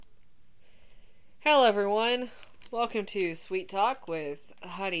Hello, everyone. Welcome to Sweet Talk with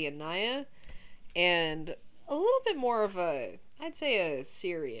Huddy and Naya, and a little bit more of I'd say, a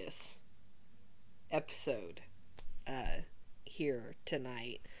serious episode here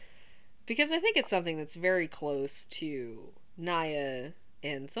tonight, because I think it's something that's very close to Naya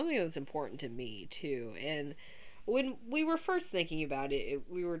and something that's important to me too. And when we were first thinking about it,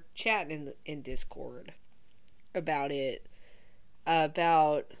 we were chatting in Discord about it,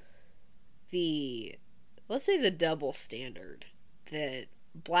 about the, let's say, the double standard that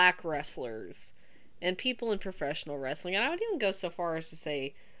black wrestlers and people in professional wrestling, and I would even go so far as to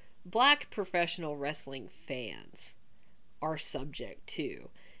say black professional wrestling fans, are subject to.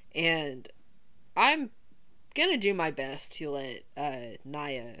 And I'm gonna do my best to let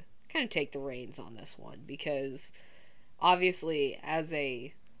Naya kind of take the reins on this one, because obviously, as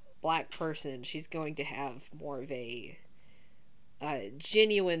a black person, she's going to have more of a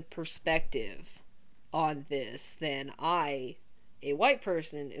genuine perspective on this than I, a white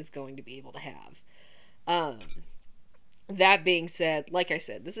person, is going to be able to have. Um, that being said, like I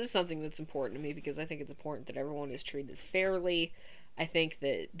said, this is something that's important to me because I think it's important that everyone is treated fairly. I think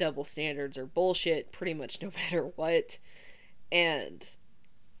that double standards are bullshit pretty much no matter what. And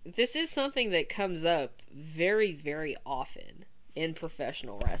this is something that comes up very, very often in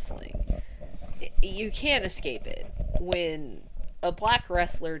professional wrestling. You can't escape it. When a black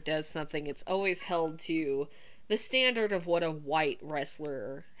wrestler does something, it's always held to the standard of what a white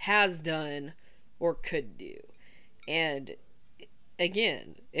wrestler has done or could do. And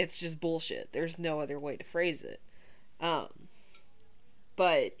again, it's just bullshit. There's no other way to phrase it. Um,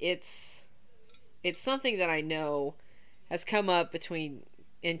 but it's something that I know has come up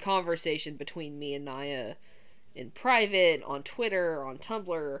in conversation between me and Naya in private, on Twitter, on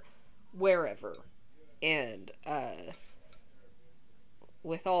Tumblr, wherever. And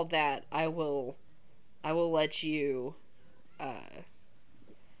with all that, I will let you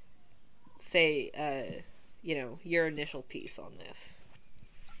say your initial piece on this.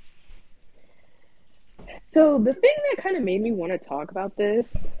 So the thing that kind of made me want to talk about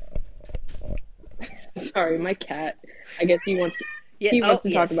this, sorry, my cat, I guess Yeah. he Oh, wants to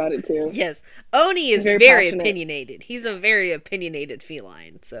talk yes. about it too. Yes. Oni He's is very very passionate. opinionated. He's a very opinionated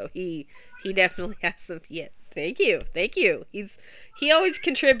feline, so he definitely has some. Yeah. Thank you. Thank you. He always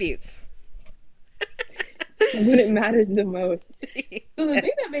contributes. When it matters the most. So the thing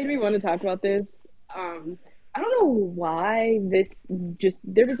Yes. that made me want to talk about this, I don't know why this just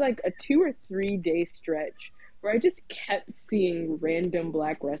there was like a 2 or 3 day stretch where I just kept seeing random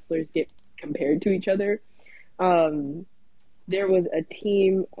black wrestlers get compared to each other. Um, there was a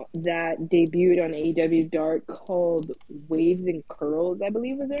team that debuted on AEW Dark called Waves and Curls, I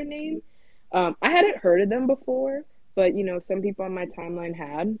believe was their name. I hadn't heard of them before, but some people on my timeline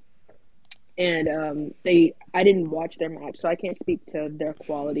had, and I didn't watch their match, so I can't speak to their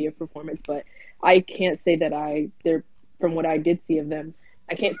quality of performance, but I can't say that they're from what I did see of them,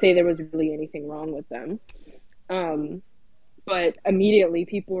 I can't say there was really anything wrong with them. Um, but immediately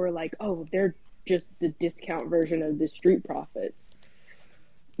people were like, "Oh, they're just the discount version of the Street Profits,"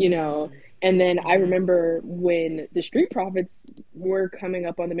 you know. Mm. And then I Mm-hmm. remember when the Street Profits were coming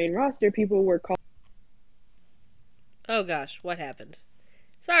up on the main roster, people were calling. Oh gosh, what happened?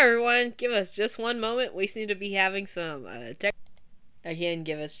 Sorry, everyone. Give us just one moment. We seem to be having some tech. Again,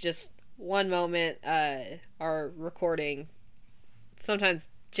 give us just one moment. Our recording sometimes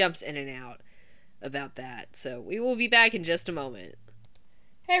jumps in and out about that, so we will be back in just a moment.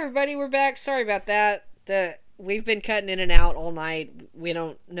 Hey, everybody, we're back. Sorry about that. We've been cutting in and out all night. We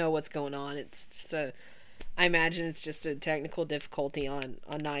don't know what's going on. It's just I imagine it's just a technical difficulty on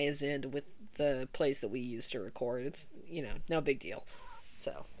Naya's end with the place that we use to record. It's no big deal.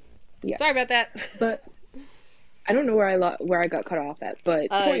 So sorry Yes, about that. but I don't know where I got cut off at. But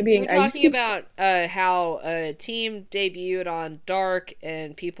point You were being, I just talking keep about how a team debuted on Dark,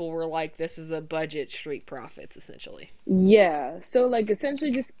 and people were like, "This is a budget Street Profits," essentially. yeah. So like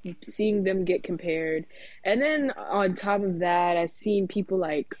essentially just seeing them get compared, and then on top of that, I've seen people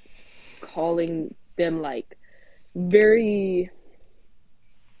like calling them like very,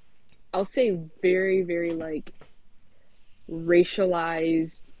 I'll say very, very like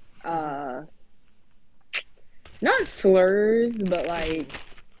racialized, Mm-hmm. uh not slurs, but like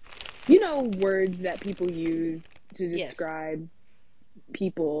words that people use to Yes. describe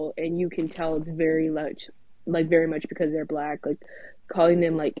people, and you can tell it's very much because they're black, like calling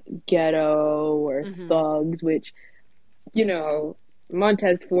them like ghetto or Mm-hmm. thugs, which you know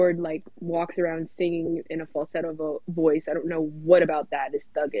Montez Ford like walks around singing in a falsetto voice. I don't know what about that is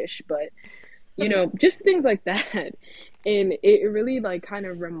thuggish, but just things like that. And it really like kind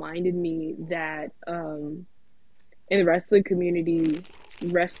of reminded me that in the wrestling community,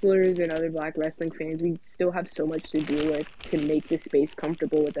 wrestlers and other black wrestling fans, we still have so much to deal with to make this space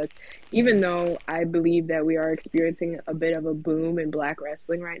comfortable with us. Even though I believe that we are experiencing a bit of a boom in black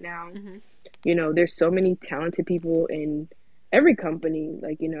wrestling right now, Mm-hmm. there's so many talented people in every company.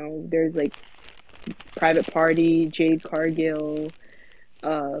 Like, there's like Private Party, Jade Cargill,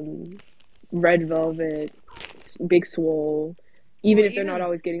 um, Red Velvet, Big Swole. Even Well, if they're not even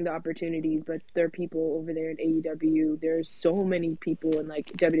always getting the opportunities, but there are people over there in AEW. There's so many people in like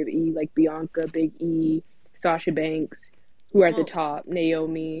WWE, like Bianca, Big E, Sasha Banks, who are at the well, top.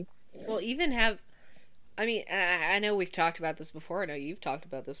 Naomi. even have. I mean, I know we've talked about this before. I know you've talked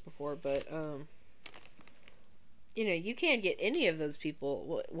about this before, but you can't get any of those people.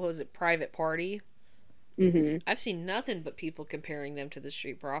 What was it, Private Party? Mm-hmm. I've seen nothing but people comparing them to the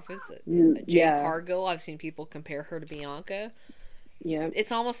Street Profits. Jade Yeah, Cargill, I've seen people compare her to Bianca. yeah,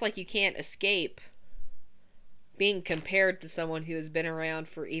 It's almost like you can't escape being compared to someone who has been around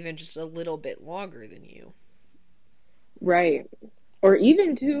for even just a little bit longer than you. right. Or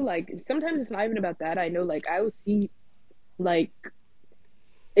even too, like sometimes it's not even about that. I know, like I will see, like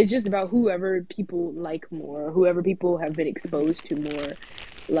it's just about whoever people like more, whoever people have been exposed to more.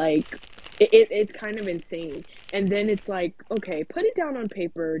 Like it's kind of insane. And then it's like, okay, put it down on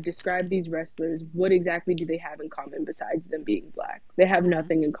paper, describe these wrestlers. What exactly do they have in common besides them being black? They have Mm-hmm.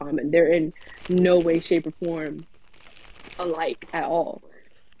 nothing in common. They're in no way, shape, or form alike at all.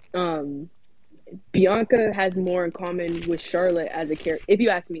 Um, Bianca has more in common with Charlotte as a character. If you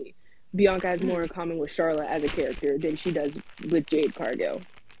ask me, Bianca has more in common with Charlotte as a character than she does with Jade Cargill.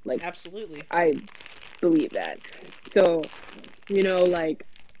 Like, Absolutely. I believe that. So, like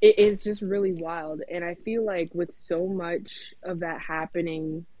it's just really wild. And I feel like with so much of that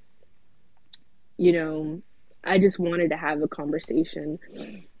happening, you know, I just wanted to have a conversation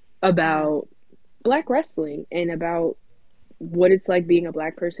Mm-hmm. about black wrestling and about what it's like being a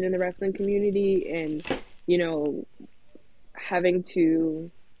black person in the wrestling community and, you know, having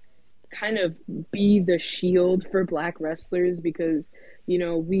to kind of be the shield for black wrestlers because,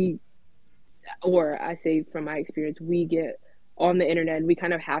 we, or I say from my experience, we get on the internet and we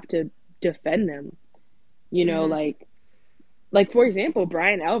kind of have to defend them. You know, Mm-hmm. like for example,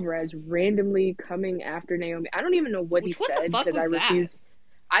 Brian Alvarez randomly coming after Naomi. I don't even know what he Which, what the said fuck because I was that? refused.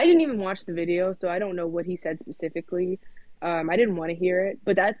 I didn't even watch the video, so I don't know what he said specifically. I didn't want to hear it,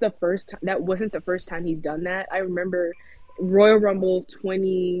 but that's the first time. That wasn't the first time he's done that. I remember Royal Rumble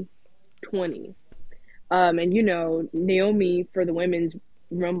 2020. And Naomi for the women's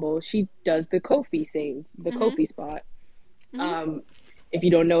Rumble, she does the Kofi save, the Mm-hmm. Kofi spot. Mm-hmm. Um, if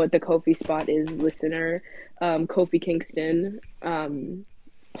you don't know what the Kofi spot is, listener, Kofi Kingston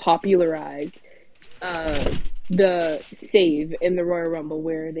popularized uh, the save in the Royal Rumble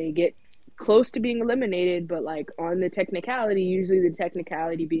where they get close to being eliminated, but like on the technicality, usually the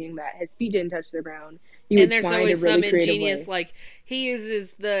technicality being that his feet didn't touch the ground, he And would there's find a always really some creative ingenious, way. like, he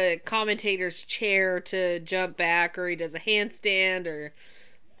uses the commentator's chair to jump back, or he does a handstand, or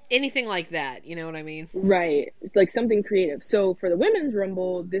anything like that. You know what I mean? Right. It's like something creative. So for the women's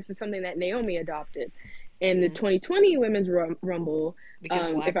rumble, this is something that Naomi adopted. In the Mm-hmm. 2020 women's rumble,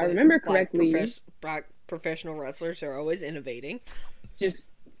 Because if I remember correctly, black professional wrestlers are always innovating. just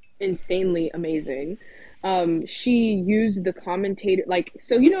insanely amazing. She used the commentator, like,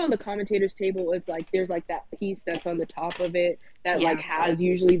 so the commentator's table is like there's like that piece that's on the top of it that like Yeah. has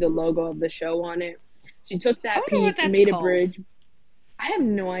usually the logo of the show on it. She took I that wonder what piece, that's made a called. bridge. I have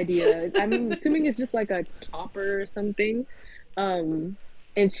no idea. I'm assuming it's just like a topper or something. Um,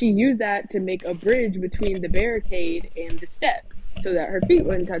 and she used that to make a bridge between the barricade and the steps so that her feet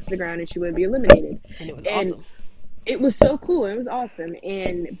wouldn't touch the ground and she wouldn't be eliminated. And it was And awesome. it was so cool. It was awesome.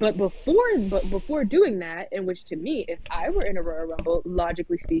 But before doing that, in which to me, if I were in a Royal Rumble,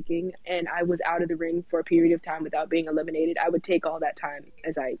 logically speaking, and I was out of the ring for a period of time without being eliminated, I would take all that time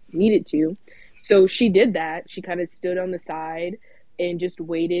as I needed to. So she did that. She kind of stood on the side and just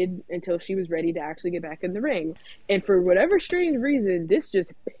waited until she was ready to actually get back in the ring. And for whatever strange reason, this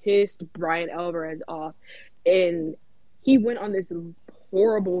just pissed Brian Alvarez off. And he went on this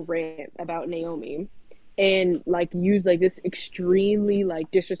horrible rant about Naomi and like used like this extremely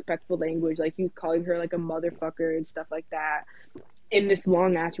like disrespectful language. Like he was calling her like a motherfucker and stuff like that in this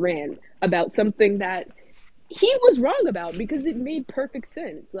long ass rant about something that he was wrong about because it made perfect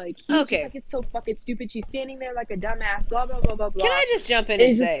sense. Like he was just Okay. like, it's so fucking stupid. She's standing there like a dumbass, blah blah blah blah Can blah. I just jump in And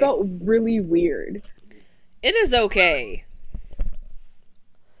and it just say, felt really weird. it is okay,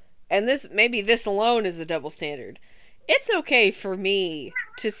 and this alone is a double standard. it's okay for me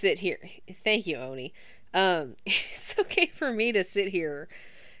to sit here. Thank you, Oni. It's okay for me to sit here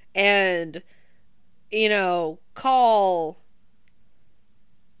and, call.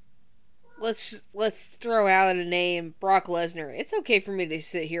 Let's throw out a name, Brock Lesnar. It's okay for me to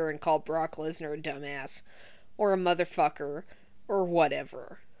sit here and call Brock Lesnar a dumbass or a motherfucker or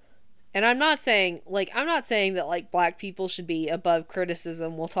whatever. And I'm not saying that like black people should be above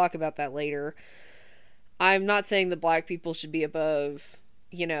criticism. We'll talk about that later. I'm not saying that black people should be above,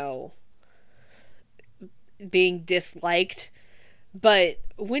 being disliked. But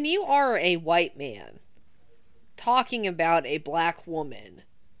when you are a white man talking about a black woman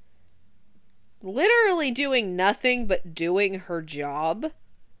literally doing nothing but doing her job,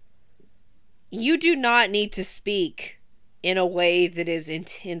 you do not need to speak in a way that is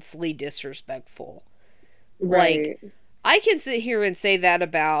intensely disrespectful. Right. Like, I can sit here and say that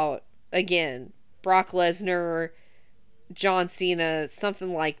about, again, Brock Lesnar, John Cena,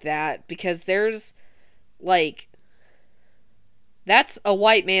 something like that, because there's, like, that's a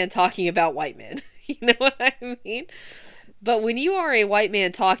white man talking about white men. You know what I mean? But when you are a white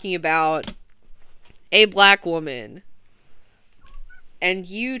man talking about a black woman and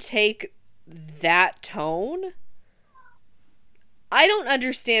you take that tone, I don't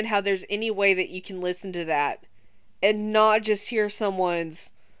understand how there's any way that you can listen to that and not just hear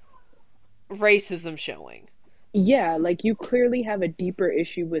someone's racism showing. Yeah, like you clearly have a deeper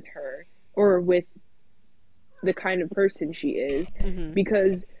issue with her or with the kind of person she is, Mm-hmm.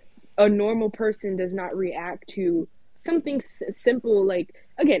 because a normal person does not react to something simple. Like,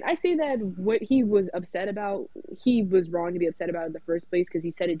 again, I say that what he was upset about, he was wrong to be upset about in the first place, because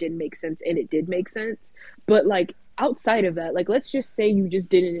he said it didn't make sense, and it did make sense. But like outside of that, like let's just say you just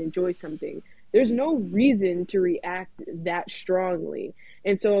didn't enjoy something, there's no reason to react that strongly.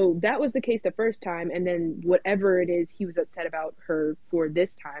 And so that was the case the first time, and then whatever it is he was upset about her for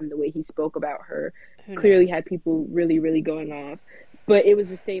this time, the way he spoke about her clearly had people really, really going off. But it was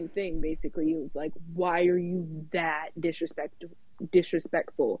the same thing, basically. It was like, why are you that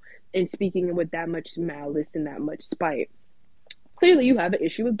disrespectful and speaking with that much malice and that much spite? Clearly, you have an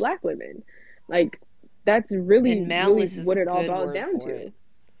issue with black women. Like, that's really, really what it all boils down to. It.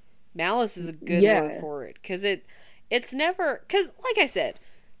 Malice is a good word for it, because it's never, because like I said,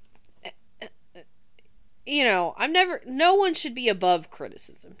 no one should be above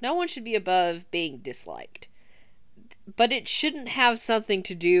criticism. No one should be above being disliked. But it shouldn't have something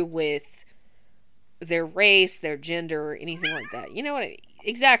to do with their race, their gender, or anything like that. You know what I mean?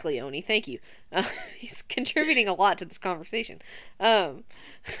 Exactly, Oni. Thank you. He's contributing a lot to this conversation. But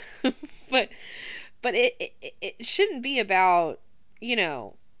it shouldn't be about,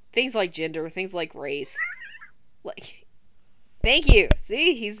 things like gender, things like race. Like, thank you.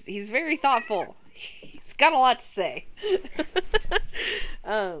 See, he's very thoughtful. He's got a lot to say.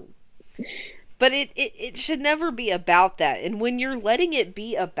 But it should never be about that. And when you're letting it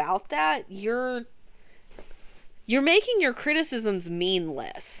be about that, you're making your criticisms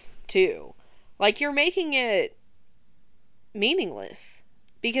meaningless too. Like, you're making it meaningless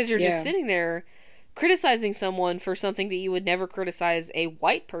because you're just sitting there criticizing someone for something that you would never criticize a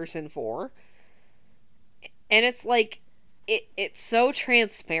white person for. And it's like it's so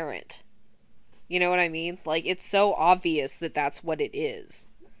transparent. You know what I mean? Like, it's so obvious that that's what it is.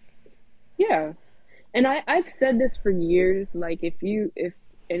 Yeah. And I've said this for years. Like, if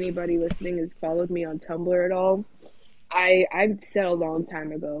anybody listening has followed me on Tumblr at all, I've said a long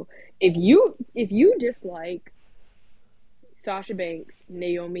time ago, if you dislike Sasha Banks,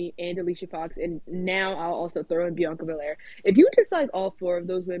 Naomi, and Alicia Fox, and now I'll also throw in Bianca Belair, if you dislike all four of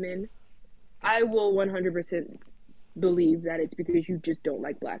those women, I will 100% believe that it's because you just don't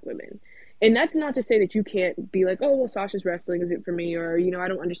like black women. And that's not to say that you can't be like, oh, well, Sasha's wrestling isn't for me, or, I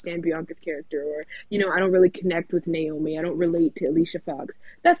don't understand Bianca's character, or, I don't really connect with Naomi, I don't relate to Alicia Fox.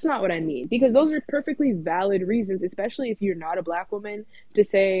 That's not what I mean, because those are perfectly valid reasons, especially if you're not a black woman, to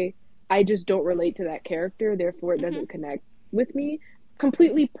say, I just don't relate to that character, therefore it doesn't connect with me.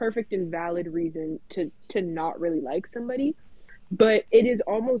 Completely perfect and valid reason to not really like somebody. But it is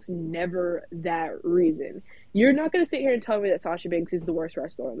almost never that reason. You're not going to sit here and tell me that Sasha Banks is the worst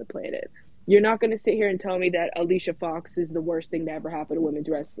wrestler on the planet. You're not going to sit here and tell me that Alicia Fox is the worst thing to ever happen to women's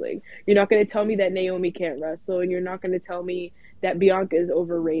wrestling. You're not going to tell me that Naomi can't wrestle, and you're not going to tell me that Bianca is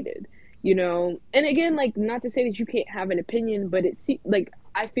overrated. And again, like, not to say that you can't have an opinion, but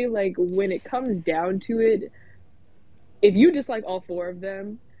I feel like when it comes down to it, if you dislike all four of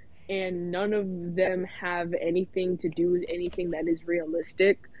them, and none of them have anything to do with anything that is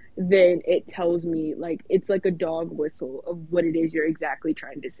realistic, then it tells me, like, it's like a dog whistle of what it is you're exactly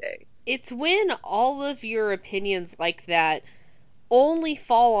trying to say. It's when all of your opinions like that only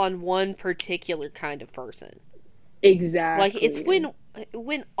fall on one particular kind of person. Like it's Exactly.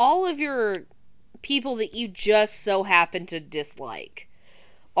 when all of your people that you just so happen to dislike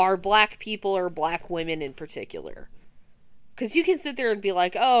are black people or black women in particular. Because you can sit there and be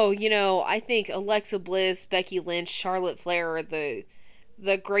like, oh, I think Alexa Bliss, Becky Lynch, Charlotte Flair are the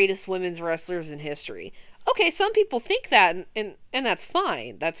greatest women's wrestlers in history. Okay, some people think that, and that's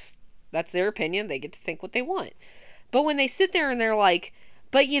fine. That's their opinion. They get to think what they want. But when they sit there and they're like,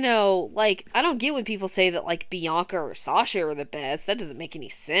 but like, I don't get when people say that like Bianca or Sasha are the best. That doesn't make any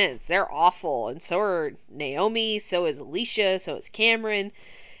sense. They're awful, and so are Naomi. So is Alicia. So is Cameron.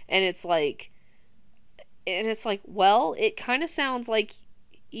 And it's like, well, it kind of sounds like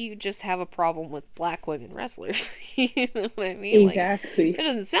you just have a problem with black women wrestlers. You know what I mean? Like, Exactly. it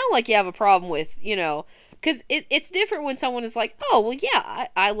doesn't sound like you have a problem with, because it's different when someone is like, oh, well, yeah,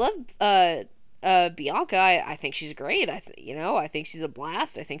 I love Bianca. I think she's great. I think she's a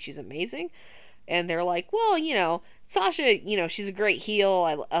blast. I think she's amazing. And they're like, well, Sasha, she's a great heel.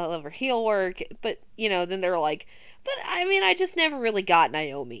 I love her heel work. But, then they're like, but I mean, I just never really got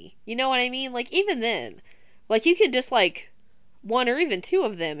Naomi. You know what I mean? Like, even then, like, you can dislike one or even two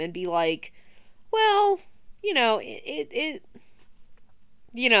of them and be like, well, they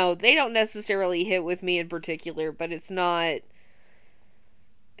don't necessarily hit with me in particular, but it,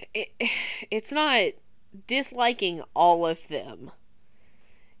 it's not disliking all of them.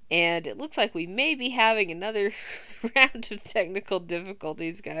 And it looks like we may be having another round of technical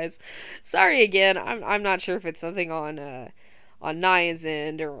difficulties, guys. Sorry again. I'm not sure if it's something on Naya's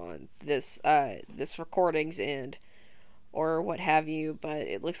end or on this recording's end or what have you, but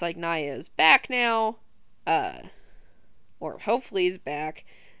it looks like Naya is back now. Or hopefully is back.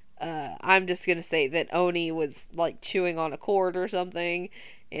 I'm just gonna say that Oni was like chewing on a cord or something,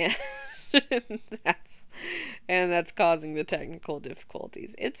 and that's that's causing the technical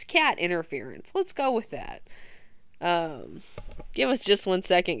difficulties. It's cat interference. Let's go with that. Give us just 1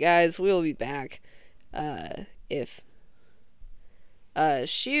 second, guys. We will be back. If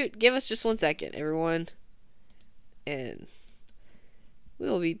shoot, give us just 1 second, everyone, and we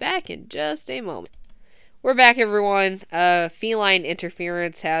will be back in just a moment. We're back, everyone. Feline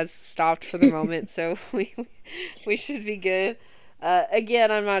interference has stopped for the moment, so we should be good.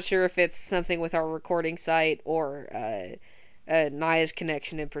 Again, I'm not sure if it's something with our recording site or Naya's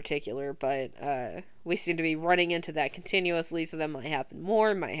connection in particular, but we seem to be running into that continuously, so that might happen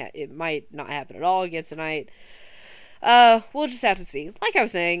more. It might not happen at all again tonight. We'll just have to see. Like I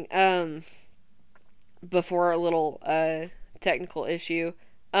was saying, before a little technical issue,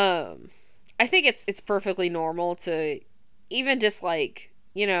 I think it's perfectly normal to even dislike,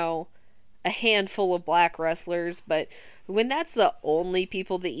 a handful of black wrestlers, but when that's the only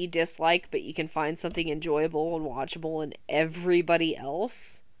people that you dislike, but you can find something enjoyable and watchable in everybody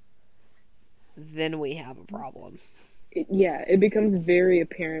else, then we have a problem. Yeah, it becomes very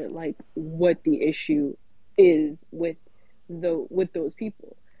apparent like what the issue is with those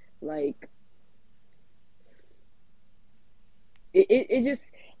people. Like it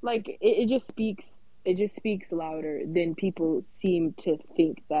just like it just speaks louder than people seem to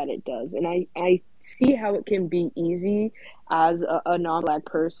think that it does. And I see how it can be easy as a non-black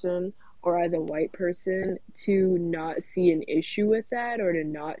person or as a white person to not see an issue with that, or to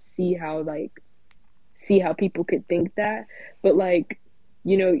not see how people could think that. But like,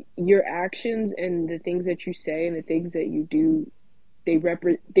 your actions and the things that you say and the things that you do, they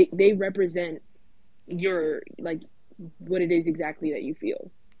represent your, like, what it is exactly that you feel,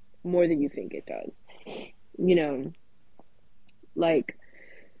 more than you think it does. You know, like,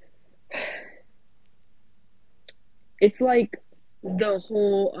 it's like the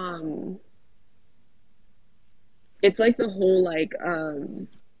whole it's like the whole like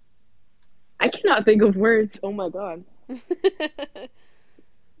I cannot think of words. Oh my god.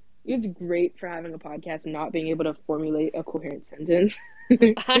 It's great for having a podcast and not being able to formulate a coherent sentence.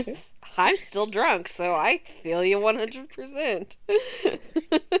 I'm I'm still drunk, so I feel you 100%.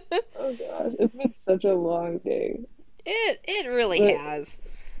 Oh gosh, it's been such a long day. It really But has.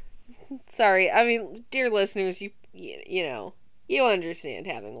 Sorry, I mean, dear listeners, you understand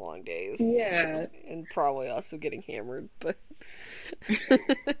having long days yeah. and probably also getting hammered, but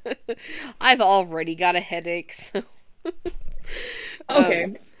I've already got a headache, so um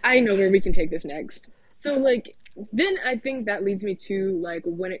Okay, I know where we can take this next. So, like, then I think that leads me to, like,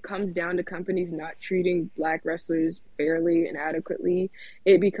 when it comes down to companies not treating black wrestlers fairly and adequately,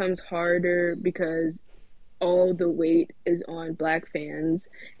 it becomes harder because all the weight is on black fans,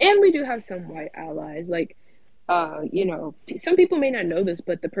 and we do have some white allies. Like, some people may not know this,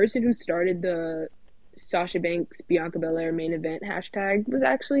 but the person who started the Sasha Banks Bianca Belair main event hashtag was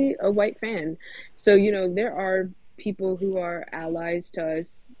actually a white fan. So, there are people who are allies to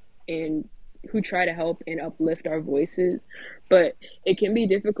us and who try to help and uplift our voices, but it can be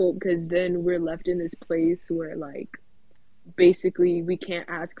difficult because then we're left in this place where, like, basically we can't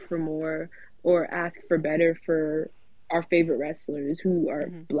ask for more or ask for better for our favorite wrestlers who are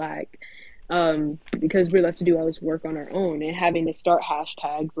Mm-hmm. black, because we're left to do all this work on our own and having to start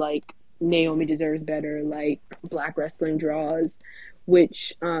hashtags like Naomi deserves better, like Black Wrestling Draws,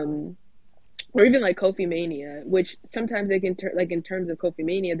 which or even like Kofi Mania, which sometimes they can turn, like in terms of Kofi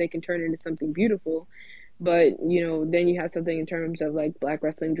Mania, they can turn into something beautiful, but then you have something in terms of like Black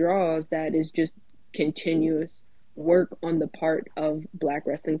Wrestling Draws that is just continuous work on the part of Black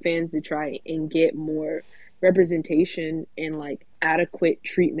wrestling fans to try and get more representation and like adequate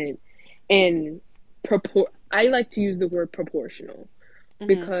treatment and I like to use the word proportional, Mm-hmm.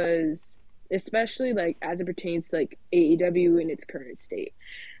 because especially like as it pertains to like AEW in its current state,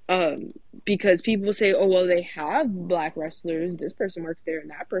 um because people say, oh well, they have black wrestlers, this person works there and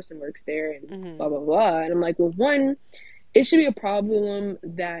that person works there and Mm-hmm. blah blah blah, and I'm like, well, one, it should be a problem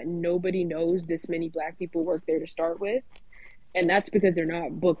that nobody knows this many black people work there to start with, and that's because they're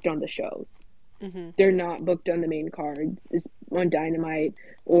not booked on the shows. Mm-hmm. They're not booked on the main cards. It's on Dynamite,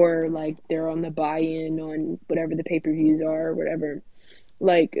 or like they're on the buy-in on whatever the pay-per-views are or whatever.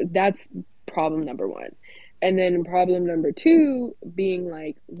 Like, that's problem number one. And then problem number two being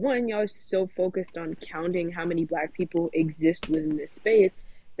like, one, y'all are so focused on counting how many black people exist within this space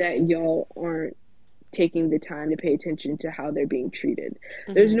that y'all aren't taking the time to pay attention to how they're being treated.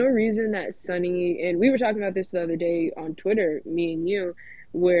 There's Mm-hmm. no reason that Sunny, and we were talking about this the other day on Twitter, me and you,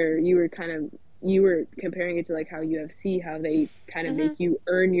 where you were comparing it to like how UFC, how they kind of Mm-hmm. make you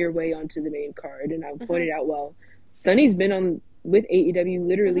earn your way onto the main card. And I Mm-hmm. pointed out, well, Sunny's been on with AEW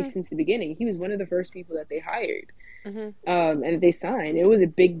literally Mm-hmm. since the beginning. He was one of the first people that they hired, Mm-hmm. and they signed. It was a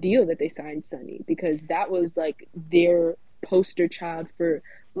big deal that they signed Sunny, because that was like their poster child for,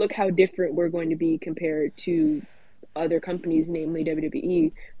 look how different we're going to be compared to other companies, namely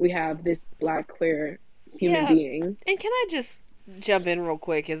WWE. We have this black queer human Yeah, being. and can I just jump in real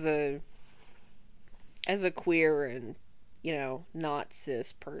quick as a queer and not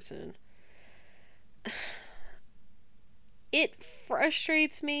cis person? It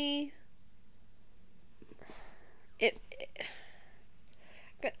frustrates me.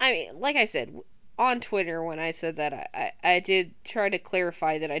 I mean, like I said on Twitter, when I said that, I did try to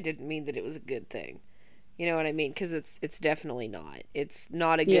clarify that I didn't mean that it was a good thing. You know what I mean? Because it's definitely not. It's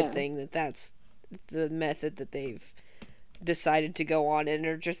not a good Yeah. thing that that's the method that they've decided to go on, and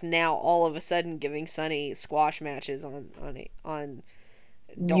are just now all of a sudden giving Sunny squash matches on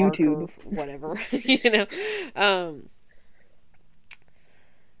Dark or YouTube. whatever. you know. Um,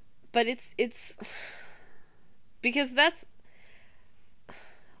 but it's because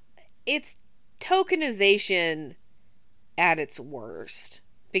it's tokenization at its worst,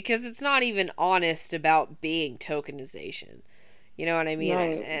 because it's not even honest about being tokenization. You know what I mean?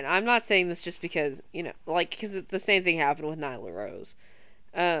 Right. And I'm not saying this just because, like, because the same thing happened with Nyla Rose.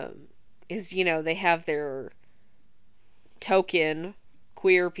 Is, they have their token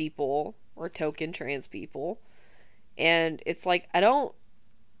queer people or token trans people. And it's like,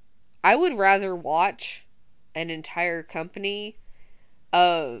 I would rather watch an entire company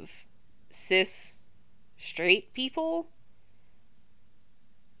of cis straight people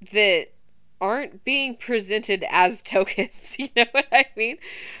that aren't being presented as tokens. You know what I mean?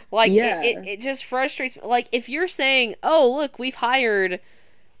 Like, Yeah. it just frustrates me. Like, if you're saying, oh, look, we've hired,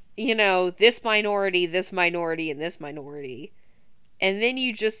 this minority, and this minority, and then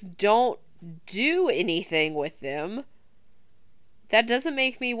you just don't do anything with them, that doesn't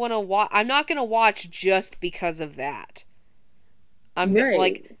make me want to watch. I'm not going to watch just because of that. Like,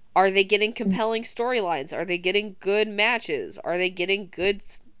 Right. are they getting compelling storylines? Are they getting good matches? Are they getting good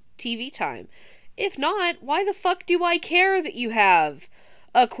TV time? If not, why the fuck do I care that you have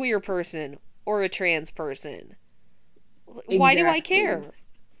a queer person or a trans person? Why do I Exactly. care?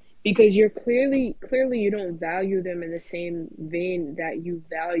 Because you're clearly you don't value them in the same vein that you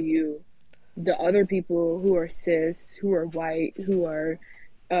value the other people who are cis, who are white, who are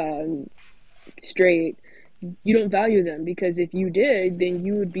um, straight. You don't value them, because if you did, then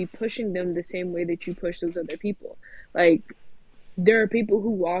you would be pushing them the same way that you push those other people. Like, there are people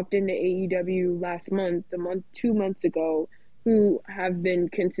who walked into AEW last month, a month, 2 months ago, who have been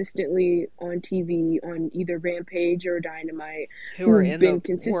consistently on TV on either Rampage or Dynamite, Who are who've in the been world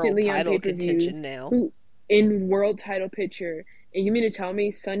consistently on title pay per views, contention now? who in world title picture. And you mean to tell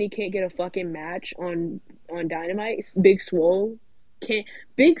me Sonny can't get a fucking match on Dynamite? Big Swole can't.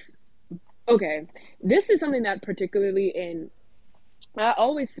 Big. Okay, this is something that particularly in. I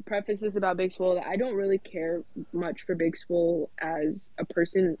always preface this about Big Swole that I don't really care much for Big Swole as a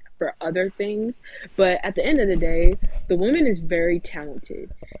person for other things, but at the end of the day, the woman is very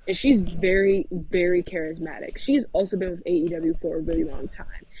talented and she's very, very charismatic. She's also been with AEW for a really long time,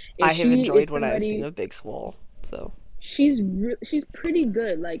 and I have enjoyed what I've seen of Big Swole, so she's pretty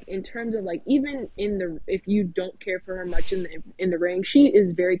good, like in terms of like even in the if you don't care for her much in the ring, she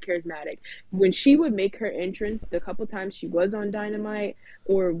is very charismatic. When she would make her entrance the couple times she was on Dynamite,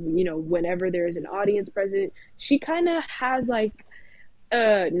 or whenever there's an audience present, she kind of has like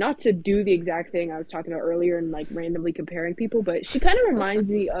not to do the exact thing I was talking about earlier and like randomly comparing people, but she kind of reminds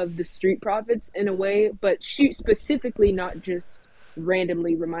me of the Street Profits in a way, but she specifically not just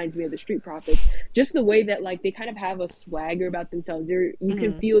randomly reminds me of the Street Profits. Just the way that like they kind of have a swagger about themselves. You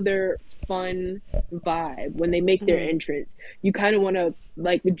can feel their fun vibe when they make their entrance. You kind of want to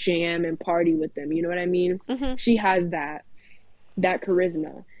like jam and party with them. You know what I mean? She has that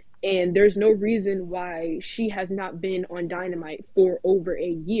charisma. And there's no reason why she has not been on Dynamite for over a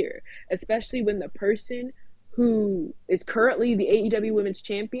year, especially when the person who is currently the AEW Women's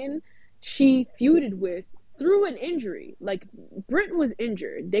Champion, she feuded with through an injury. Like, Britt was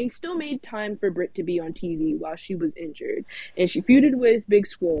injured. They still made time for Britt to be on TV while she was injured. And she feuded with Big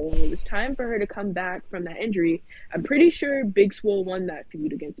Swole. And it was time for her to come back from that injury. I'm pretty sure Big Swole won that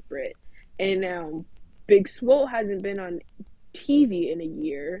feud against Britt. And now Big Swole hasn't been on TV in a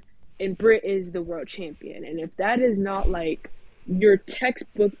year, and Britt is the world champion. And if that is not like your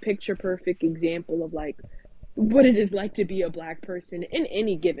textbook picture perfect example of like what it is like to be a black person in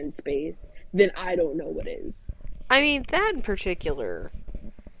any given space, then I don't know what is. I mean, that in particular,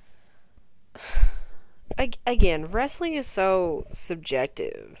 again, wrestling is so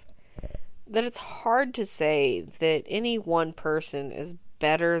subjective that it's hard to say that any one person is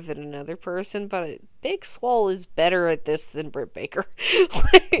better than another person, but Big Swole is better at this than Britt Baker.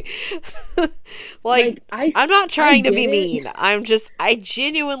 I'm not trying to be mean. I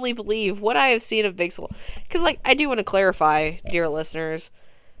genuinely believe what I have seen of Big Swole. Because, like, I do want to clarify, dear listeners,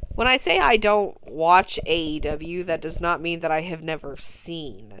 when I say I don't watch AEW, that does not mean that I have never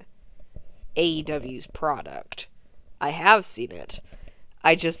seen AEW's product. I have seen it.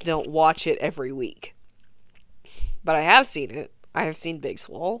 I just don't watch it every week. But I have seen it. I have seen Big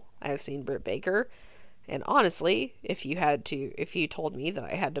Swole. I have seen Britt Baker. And honestly, if you told me that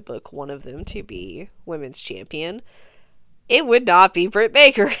I had to book one of them to be women's champion, it would not be Britt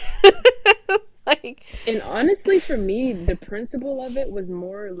Baker. And honestly, for me, the principle of it was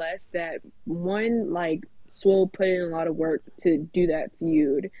more or less that one, like, Swole put in a lot of work to do that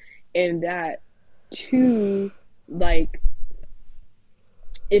feud, and that two, like,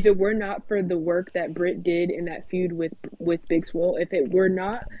 if it were not for the work that Britt did in that feud with Big Swole, if it were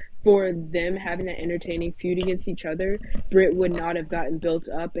not for them having that entertaining feud against each other, Britt would not have gotten built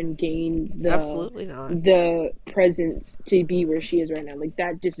up and gained the presence to be where she is right now. Like,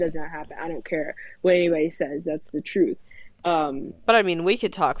 that just does not happen. I don't care what anybody says. That's the truth. But I mean, we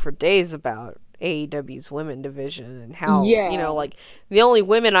could talk for days about AEW's women division and how, like, the only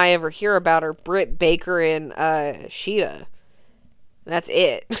women I ever hear about are Britt Baker and Shida. That's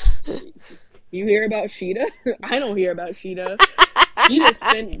it. You hear about Shida? I don't hear about Shida. Shida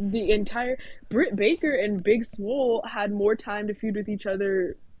spent the entire... Britt Baker and Big Swole had more time to feud with each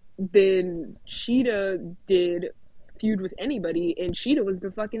other than Shida did feud with anybody, and Shida was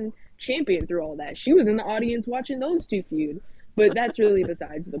the fucking champion through all that. She was in the audience watching those two feud, but that's really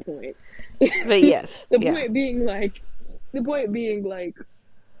besides the point. But yes. The point being,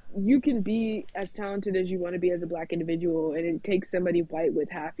 you can be as talented as you want to be as a black individual, and it takes somebody white with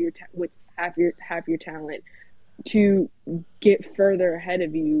half your talent to get further ahead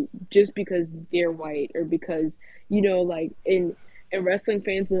of you just because they're white, or because and wrestling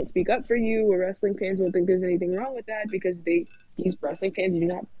fans won't speak up for you, or wrestling fans won't think there's anything wrong with that because these wrestling fans do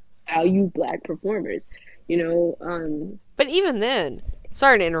not value black performers, But even then,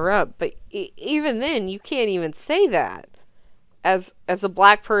 sorry to interrupt, but even then, you can't even say that as a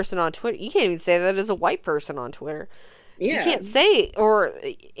black person on Twitter. You can't even say that as a white person on Twitter. Yeah. You can't say, or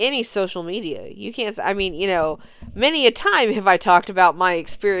any social media. You can't say, I mean, many a time have I talked about my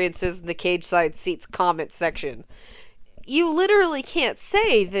experiences in the Cage Side Seats comment section. You literally can't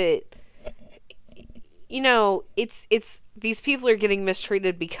say that, it's these people are getting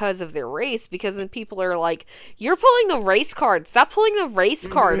mistreated because of their race, because then people are like, you're pulling the race card. Stop pulling the race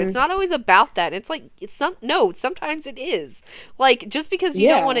card. It's not always about that. It's like, sometimes it is. Like, just because you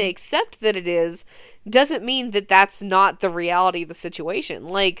don't want to accept that it is, doesn't mean that that's not the reality of the situation.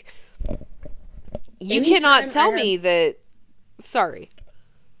 Like, you Anytime cannot I tell have me that. Sorry.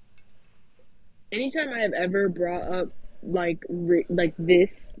 anytime I have ever brought up like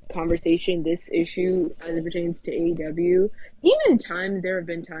this conversation, this issue as it pertains to AEW, there have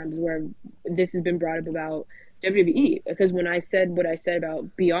been times where this has been brought up about WWE. Because when I said what I said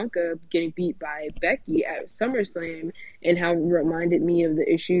about Bianca getting beat by Becky at SummerSlam, and how it reminded me of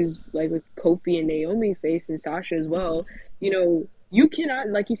the issues like with Kofi and Naomi face, and Sasha as well, you cannot,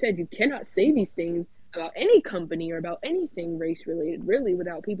 like you said, you cannot say these things about any company or about anything race related, really,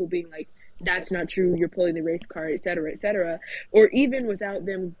 without people being like, that's not true, you're pulling the race card, etc., etc. Or even without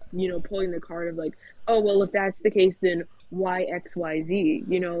them, pulling the card of like, oh, well, if that's the case, then why XYZ?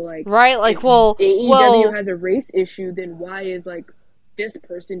 Like, Right? Like, if well, AEW has a race issue, then why is like this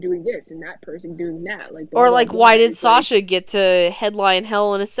person doing this and that person doing that? Like, blah, or blah, like, blah. why did It's like, Sasha get to headline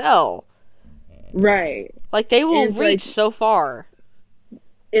Hell in a Cell? right. Like, they will It's reach like, so far.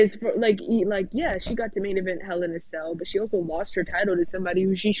 is for like yeah, she got to main event Hell in a Cell, but she also lost her title to somebody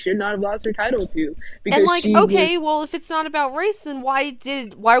who she should not have lost her title to, because And like, she okay, was well, if it's not about race, then why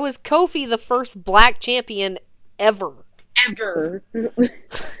was Kofi the first black champion ever? ever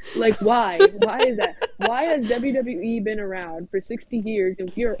like, why is that? Why has WWE been around for 60 years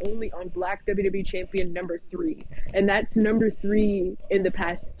and we are only on black WWE champion number 3, and that's number 3 in the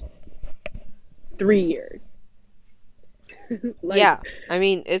past 3 years? Like, Yeah, I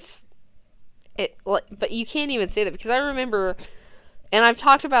mean, but you can't even say that, because I remember, and I've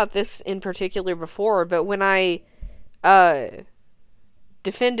talked about this in particular before, but when I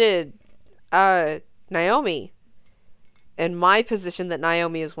defended Naomi, and my position that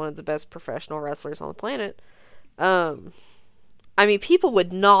Naomi is one of the best professional wrestlers on the planet, I mean, people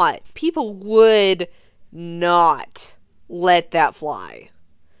would not let that fly.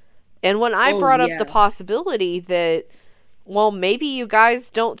 And when I brought up the possibility that, well, maybe you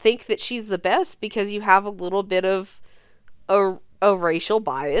guys don't think that she's the best because you have a little bit of a racial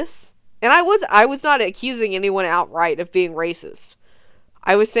bias. And I was not accusing anyone outright of being racist.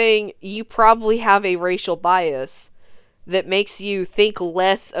 I was saying you probably have a racial bias that makes you think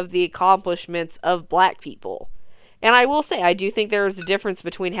less of the accomplishments of black people. And I will say, I do think there is a difference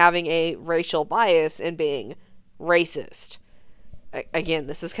between having a racial bias and being racist. Again,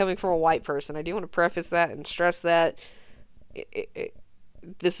 this is coming from a white person. I do want to preface that and stress that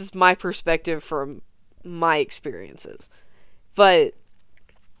this is my perspective from my experiences. But,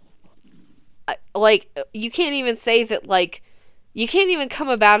 like, you can't even say that, like, you can't even come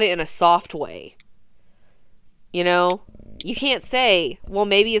about it in a soft way. You know? You can't say, well,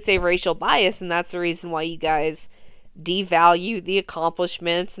 maybe it's a racial bias and that's the reason why you guys devalue the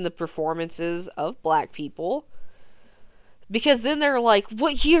accomplishments and the performances of black people. Because then they're like,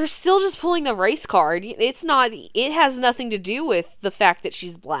 what, you're still just pulling the race card. It has nothing to do with the fact that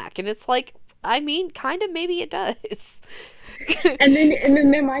she's black. And it's like, I mean, kind of, maybe it does. and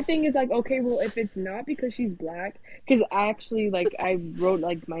then my thing is like, okay, well, if it's not because she's black, because I actually, like, I wrote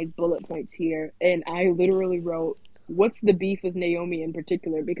like my bullet points here, and I literally wrote, what's the beef with Naomi in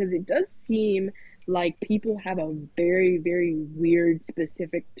particular? Because it does seem like people have a very, very weird,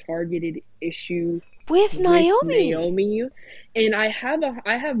 specific, targeted issue with Naomi. And I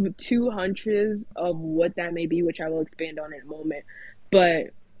have 2 hunches of what that may be, which I will expand on in a moment. But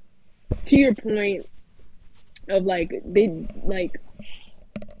to your point of like, they like,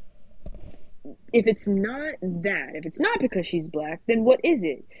 if it's not because she's black, then what is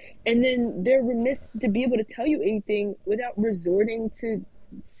it? And then they're remiss to be able to tell you anything without resorting to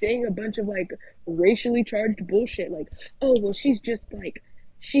saying a bunch of like racially charged bullshit, like, oh, well, she's just like,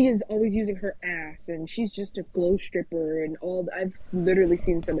 she is always using her ass and she's just a glow stripper and all. I've literally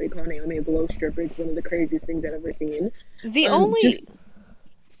seen somebody call Naomi a glow stripper. It's one of the craziest things I've ever seen. Just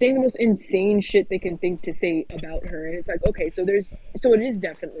saying the most insane shit they can think to say about her, and it's like, okay, so it is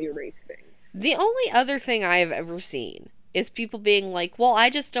definitely a race thing. The only other thing I have ever seen is people being like, well, I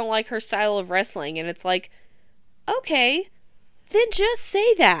just don't like her style of wrestling. And it's like, okay, then just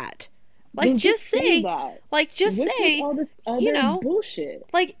say that. Like, just say that. Like, just say, all this other bullshit.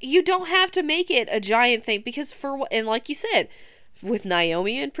 Like, you don't have to make it a giant thing, because and like you said, with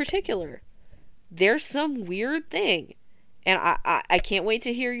Naomi in particular, there's some weird thing. And I can't wait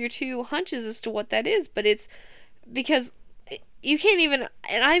to hear your 2 hunches as to what that is, but it's because you can't even,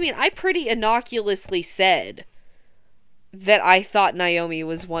 and I mean, I pretty innocuously said that I thought Naomi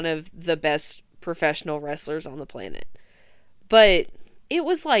was one of the best professional wrestlers on the planet. But it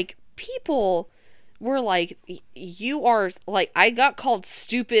was like, people were like, you are, like, I got called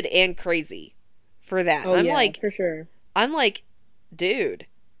stupid and crazy for that. Oh, I'm like, for sure. I'm like, dude,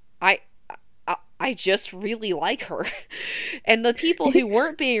 I just really like her. And the people who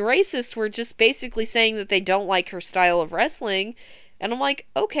weren't being racist were just basically saying that they don't like her style of wrestling. And I'm like,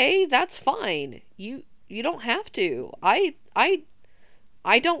 okay, that's fine. You don't have to. I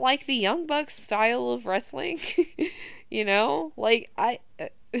don't like the Young Bucks style of wrestling. You know? Like I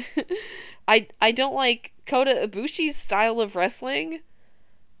don't like Kota Ibushi's style of wrestling.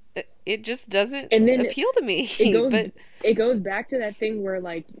 It just doesn't And then appeal to me. But it goes back to that thing where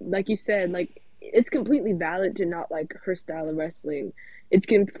like you said, like it's completely valid to not like her style of wrestling. It's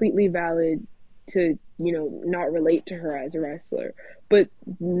completely valid to, you know, not relate to her as a wrestler. But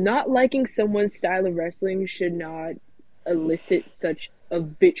not liking someone's style of wrestling should not elicit such a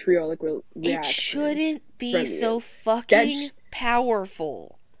vitriolic reaction. it shouldn't be from so you. fucking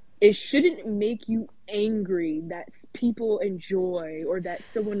powerful. It shouldn't make you angry that people enjoy or that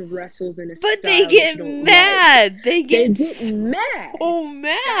someone wrestles in a But style they that get you don't mad. like. They They get get mad. so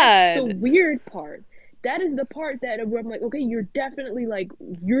That's the mad. weird part. That is the part that where I'm like, okay, you're definitely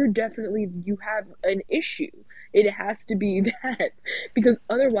you have an issue. It has to be that because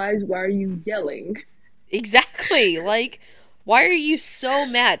otherwise, why are you yelling? Exactly. Like, why are you so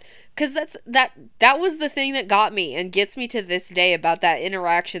mad? Because that was the thing that got me and gets me to this day about that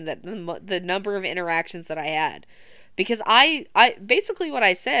interaction, that the number of interactions that I had. Because I basically what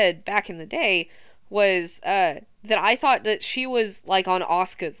I said back in the day was that I thought that she was like on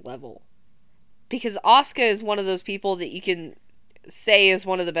Asuka's level. Because Asuka is one of those people that you can say is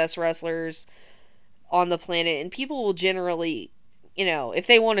one of the best wrestlers on the planet, and people will generally, you know, if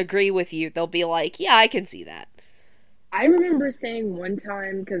they won't agree with you, they'll be like, yeah, I can see that. I remember saying one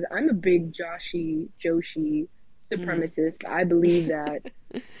time because I'm a big Joshi supremacist. I believe that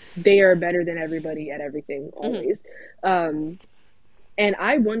they are better than everybody at everything always. And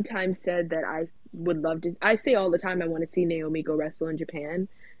I one time said that I would love to. I say all the time I want to see Naomi go wrestle in Japan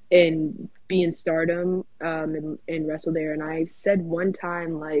and be in Stardom and wrestle there. And I said one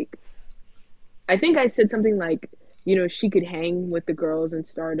time, like, I think I said something like, you know, she could hang with the girls in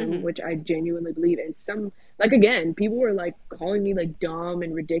Stardom, which I genuinely believe. And some, like, again, people were like calling me like dumb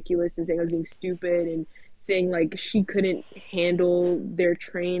and ridiculous and saying I was being stupid and saying like she couldn't handle their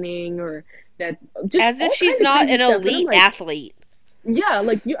training or that just As if all she's kinds of not crazy an stuff. And I'm elite like, athlete. yeah,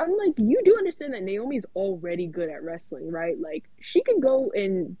 like I'm like, you do understand that Naomi's already good at wrestling, right? Like she can go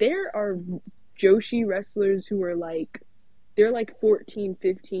and there are Joshi wrestlers who are like they're like 14,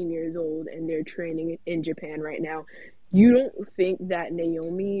 15 years old and they're training in Japan right now. You don't think that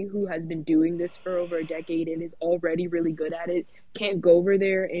Naomi, who has been doing this for over a decade and is already really good at it, can't go over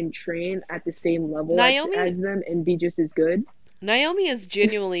there and train at the same level as them and be just as good? Naomi is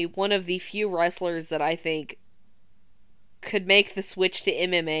genuinely one of the few wrestlers that I think could make the switch to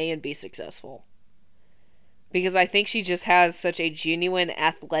MMA and be successful. Because I think she just has such a genuine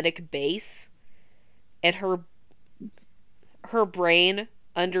athletic base, and her brain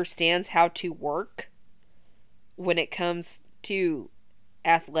understands how to work when it comes to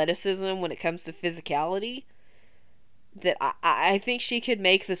athleticism, when it comes to physicality, that I think she could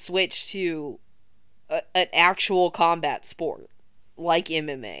make the switch to an actual combat sport like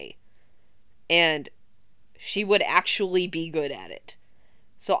MMA, and she would actually be good at it.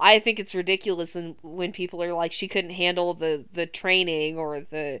 So I think it's ridiculous when people are like she couldn't handle the training or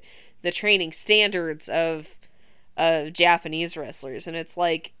the training standards of Japanese wrestlers, and it's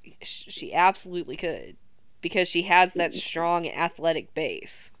like she absolutely could because she has that strong athletic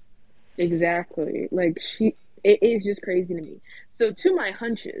base. Exactly. Like it is just crazy to me. So to my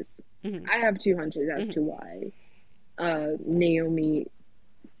hunches, I have two hunches as to why Naomi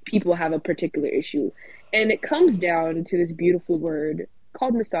people have a particular issue. And it comes down to this beautiful word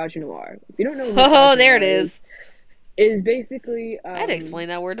called misogynoir. If you don't know what oh, there it is. Is basically I had to explain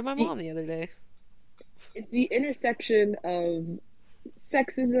that word to my mom the other day. It's the intersection of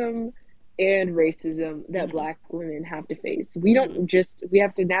sexism and racism that Black women have to face. We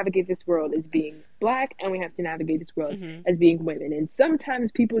have to navigate this world as being Black, and we have to navigate this world as being women. And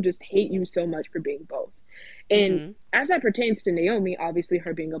sometimes people just hate you so much for being both. And as that pertains to Naomi, obviously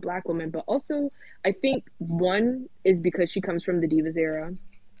her being a Black woman, but also I think one is because she comes from the Divas era.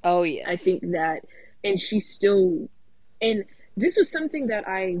 Oh, yes. I think that, and she's still, and this was something that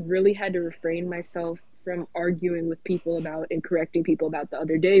I really had to refrain myself from arguing with people about and correcting people about the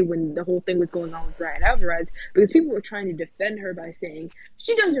other day when the whole thing was going on with Brian Alvarez, because people were trying to defend her by saying,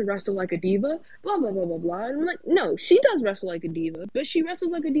 she doesn't wrestle like a diva, blah, blah, blah, blah, blah. And I'm like, no, she does wrestle like a diva, but she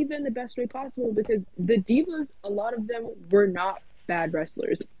wrestles like a diva in the best way possible because the divas, a lot of them were not bad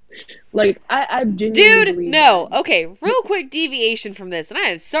wrestlers. Like, I genuinely believe no. that. Okay, real quick deviation from this, and I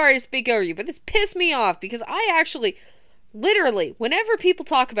am sorry to speak over you, but this pissed me off because I actually, literally, whenever people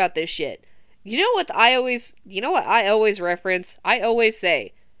talk about this shit, You know what I always reference? I always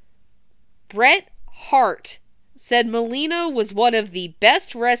say, Bret Hart said Melina was one of the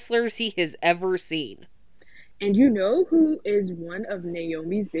best wrestlers he has ever seen. And you know who is one of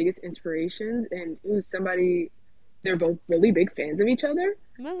Naomi's biggest inspirations and who's somebody they're both really big fans of each other?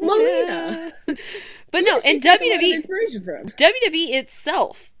 Melina. Melina. But Yeah, no, she and took a lot of inspiration from. WWE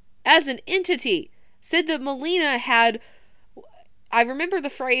itself, as an entity, said that Melina had, I remember the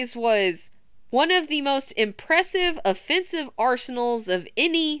phrase was, one of the most impressive offensive arsenals of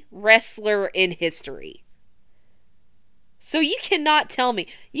any wrestler in history. So you cannot show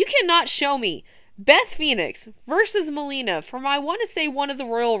me Beth Phoenix versus Melina from, I want to say, one of the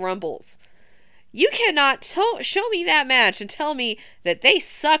Royal Rumbles. You cannot show me that match and tell me that they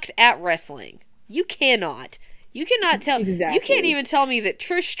sucked at wrestling. You cannot. You cannot tell. Exactly. You can't even tell me that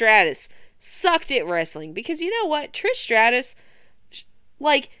Trish Stratus sucked at wrestling, because you know what? Trish Stratus,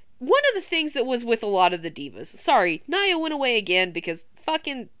 like, one of the things that was with a lot of the divas. Sorry, Nia went away again because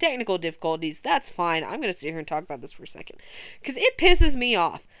fucking technical difficulties. That's fine. I'm gonna sit here and talk about this for a second, because it pisses me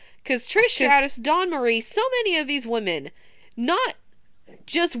off. Because Trish Stratus, Dawn Marie, so many of these women, not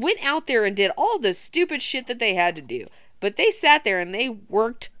just went out there and did all the stupid shit that they had to do, but they sat there and they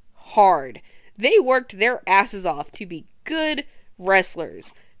worked hard. They worked their asses off to be good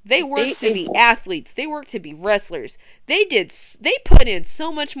wrestlers. They worked to be athletes. They worked to be wrestlers. They put in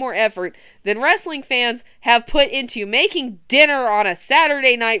so much more effort than wrestling fans have put into making dinner on a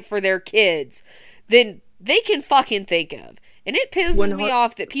Saturday night for their kids than they can fucking think of. And it pisses me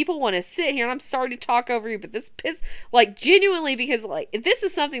off that people want to sit here, and I'm sorry to talk over you, but this genuinely, because, like, if this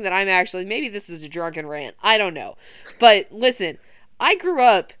is something that I'm actually, maybe this is a drunken rant, I don't know. But, listen, I grew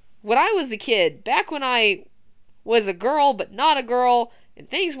up, when I was a kid, back when I was a girl, but not a girl, and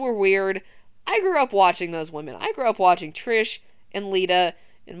things were weird, I grew up watching those women. I grew up watching Trish and Lita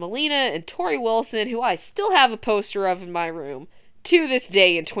and Melina and Tori Wilson, who I still have a poster of in my room to this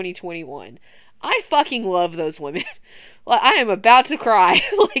day in 2021. I fucking love those women. Like, I am about to cry,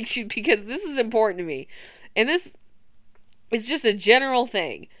 because this is important to me. And this is just a general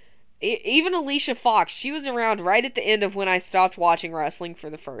thing. Even Alicia Fox, she was around right at the end of when I stopped watching wrestling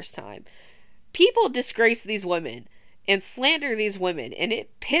for the first time. People disgrace these women and slander these women, and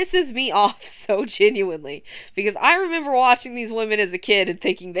it pisses me off so genuinely, because I remember watching these women as a kid and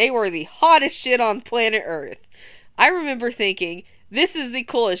thinking they were the hottest shit on planet Earth. I remember thinking, this is the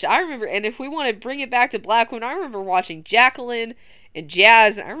coolest. I remember, and if we want to bring it back to black women, I remember watching Jacqueline and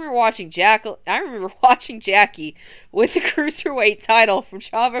Jazz. I remember watching Jackie with the cruiserweight title from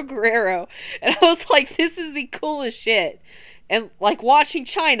Chavo Guerrero, and I was like, this is the coolest shit. And, like, watching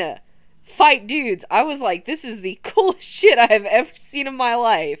Chyna fight dudes, I was like, this is the coolest shit I have ever seen in my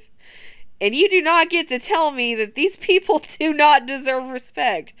life. And you do not get to tell me that these people do not deserve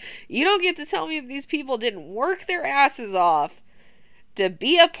respect. You don't get to tell me that these people didn't work their asses off to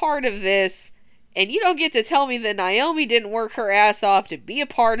be a part of this. And you don't get to tell me that Naomi didn't work her ass off to be a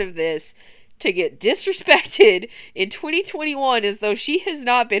part of this, to get disrespected in 2021 as though she has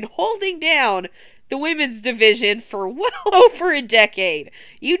not been holding down the women's division for well over a decade.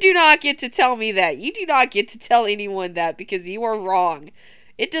 You do not get to tell me that. You do not get to tell anyone that, because you are wrong.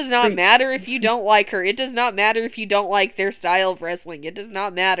 It does not matter if you don't like her. It does not matter if you don't like their style of wrestling. It does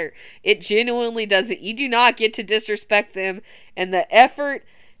not matter. It genuinely doesn't. You do not get to disrespect them and the effort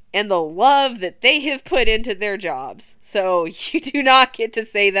and the love that they have put into their jobs. So you do not get to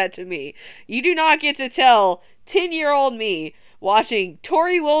say that to me. You do not get to tell 10-year-old me watching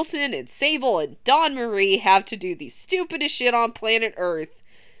Tori Wilson and Sable and Dawn Marie have to do the stupidest shit on planet Earth,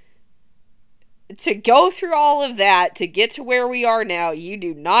 to go through all of that to get to where we are now. You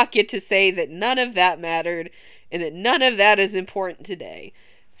do not get to say that none of that mattered and that none of that is important today.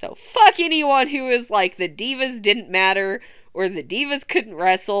 So fuck anyone who is like, the divas didn't matter or the divas couldn't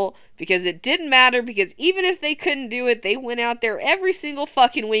wrestle, because it didn't matter, because even if they couldn't do it, they went out there every single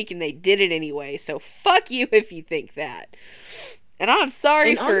fucking week and they did it anyway. So fuck you if you think that. And I'm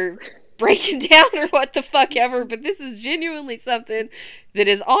sorry for breaking down or what the fuck ever, but this is genuinely something that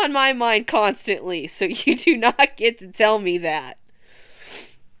is on my mind constantly, so you do not get to tell me that.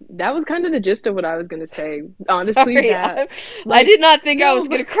 That was kind of the gist of what I was going to say. Honestly, sorry, I did not think I was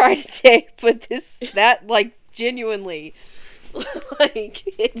going to cry today, but genuinely, like,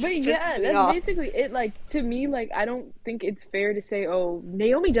 it just that's basically it. Like, to me, like, I don't think it's fair to say, oh,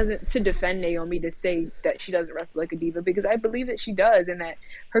 Naomi doesn't, to defend Naomi, to say that she doesn't wrestle like a diva, because I believe that she does, and that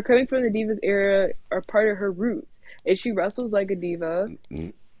her coming from the Divas era are part of her roots. And she wrestles like a diva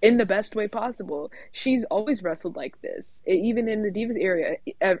in the best way possible. She's always wrestled like this, even in the Divas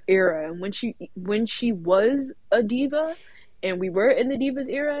era. And when she was a diva, and we were in the Divas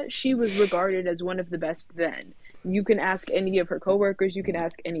era, she was regarded as one of the best then. You can ask any of her coworkers, you can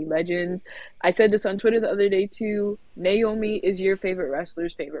ask any legends. I said this on Twitter the other day too. Naomi is your favorite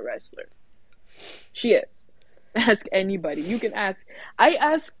wrestler's favorite wrestler. She is. Ask anybody. You can ask.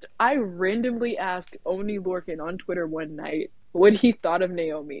 I randomly asked Oni Lorcan on Twitter one night what he thought of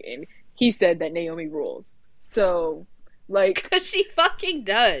Naomi, and he said that Naomi rules. So, like, because she fucking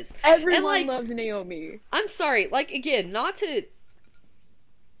does. Everyone like, loves Naomi. I'm sorry, like, again, not to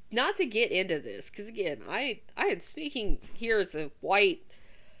get into this, because again, I am speaking here as a white,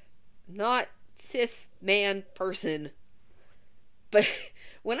 not cis man person, but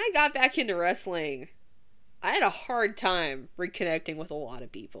when I got back into wrestling, I had a hard time reconnecting with a lot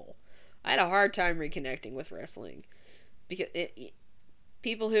of people. I had a hard time reconnecting with wrestling, because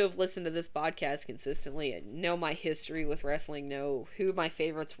people who have listened to this podcast consistently and know my history with wrestling know who my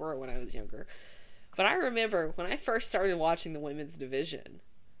favorites were when I was younger. But I remember when I first started watching the women's division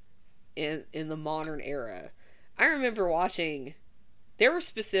in the modern era, I remember watching, there were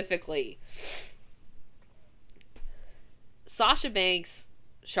specifically Sasha Banks,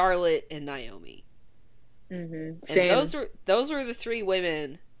 Charlotte, and Naomi. Mm-hmm. Same. And those were the three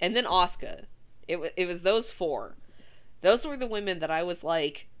women, and then Asuka. It was those four. Those were the women that I was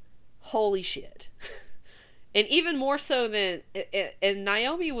like, holy shit. And even more so than, and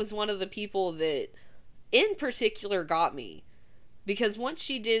Naomi was one of the people that in particular got me, because once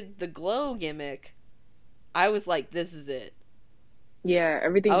she did the glow gimmick, I was like, this is it. Yeah,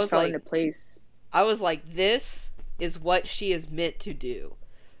 everything fell like, into place. I was like, this is what she is meant to do.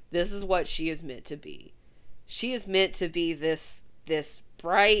 This is what she is meant to be. She is meant to be this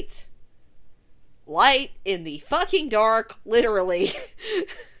bright light in the fucking dark, literally.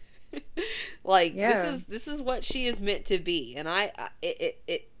 Like, yeah. This is what she is meant to be. And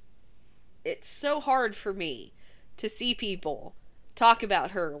it's so hard for me to see people talk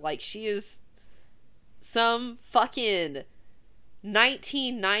about her like she is some fucking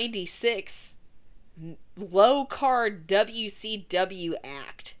 1996 low card WCW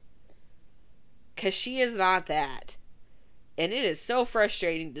act. 'Cause she is not that. And it is so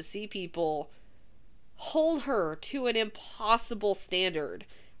frustrating to see people hold her to an impossible standard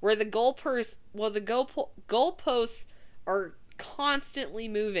where the goalposts are constantly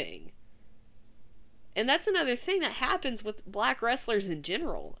moving. And that's another thing that happens with black wrestlers in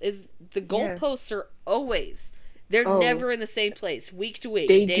general, is the goalposts are always, they're never in the same place, week to week,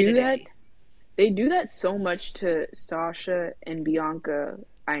 day to day. They do that so much to Sasha and Bianca,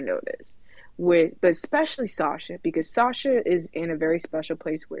 I notice. But especially Sasha, because Sasha is in a very special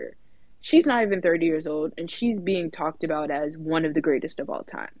place where she's not even 30 years old, and she's being talked about as one of the greatest of all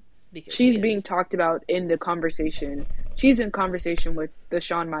time. Because she's being talked about in the conversation. She's in conversation with the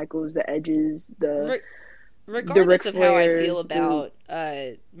Shawn Michaels, the Edges, regardless of how I feel about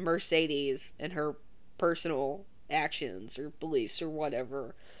Mercedes and her personal actions or beliefs or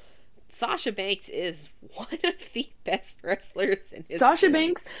whatever, Sasha Banks is one of the best wrestlers in history. Sasha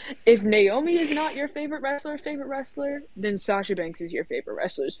Banks, if Naomi is not your favorite wrestler, then Sasha Banks is your favorite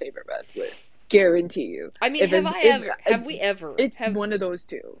wrestler's favorite wrestler. Guarantee you. I mean, have we ever? It's one of those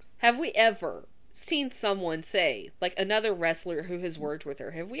two. Have we ever seen someone say, like another wrestler who has worked with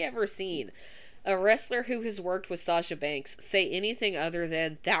her, have we ever seen a wrestler who has worked with Sasha Banks say anything other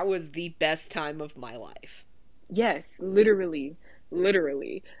than, that was the best time of my life? Yes, literally.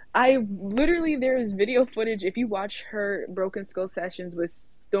 There is video footage. If you watch her Broken Skull sessions with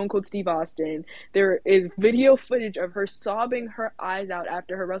Stone Cold Steve Austin, there is video footage of her sobbing her eyes out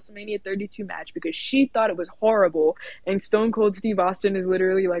after her WrestleMania 32 match because she thought it was horrible. And Stone Cold Steve Austin is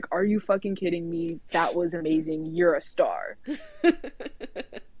literally like, are you fucking kidding me? That was amazing. You're a star.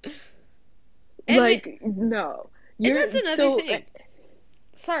 No. And that's another thing.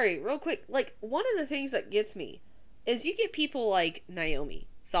 Sorry, real quick. Like, one of the things that gets me is you get people like Naomi,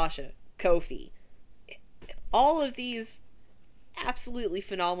 Sasha, Kofi, all of these absolutely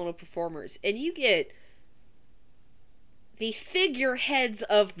phenomenal performers, and you get the figureheads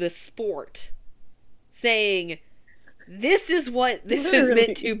of the sport saying, this is what this is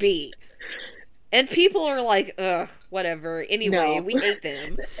meant to be. And people are like, ugh, whatever. Anyway, we hate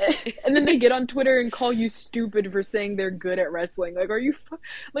them. And then they get on Twitter and call you stupid for saying they're good at wrestling. Like, are you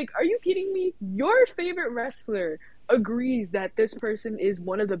kidding me? Your favorite wrestler agrees that this person is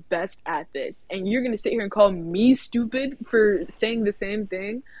one of the best at this, and you're gonna sit here and call me stupid for saying the same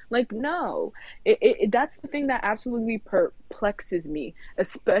thing? Like, no. That's the thing that absolutely perplexes me,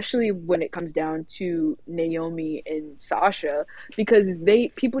 especially when it comes down to Naomi and Sasha, because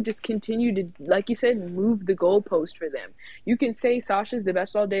people just continue to, like you said, move the goalpost for them. You can say Sasha's the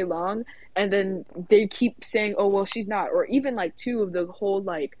best all day long, and then they keep saying, oh well, she's not, or even like two of the whole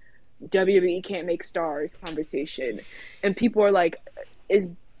like WWE can't make stars conversation, and people are like, is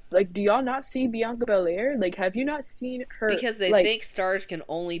like, do y'all not see Bianca Belair? Like, have you not seen her? Because they like, think stars can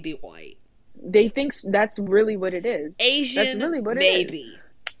only be white. they think that's really what it is. Asian, that's really what maybe. It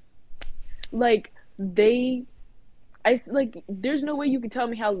is. Like, there's no way you can tell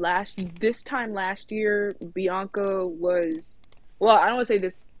me how this time last year Bianca was, well, I don't want to say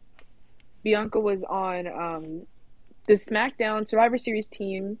this, Bianca was on the SmackDown Survivor Series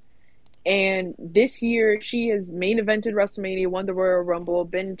team. And this year, she has main evented WrestleMania, won the Royal Rumble,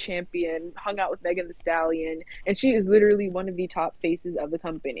 been champion, hung out with Megan Thee Stallion, and she is literally one of the top faces of the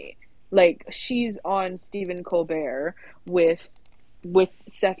company. Like, she's on Stephen Colbert with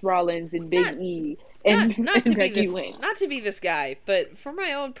Seth Rollins and Big E and, not and to Becky be this, Lynch. not to be this guy, but for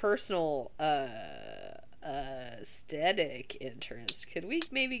my own personal aesthetic interest, could we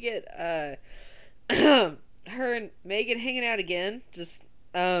maybe get her and Megan hanging out again? Just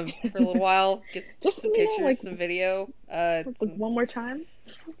for a little while, get just some pictures, like, some video. One more time.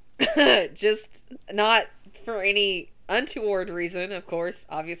 Just not for any untoward reason, of course.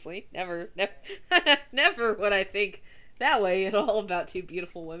 Obviously, never would I think that way at all about two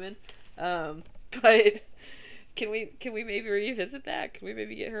beautiful women. But can we maybe revisit that? Can we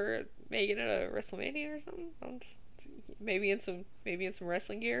maybe get her Megan at a WrestleMania or something? Maybe in some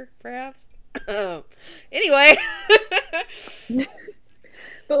wrestling gear, perhaps. Anyway.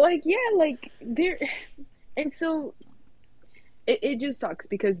 But like, yeah, like there, and so it just sucks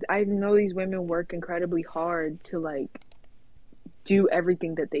because I know these women work incredibly hard to like do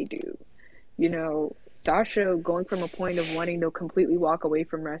everything that they do. You know, Sasha going from a point of wanting to completely walk away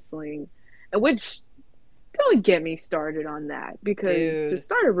from wrestling, and which, don't get me started on that, because to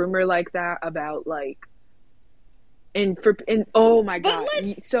start a rumor like that about like, and oh my god,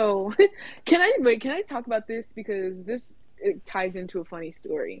 so can I talk about this, because it ties into a funny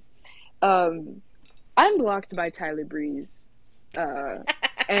story. I'm blocked by Tyler Breeze,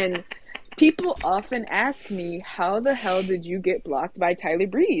 and people often ask me, how the hell did you get blocked by Tyler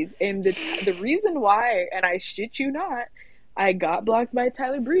Breeze? And the reason why, and I shit you not, I got blocked by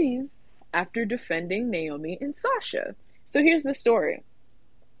Tyler Breeze after defending Naomi and Sasha. So here's the story.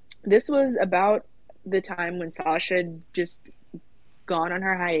 This was about the time when Sasha had just gone on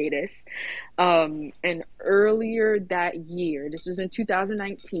her hiatus, and earlier that year, this was in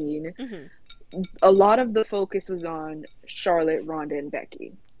 2019, a lot of the focus was on Charlotte, Ronda, and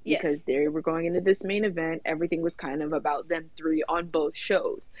Becky. Yes. Because they were going into this main event, everything was kind of about them three on both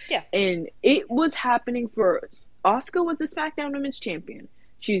shows. Yeah. And it was happening for Asuka was the SmackDown Women's Champion.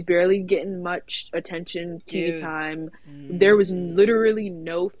 She's barely getting much attention, TV time. There was literally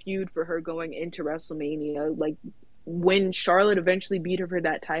no feud for her going into WrestleMania. Like, when Charlotte eventually beat her for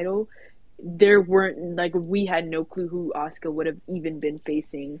that title, there weren't, like, we had no clue who Asuka would have even been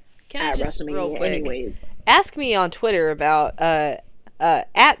facing at WrestleMania anyways. Ask me on Twitter about, at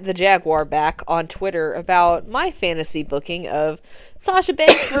the Jaguar back on Twitter, about my fantasy booking of Sasha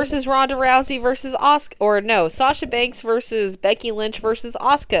Banks versus Ronda Rousey versus Asuka, or no, Sasha Banks versus Becky Lynch versus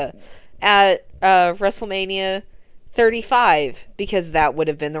Asuka at WrestleMania 35, because that would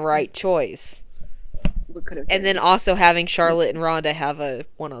have been the right choice. And then also having Charlotte and Ronda have a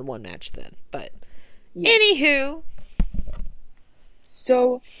one-on-one match then. But anywho,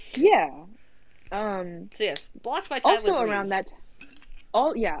 so yeah, so yes, blocked by Tyler also Breeze. around that.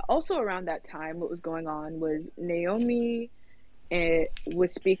 Also around that time, what was going on was Naomi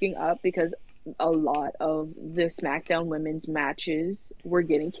was speaking up because a lot of the SmackDown women's matches were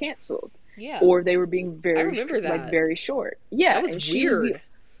getting canceled. Yeah. Or they were being very short. Yeah. That was weird.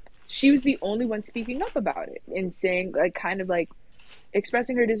 She was the only one speaking up about it and saying, like, kind of like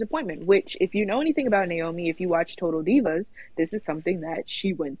expressing her disappointment, which, if you know anything about Naomi, if you watch Total Divas, this is something that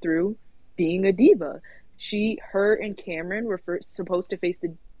she went through being a diva. Her and Cameron were supposed to face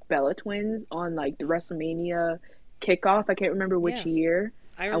the Bella Twins on, like, the WrestleMania kickoff. I can't remember which year.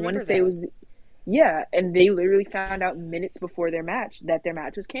 I want to say it was and they literally found out minutes before their match that their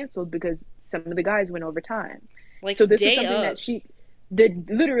match was canceled because some of the guys went overtime. Like, so this is something that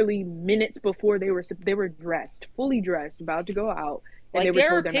literally minutes before they were dressed, fully dressed, about to go out. And like, they were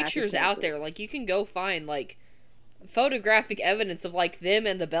there told are pictures out there. Like, you can go find, like, photographic evidence of, like, them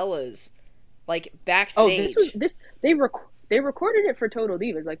and the Bellas like Oh, this was backstage. this they recorded it for Total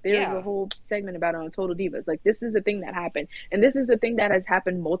Divas. Like there's a Yeah, whole segment about it on Total Divas. Like this is a thing that happened, and this is a thing that has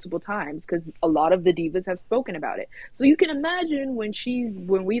happened multiple times because a lot of the divas have spoken about it. So you can imagine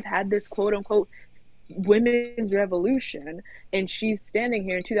when we've had this quote unquote women's revolution and she's standing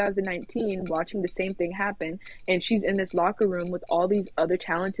here in 2019 watching the same thing happen, and she's in this locker room with all these other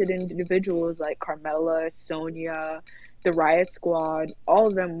talented individuals like Carmella, Sonia, the Riot Squad. All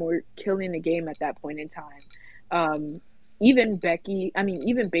of them were killing the game at that point in time. um Even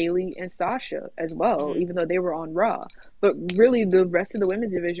even Bayley and Sasha as well, hmm even though they were on Raw. But really, the rest of the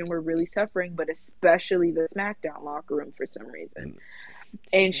women's division were really suffering, but especially the SmackDown locker room for some reason.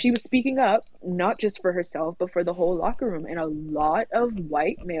 excuse And me. she was speaking up, not just for herself, but for the whole locker room. And a lot of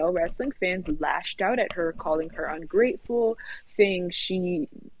white male wrestling fans lashed out at her, calling her ungrateful, saying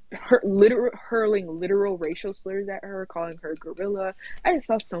hurling literal racial slurs at her, calling her gorilla. I just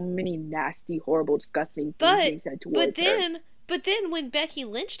saw so many nasty, horrible, disgusting things But being said but towards her. then but then when Becky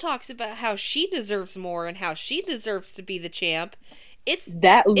Lynch talks about how she deserves more and how she deserves to be the champ, it's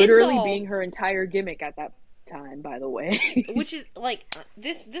That it's literally all being her entire gimmick at that time, by the way. which is like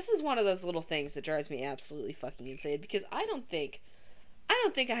this is one of those little things that drives me absolutely fucking insane because I don't think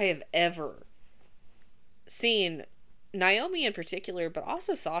I have ever seen Naomi in particular, but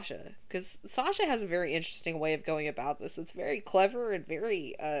also Sasha, because Sasha has a very interesting way of going about this. It's very clever and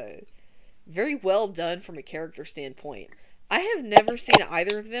very well done from a character standpoint. I have never seen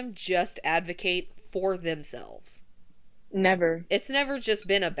either of them just advocate for themselves. Never. It's never just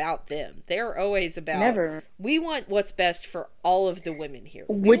been about them. They're always about, Never. we want what's best for all of the women here.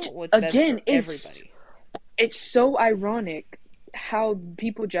 We Which, want what's best again, for is everybody. it's so ironic how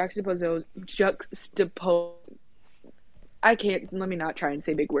people juxtapose. I can't. Let me not try and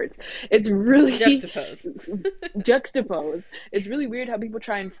say big words. It's really Juxtapose. juxtapose. It's really weird how people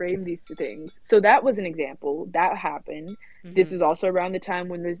try and frame these things. So that was an example that happened. This hmm is also around the time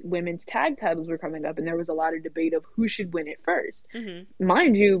when the women's tag titles were coming up, and there was a lot of debate of who should win it first. hmm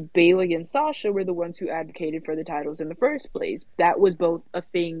Mind you, Bayley and Sasha were the ones who advocated for the titles in the first place. That was both a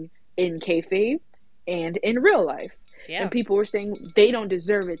thing in kayfabe and in real life. Yeah. And people were saying they don't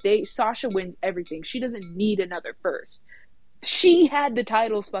deserve it. Sasha wins everything. She doesn't need another first. She had the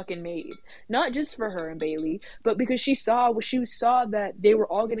titles fucking made, not just for her and Bayley, but because she saw that they were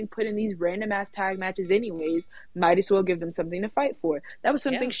all getting put in these random ass tag matches anyways. Might as well give them something to fight for. That was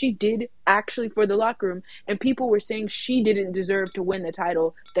something Yeah. she did actually for the locker room, and people were saying she didn't deserve to win the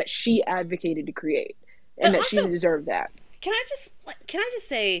title that she advocated to create, But and that she also, didn't deserve that. can I just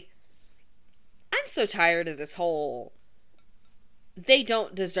say, I'm so tired of this whole they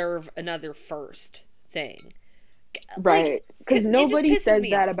don't deserve another first thing. Like, Right? Because it just nobody pisses says me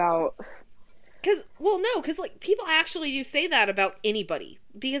that off. about. Because like people actually do say that about anybody.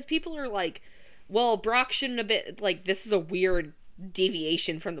 Because people are like, well, Brock shouldn't have been like. This is a weird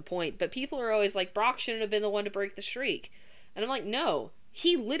deviation from the point, but people are always like, Brock shouldn't have been the one to break the streak, and I'm like, no,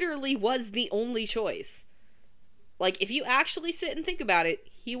 he literally was the only choice. Like, if you actually sit and think about it,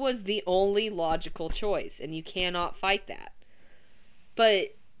 he was the only logical choice, and you cannot fight that.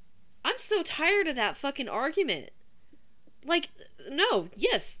 But I'm so tired of that fucking argument. Like, no,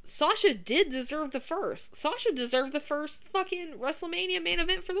 yes, Sasha did deserve the first. Sasha deserved the first fucking WrestleMania main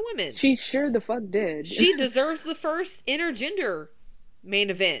event for the women. She sure the fuck did. She deserves the first intergender main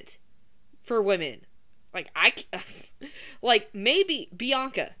event for women. Like, like, maybe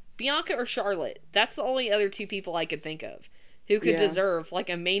Bianca. Bianca or Charlotte. That's the only other two people I could think of who could Yeah. deserve, like,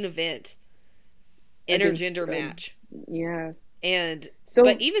 a main event Against, intergender match. yeah. And So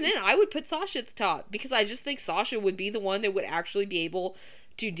but even then I would put Sasha at the top because I just think Sasha would be the one that would actually be able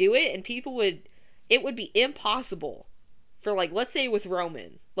to do it, and people would it would be impossible for, like, let's say with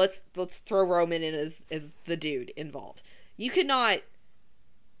Roman. Let's throw Roman in as the dude involved. You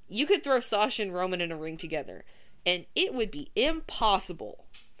could throw Sasha and Roman in a ring together, and it would be impossible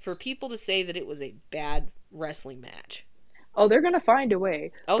for people to say that it was a bad wrestling match. they're gonna find a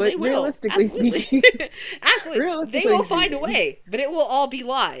way. Oh, But they will. realistically Absolutely. speaking, Absolutely. They realistically will find a speaking, way, but it will all be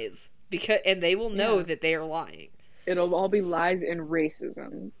lies and they will know Yeah. that they are lying. it'll all be lies and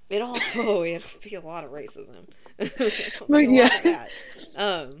racism. It'll be a lot of racism. It'll But be a lot of yeah. that.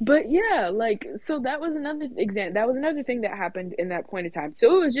 Um, But yeah, like, so that was another example. That was another thing that happened in that point in time.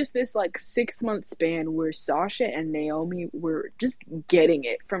 So it was just this like 6 month span where Sasha and Naomi were just getting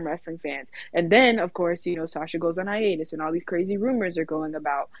it from wrestling fans. And then, of course, Sasha goes on hiatus, and all these crazy rumors are going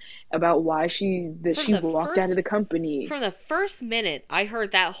about why she walked out of the company. from the first minute I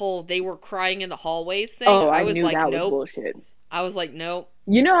heard that whole they were crying in the hallways thing, Oh, I I was knew like, that was nope. bullshit. I was like, nope.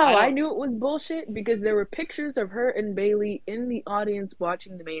 You know how I I don't. knew it was bullshit? Because there were pictures of her and Bayley in the audience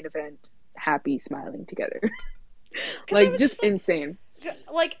watching the main event happy, smiling together. Because I Like, was just just insane.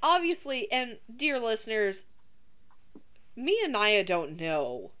 like, obviously, and dear listeners, me and Naya don't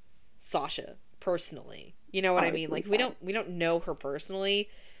know Sasha personally. You know what I mean? Obviously, Like, we don't know her personally,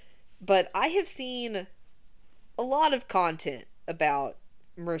 but I have seen a lot of content about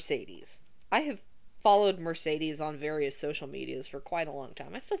Mercedes. I have followed Mercedes on various social medias for quite a long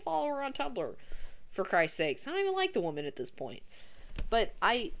time. I still follow her on Tumblr, for Christ's sakes. I don't even like the woman at this point. But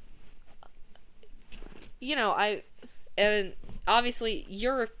and obviously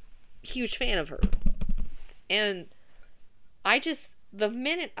you're a huge fan of her. And the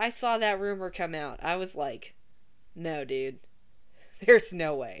minute I saw that rumor come out, I was like, no, dude. There's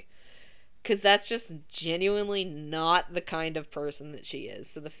no way. Because that's just genuinely not the kind of person that she is.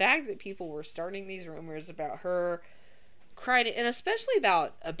 So the fact that people were starting these rumors about her crying, and especially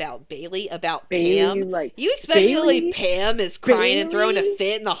about Bailey, about Bailey, Pam. like, You expect me to Bailey, believe Pam is crying and throwing a Bailey,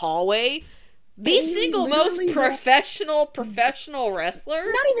 fit in the hallway? The Bailey single most literally professional wrestler?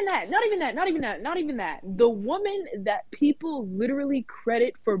 not even that, not even that, not even that, not even that. The woman that people literally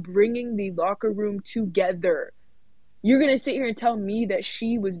credit for bringing the locker room together. You're gonna sit here and tell me that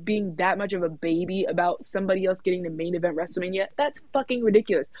she was being that much of a baby about somebody else getting the main event WrestleMania? That's fucking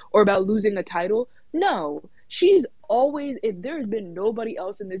ridiculous. Or about losing a title? No. She's always, if there's been nobody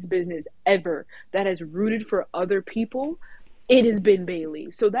else in this business ever that has rooted for other people, it has been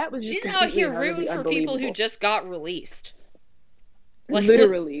Bailey. So that was just She's out here rooting for people who unbelievable. just got released. Like,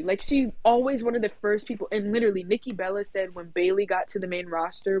 Literally, like, she always one of the first people, and literally Nikki Bella said when Bailey got to the main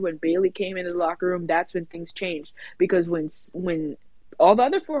roster, when Bailey came into the locker room, that's when things changed. Because when all the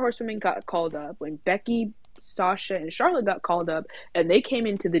other four horsewomen got called up, when Becky, Sasha, and Charlotte got called up, and they came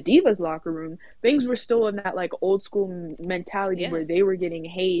into the Divas locker room, things were still in that like old school mentality yeah. where they were getting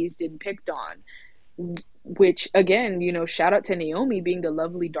hazed and picked on. Which, again, you know, shout out to Naomi being the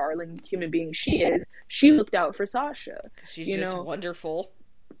lovely, darling human being she is. She looked out for Sasha. She's you just know, wonderful.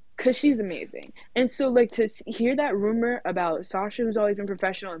 because she's amazing. And so, like, to hear that rumor about Sasha, who's always been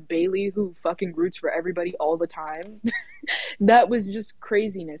professional, and Bailey, who fucking roots for everybody all the time, that was just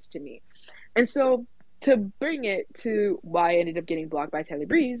craziness to me. And so, to bring it to why I ended up getting blocked by Tyler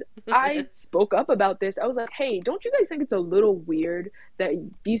Breeze, I spoke up about this. I was like, hey, don't you guys think it's a little weird that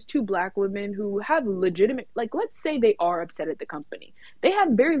these two black women who have legitimate, like, let's say they are upset at the company. They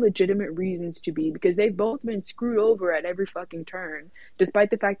have very legitimate reasons to be, because they've both been screwed over at every fucking turn.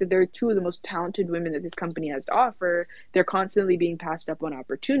 Despite the fact that they're two of the most talented women that this company has to offer, they're constantly being passed up on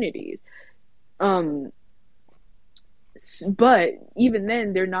opportunities. But even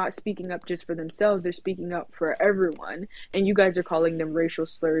then, they're not speaking up just for themselves. They're speaking up for everyone. And you guys are calling them racial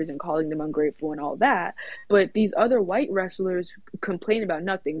slurs and calling them ungrateful and all that. But these other white wrestlers complain about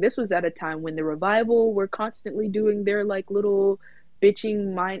nothing. This was at a time when the Revival were constantly doing their like little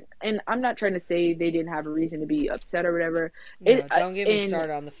bitching mind. And I'm not trying to say they didn't have a reason to be upset or whatever. No, don't get me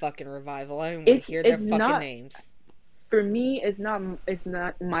started on the fucking Revival. I don't want to hear their fucking names. For me, it's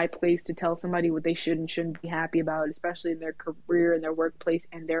not my place to tell somebody what they should and shouldn't be happy about, especially in their career and their workplace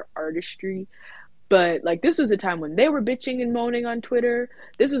and their artistry. But like, this was a time when they were bitching and moaning on Twitter.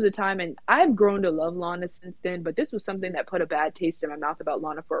 This was a time, and I've grown to love Lana since then, but this was something that put a bad taste in my mouth about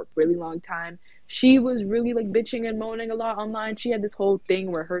Lana for a really long time. She was really like bitching and moaning a lot online. She had this whole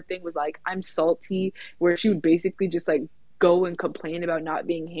thing where her thing was like, I'm salty, where she would basically just like go and complain about not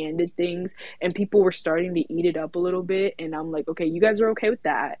being handed things, and people were starting to eat it up a little bit. And I'm like, okay, you guys are okay with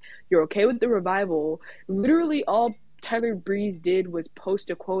that, you're okay with the Revival. Literally all Tyler Breeze did was post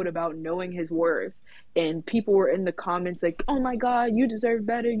a quote about knowing his worth, and people were in the comments like, oh my god, you deserve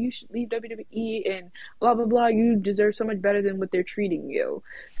better, you should leave WWE and blah blah blah, you deserve so much better than what they're treating you.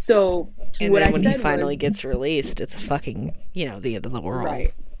 So and then when he finally gets released, it's a fucking, the end of the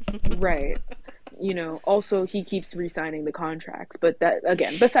world. Right. You know, also he keeps re-signing the contracts, but that,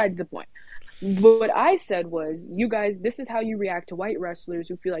 again, besides the point. What I said was, you guys, this is how you react to white wrestlers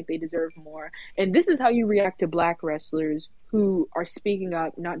who feel like they deserve more, and this is how you react to black wrestlers who are speaking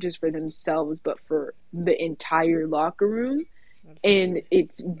up not just for themselves but for the entire locker room. Absolutely. And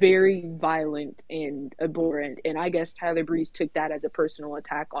it's very violent and abhorrent, and I guess Tyler Breeze took that as a personal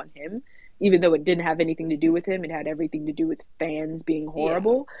attack on him. Even though it didn't have anything to do with him, it had everything to do with fans being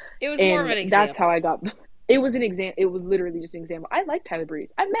horrible. Yeah. It was more of an example. That's how I got. It was an example. It was literally just an example. I like Tyler Breeze.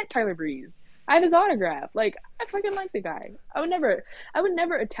 I met Tyler Breeze. I have his autograph. Like, I fucking like the guy. I would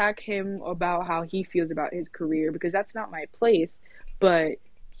never attack him about how he feels about his career, because that's not my place. But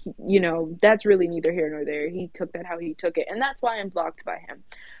that's really neither here nor there. He took that how he took it, and that's why I'm blocked by him.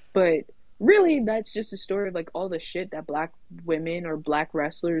 But really that's just a story of like all the shit that black women or black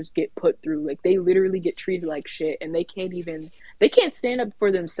wrestlers get put through. Like they literally get treated like shit, and they can't stand up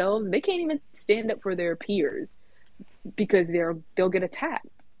for themselves. They can't even stand up for their peers because they'll get attacked.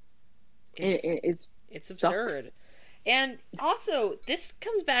 And It's it's absurd. sucks. And also, this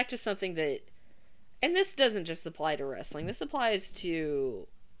comes back to something that, and this doesn't just apply to wrestling. This applies to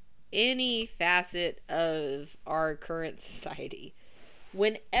any facet of our current society.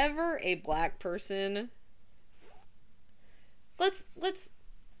 Whenever a black person, let's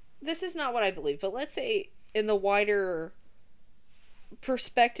this is not what I believe, but let's say in the wider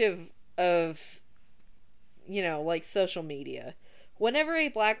perspective of, like social media, whenever a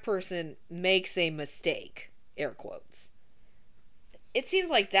black person makes a mistake, air quotes, it seems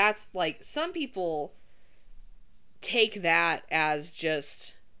like that's like some people take that as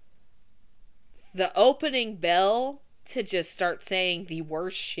just the opening bell to just start saying the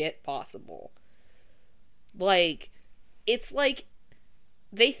worst shit possible. Like, it's like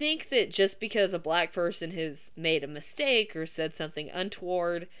they think that just because a black person has made a mistake or said something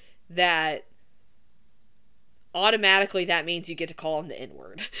untoward, that automatically that means you get to call them the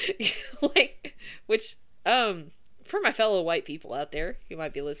N-word. Like, which, for my fellow white people out there who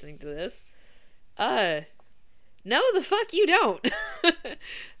might be listening to this, no, the fuck you don't.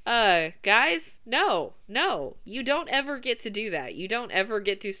 Guys, no, you don't ever get to do that. You don't ever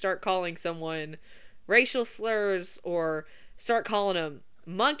get to start calling someone racial slurs or start calling them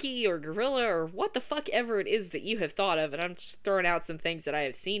monkey or gorilla or what the fuck ever it is that you have thought of. And I'm just throwing out some things that I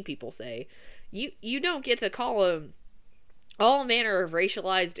have seen people say. You don't get to call them all manner of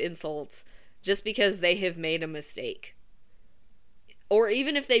racialized insults just because they have made a mistake. Or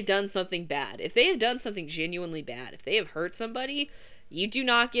even if they've done something bad. If they have done something genuinely bad, if they have hurt somebody, you do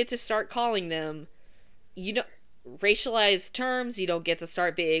not get to start calling them, racialized terms. You don't get to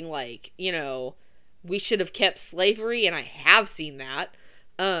start being like, we should have kept slavery, and I have seen that.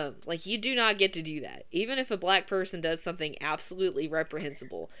 Like, you do not get to do that. Even if a black person does something absolutely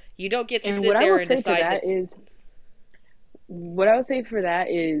reprehensible, you don't get to sit there and decide that. What I would say for that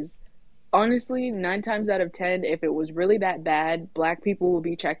is, honestly, 9 times out of 10, if it was really that bad, black people will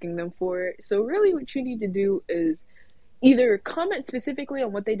be checking them for it. So really what you need to do is either comment specifically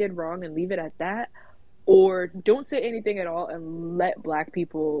on what they did wrong and leave it at that, or don't say anything at all and let black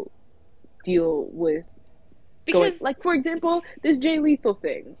people deal with Because, like, for example, this Jay Lethal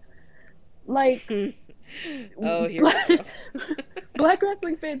thing. Like, oh, here we go. black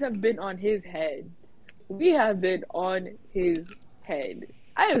wrestling fans have been on his head. We have been on his head.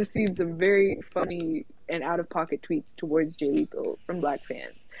 I have seen some very funny and out-of-pocket tweets towards Jay Lethal from black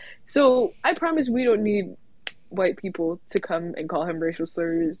fans. So I promise we don't need white people to come and call him racial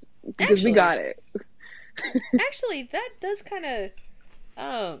slurs because we got it. Actually, that does kind of,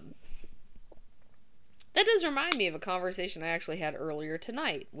 that does remind me of a conversation I actually had earlier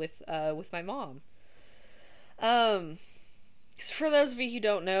tonight with my mom. For those of you who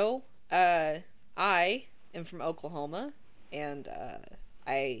don't know, I am from Oklahoma, and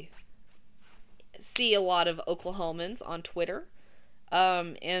I see a lot of Oklahomans on Twitter.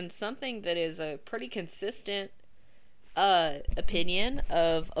 And something that is a pretty consistent opinion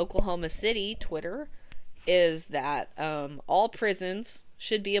of Oklahoma City Twitter is that all prisons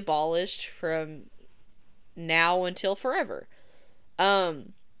should be abolished from now until forever.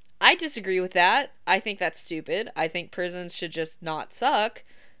 I disagree with that. I think that's stupid. I think prisons should just not suck.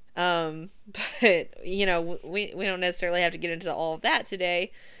 But, we don't necessarily have to get into all of that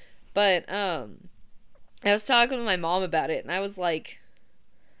today. But, I was talking with my mom about it, and I was like,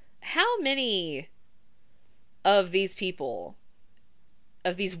 how many of these people,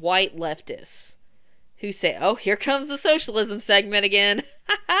 of these white leftists, who say, oh, here comes the socialism segment again.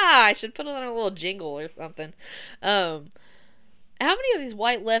 I should put on a little jingle or something. How many of these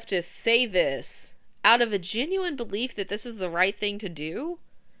white leftists say this out of a genuine belief that this is the right thing to do?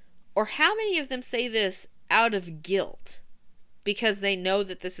 Or how many of them say this out of guilt because they know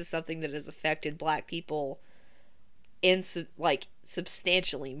that this is something that has affected black people in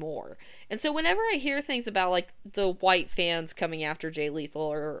substantially more? And so whenever I hear things about like the white fans coming after Jay Lethal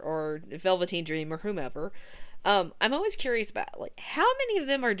or Velveteen Dream or whomever, I'm always curious about like how many of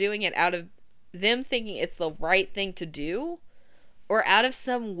them are doing it out of them thinking it's the right thing to do, or out of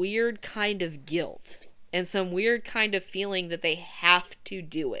some weird kind of guilt and some weird kind of feeling that they have to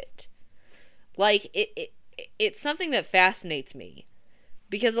do it. Like it's something that fascinates me,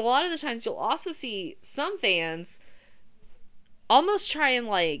 because a lot of the times you'll also see some fans almost try and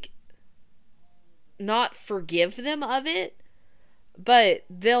like not forgive them of it, but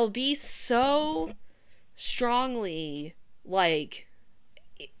they'll be so strongly like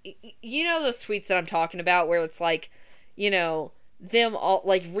you know those tweets that I'm talking about where it's like, them all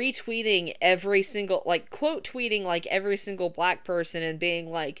like retweeting every single, like quote tweeting like every single black person and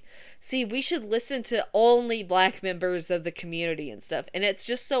being like, see, we should listen to only black members of the community and stuff. And it's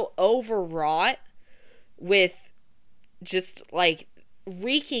just so overwrought with just like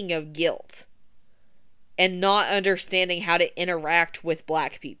reeking of guilt and not understanding how to interact with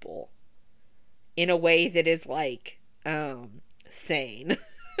black people in a way that is like sane.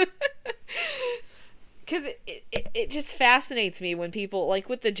 Because it just fascinates me when people, like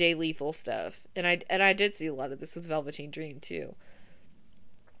with the Jay Lethal stuff, and I did see a lot of this with Velveteen Dream too,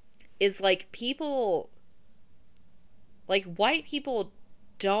 is like people, like white people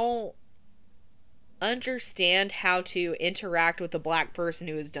don't understand how to interact with a black person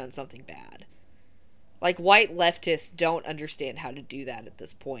who has done something bad. Like white leftists don't understand how to do that at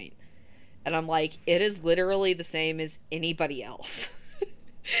this point. And I'm like, it is literally the same as anybody else.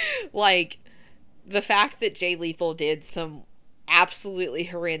 Like, the fact that Jay Lethal did some absolutely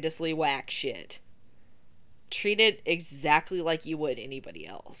horrendously whack shit, treat it exactly like you would anybody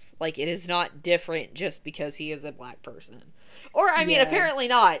else. Like, it is not different just because he is a black person. Or, I mean, apparently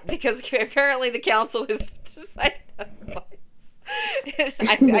not, because apparently the council has decided otherwise.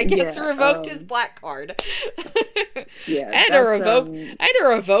 I guess revoked his black card. Yeah, I had to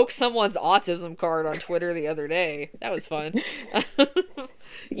revoke someone's autism card on Twitter the other day. That was fun.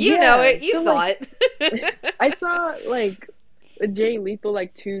 You know it. You saw it. I saw like Jay Lethal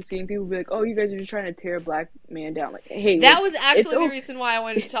like too, seeing people be like, "Oh, you guys are just trying to tear a black man down." Like, hey, that was actually the reason why I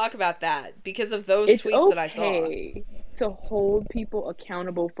wanted to talk about that, because of those tweets that I saw. To hold people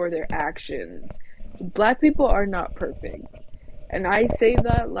accountable for their actions. Black people are not perfect. And I say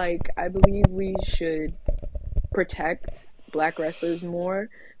that, like, I believe we should protect black wrestlers more.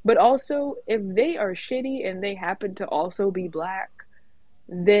 But also, if they are shitty and they happen to also be black,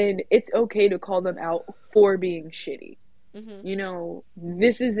 then it's okay to call them out for being shitty. Mm-hmm. You know,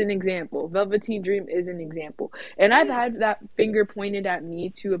 this is an example. Velveteen Dream is an example. And I've had that finger pointed at me,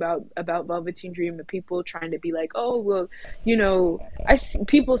 too, about Velveteen Dream, and people trying to be like, oh, well, you know,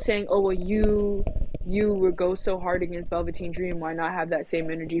 people saying, oh, well, you would go so hard against Velveteen Dream. Why not have that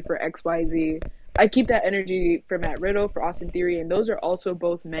same energy for XYZ? I keep that energy for Matt Riddle, for Austin Theory, and those are also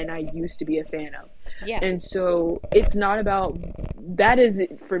both men I used to be a fan of. Yeah. And so it's not about, that is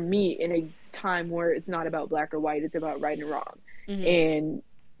for me in a time where it's not about black or white, it's about right and wrong. Mm-hmm. And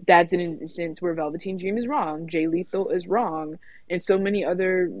that's an instance where Velveteen Dream is wrong, Jay Lethal is wrong, and so many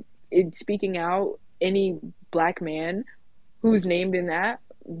other, speaking out, any black man who's named in that,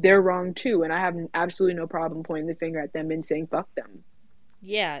 they're wrong too, and I have absolutely no problem pointing the finger at them and saying fuck them.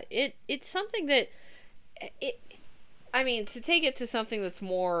 Yeah, it's something that I mean, to take it to something that's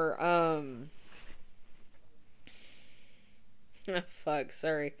more fuck,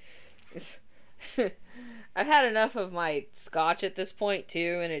 sorry. I've had enough of my scotch at this point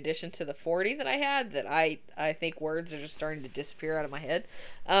too, in addition to the 40 that I had, that I think words are just starting to disappear out of my head.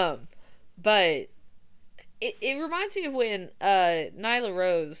 But it reminds me of when Nyla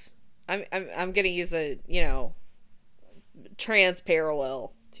Rose, I'm gonna use a, trans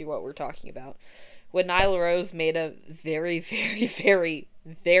parallel to what we're talking about. When Nyla Rose made a very, very, very,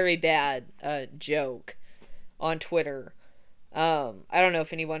 very bad joke on Twitter. I don't know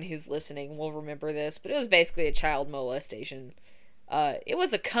if anyone who's listening will remember this, but it was basically a child molestation. It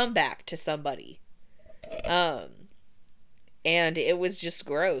was a comeback to somebody. And it was just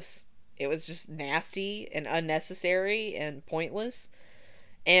gross. It was just nasty and unnecessary and pointless.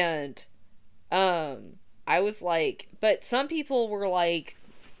 And I was like, but some people were like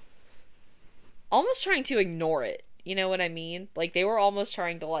almost trying to ignore it. You know what I mean? Like, they were almost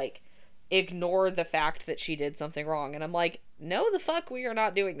trying to like ignore the fact that she did something wrong. And I'm like, no, the fuck, we are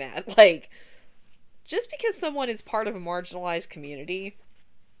not doing that. Like, just because someone is part of a marginalized community,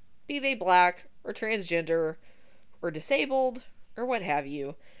 be they black or transgender or disabled or what have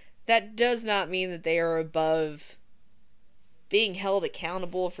you, that does not mean that they are above being held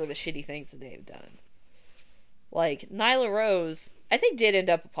accountable for the shitty things that they have done. Like, Nyla Rose, I think, did end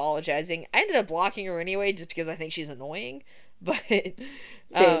up apologizing. I ended up blocking her anyway just because I think she's annoying. But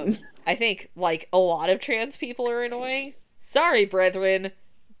I think, like, a lot of trans people are annoying. Sorry, brethren.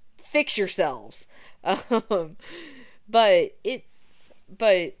 Fix yourselves. But,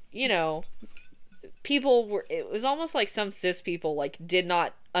 you know, people were, it was almost like some cis people, like, did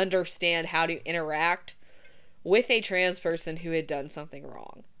not understand how to interact with a trans person who had done something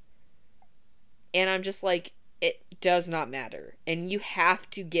wrong. And I'm just like, it does not matter. And you have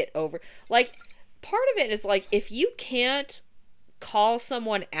to get over, like, part of it is, like, if you can't call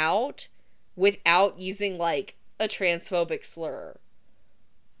someone out without using, like, a transphobic slur,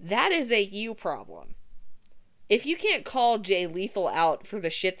 That is a you problem. If you can't call Jay Lethal out for the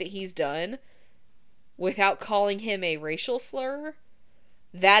shit that he's done without calling him a racial slur,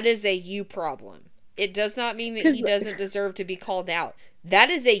 that is a you problem. It does not mean that he doesn't deserve to be called out. That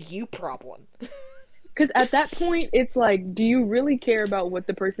is a you problem. Because at that point, it's like, do you really care about what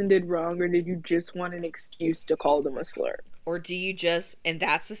the person did wrong, or did you just want an excuse to call them a slur? Or do you just... And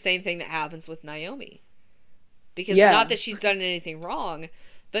that's the same thing that happens with Naomi. Because not that she's done anything wrong,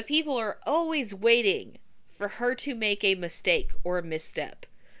 but people are always waiting for her to make a mistake or a misstep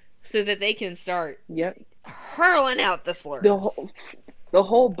so that they can start hurling out the slurs. The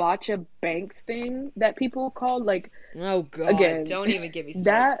whole Botcha Banks thing that people called, like... Oh, God. Again, don't even get me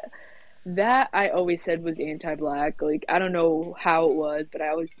started. That I always said was anti-black. Like, I don't know how it was, but I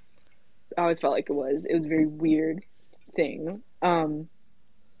always felt like it was. It was a very weird thing.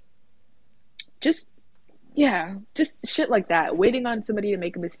 Just shit like that. Waiting on somebody to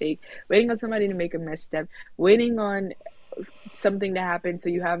make a mistake. Waiting on somebody to make a misstep. Waiting on something to happen so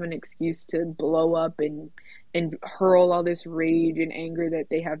you have an excuse to blow up and hurl all this rage and anger that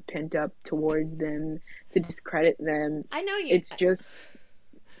they have pent up towards them, to discredit them. I know you... It's just...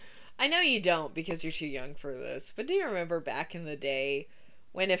 I know you don't because you're too young for this, but do you remember back in the day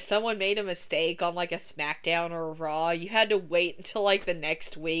when if someone made a mistake on like a SmackDown or a Raw, you had to wait until like the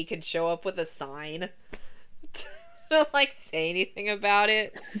next week and show up with a sign to like say anything about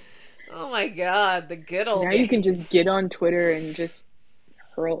it? Oh my God, the good old days. Now you can just get on Twitter and just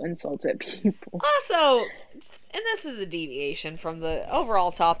hurl insults at people. Also, and this is a deviation from the overall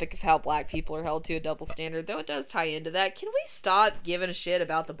topic of how black people are held to a double standard, though it does tie into that. Can we stop giving a shit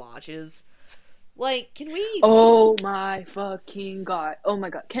about the botches? Like, can we... Oh my fucking God. Oh my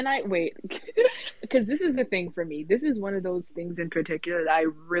God. Can I... Wait. Because this is the thing for me. This is one of those things in particular that I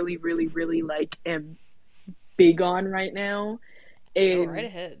really, really, really, like, am big on right now. Go right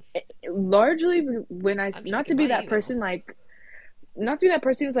ahead. Largely when I... Not to be that person, like... Not to be that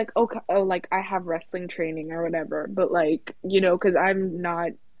person who's like, oh, like, I have wrestling training or whatever, but, like, you know, because I'm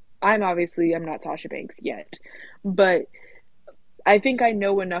not Sasha Banks yet, but I think I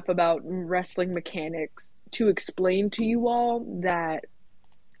know enough about wrestling mechanics to explain to you all that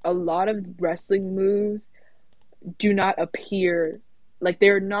a lot of wrestling moves do not appear... Like,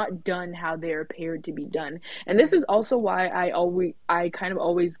 they're not done how they're appeared to be done. And this is also why I kind of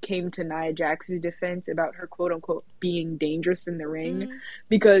always came to Nia Jax's defense about her quote-unquote being dangerous in the ring.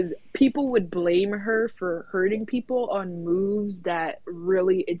 Because people would blame her for hurting people on moves that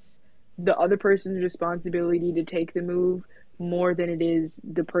really it's the other person's responsibility to take the move more than it is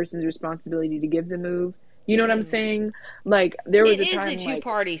the person's responsibility to give the move. You know what I'm saying? Like, there was a time... It is a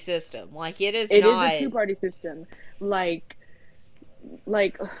two-party system. Like, it is It is a two-party system. Like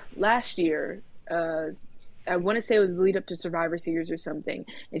last year, I want to say it was the lead up to Survivor Series or something,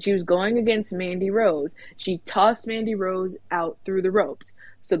 and she was going against Mandy Rose. She tossed Mandy Rose out through the ropes.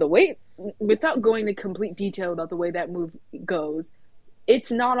 So the way, without going into complete detail about the way that move goes,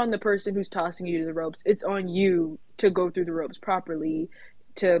 it's not on the person who's tossing you to the ropes. It's on you to go through the ropes properly,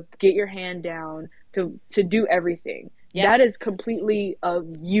 to get your hand down, to do everything. Yeah. That is completely a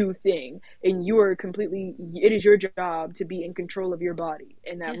you thing, and it is your job to be in control of your body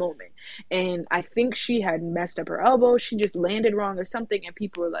in that moment. And I think she had messed up her elbow. She just landed wrong or something, and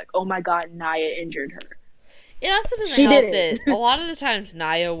people were like, oh my God, Nia injured her. It also doesn't help that a lot of the times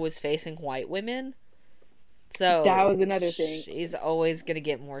Nia was facing white women. So that was another thing. She's always going to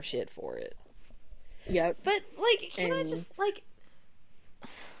get more shit for it. Yep. But, like, I just, like...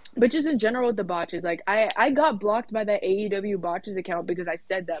 But just in general with the botches, like, I got blocked by that AEW botches account because I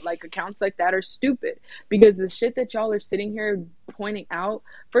said that, like, accounts like that are stupid. Because the shit that y'all are sitting here pointing out,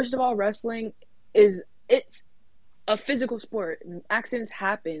 first of all, wrestling it's a physical sport. Accidents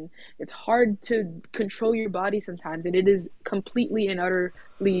happen. It's hard to control your body sometimes, and it is completely and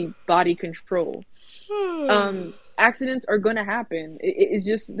utterly body control. Accidents are gonna happen. It's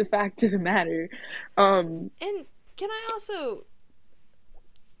just the fact of the matter. And can I also...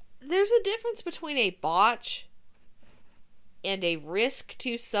 There's a difference between a botch and a risk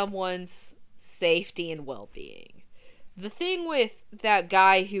to someone's safety and well-being. The thing with that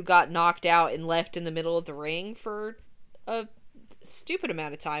guy who got knocked out and left in the middle of the ring for a stupid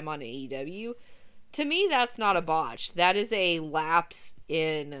amount of time on AEW, to me that's not a botch. That is a lapse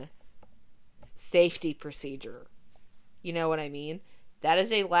in safety procedure. You know what I mean? That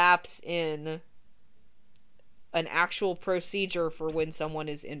is a lapse in an actual procedure for when someone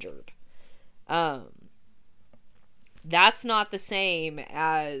is injured. That's not the same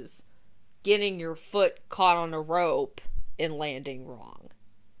as getting your foot caught on a rope and landing wrong.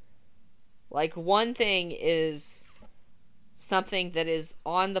 Like, one thing is something that is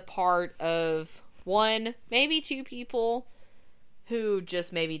on the part of one, maybe two people who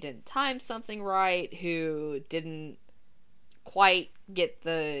just maybe didn't time something right, who didn't quite get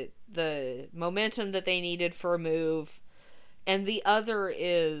the momentum that they needed for a move, and the other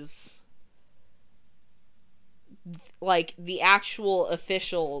is like the actual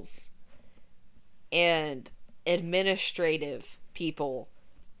officials and administrative people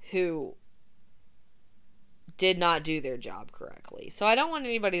who did not do their job correctly. So I don't want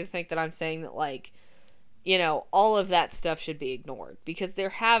anybody to think that I'm saying that, like, you know, all of that stuff should be ignored, because there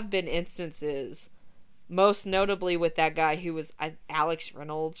have been instances, most notably with that guy who was Alex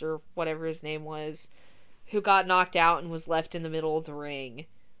Reynolds or whatever his name was, who got knocked out and was left in the middle of the ring.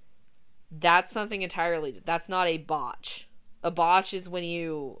 That's something entirely, that's not a botch. A botch is when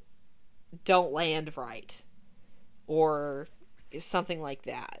you don't land right, or something like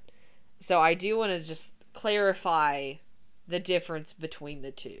that. So I do want to just clarify the difference between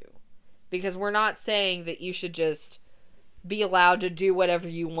the two, because we're not saying that you should just be allowed to do whatever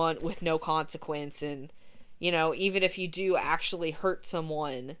you want with no consequence, and, you know, even if you do actually hurt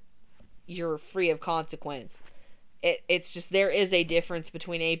someone, you're free of consequence. It's just, there is a difference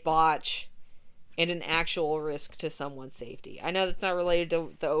between a botch and an actual risk to someone's safety. I know that's not related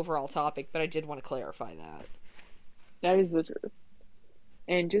to the overall topic, but I did want to clarify that. That is the truth.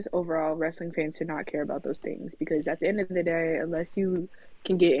 And just overall, wrestling fans should not care about those things, because at the end of the day, unless you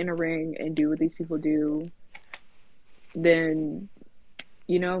can get in a ring and do what these people do, then,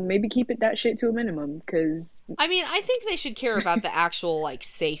 you know, maybe keep that shit to a minimum, because... I mean, I think they should care about the actual, like,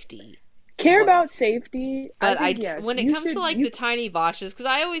 safety. About safety, but yes, when it comes to, like, the tiny botches, because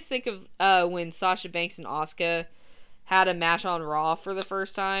I always think of when Sasha Banks and Asuka had a match on Raw for the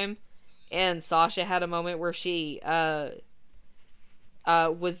first time, and Sasha had a moment where she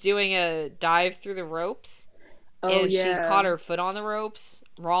was doing a dive through the ropes, and she caught her foot on the ropes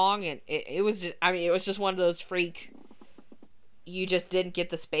wrong, and it was just, I mean, it was just one of those freak, you just didn't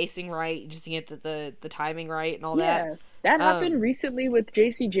get the spacing right, you just didn't get the timing right and all that. That happened recently with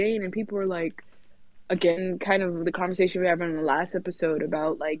JC Jane, and people were like, again, kind of the conversation we had in the last episode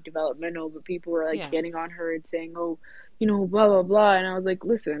about, like, developmental, but people were, like, getting on her and saying, oh, you know, blah, blah, blah, and I was like,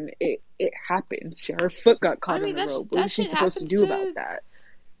 listen, it happens. Her foot got caught on the rope. What was she supposed to do about that?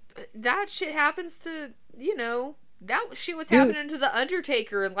 That shit happens to, you know, that shit was happening to The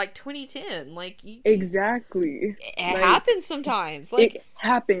Undertaker in, like, 2010. Like, exactly. It happens sometimes. Like, it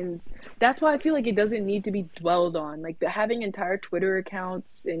happens. That's why I feel like it doesn't need to be dwelled on. Like, having entire Twitter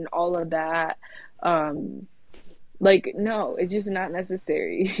accounts and all of that, like, no, it's just not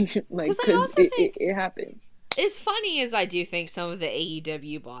necessary. Like, because it happens. As funny as I do think some of the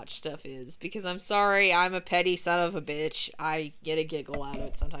AEW botch stuff is, because I'm sorry, I'm a petty son of a bitch, I get a giggle out of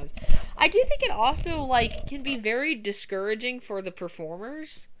it sometimes. I do think it also, like, can be very discouraging for the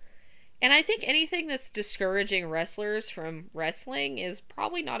performers. And I think anything that's discouraging wrestlers from wrestling is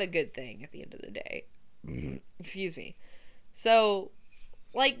probably not a good thing at the end of the day. Excuse me. So,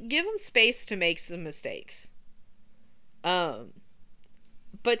 like, give them space to make some mistakes. But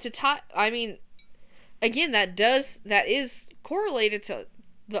I mean, again, that is correlated to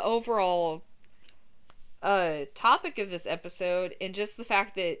the overall topic of this episode, and just the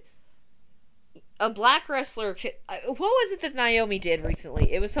fact that a black wrestler what was it that Naomi did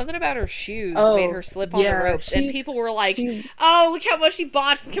recently? It was something about her shoes made her slip on the ropes, and people were like, oh, look how much she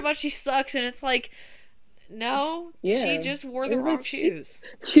botched, look how much she sucks, and it's like, no, she just wore the wrong shoes.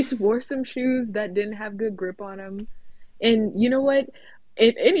 She just wore some shoes that didn't have good grip on them. And you know what?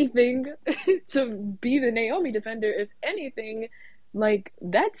 If anything, to be the Naomi defender, if anything, like,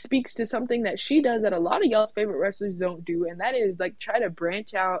 that speaks to something that she does that a lot of y'all's favorite wrestlers don't do, and that is, like, try to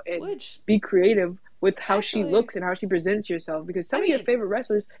branch out and be creative with how she looks and how she presents herself, because some of your favorite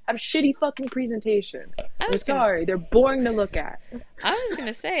wrestlers have shitty fucking presentation. I'm sorry, they're boring to look at. I was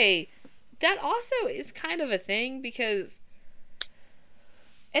gonna say, that also is kind of a thing, because,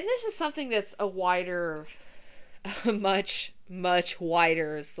 and this is something that's a wider, much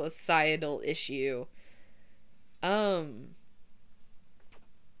wider societal issue, in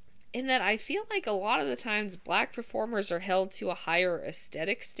that I feel like a lot of the times black performers are held to a higher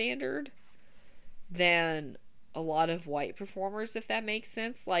aesthetic standard than a lot of white performers, if that makes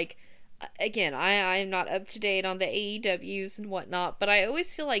sense. Like, again, I'm not up to date on the AEWs and whatnot, but I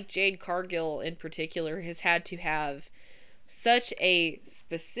always feel like Jade Cargill in particular has had to have such a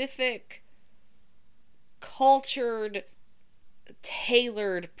specific, cultured,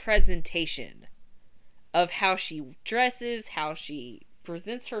 tailored presentation of how she dresses, how she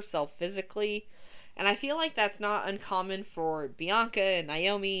presents herself physically, and I feel like that's not uncommon for Bianca and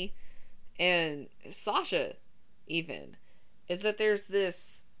Naomi and Sasha even. is that there's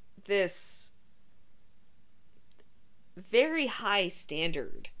this very high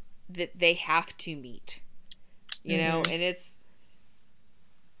standard that they have to meet. You know, and it's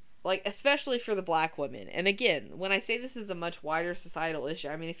like, especially for the black women. And again, when I say this is a much wider societal issue,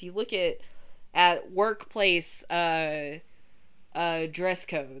 I mean, if you look at workplace dress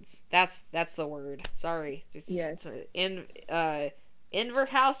codes, that's the word. Sorry. Yes.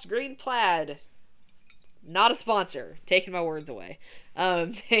 Inverhouse green plaid. Not a sponsor. Taking my words away.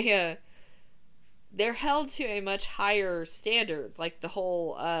 They're held to a much higher standard. Like the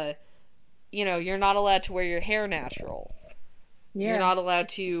whole, you're not allowed to wear your hair natural. Yeah. You're not allowed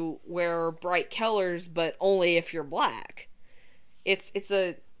to wear bright colors, but only if you're black. It's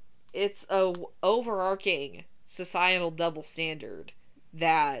a overarching societal double standard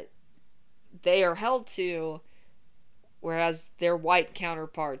that they are held to, whereas their white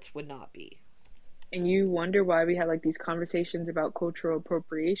counterparts would not be. And you wonder why we have like these conversations about cultural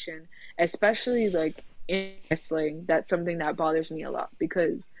appropriation, especially like in wrestling. That's something that bothers me a lot,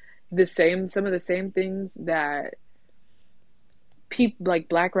 because some of the same things that people like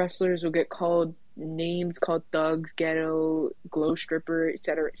black wrestlers will get called names, called thugs, ghetto, glow stripper,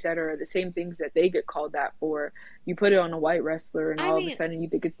 etc., the same things that they get called that for, you put it on a white wrestler, and all of a sudden you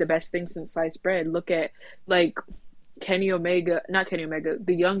think it's the best thing since sliced bread. Look at like the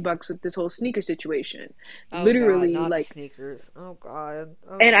Young Bucks with this whole sneaker situation. Literally, God, not like the sneakers. Oh God.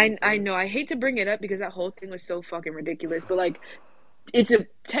 Oh, and I know I hate to bring it up because that whole thing was so fucking ridiculous, but like it's a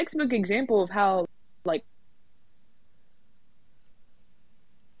textbook example of how like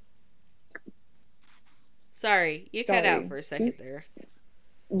Sorry, you cut out for a second there.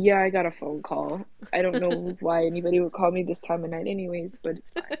 Yeah, I got a phone call. I don't know why anybody would call me this time of night anyways, but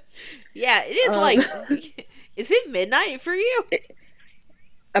it's fine. Yeah, it is like... Is it midnight for you?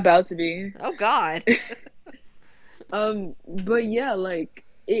 About to be. Oh, God. But yeah, like,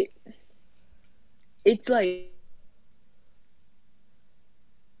 it's like...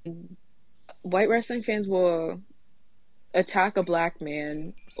 White wrestling fans will attack a black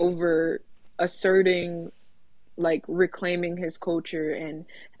man over asserting... like reclaiming his culture and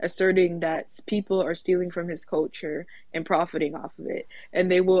asserting that people are stealing from his culture and profiting off of it,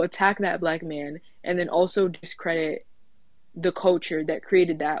 and they will attack that black man and then also discredit the culture that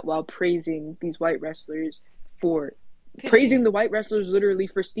created that while praising these white wrestlers for the white wrestlers literally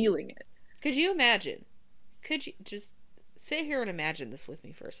for stealing it. Could you imagine? Could you just sit here and imagine this with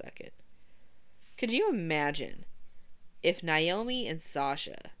me for a second? Could you imagine if Naomi and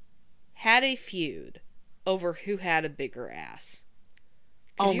Sasha had a feud over who had a bigger ass?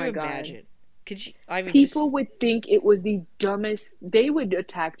 Could you imagine? God. Could you? I mean, people would think it was the dumbest. They would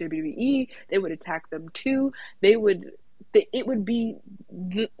attack WWE. They would attack them too. It would be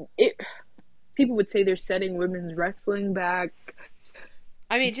People would say they're setting women's wrestling back.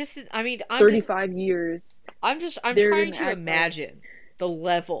 I'm 35 years. I'm trying to imagine the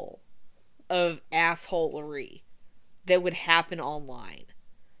level of assholery that would happen online.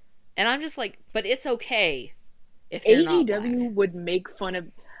 And I'm just like, but it's okay if they're not black. AEW would make fun of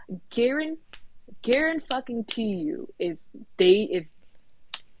Garen fucking to you if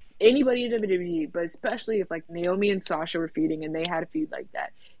anybody in WWE, but especially if like Naomi and Sasha were feuding and they had a feud like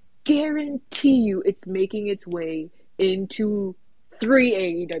that, guarantee you it's making its way into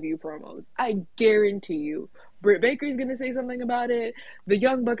 3 AEW promos. I guarantee you. Britt Baker's gonna say something about it. The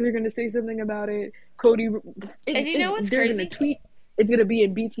Young Bucks are gonna say something about it. Cody, and you know what's they're crazy? Gonna tweet. It's gonna be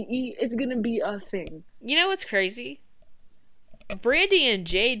in BTE. It's gonna be a thing. You know what's crazy? Brandy and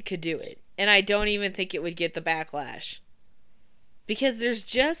Jade could do it, and I don't even think it would get the backlash. Because there's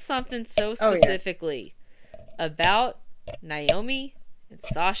just something so specifically about Naomi and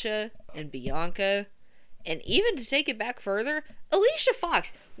Sasha and Bianca, and even to take it back further, Alicia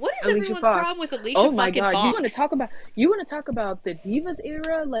Fox. What is everyone's problem with Alicia fucking Fox? Oh my God, you want to talk about the Divas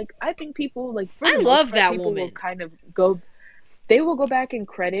era? Like, I think people like I love that woman. Will kind of go. They will go back and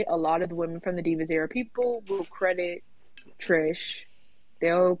credit a lot of the women from the Divas era. People will credit Trish.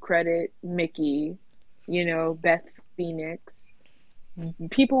 They'll credit Mickey. Beth Phoenix.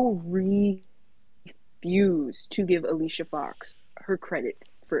 People refuse to give Alicia Fox her credit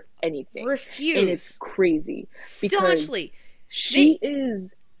for anything. Refuse. And it's crazy. Staunchly. She is...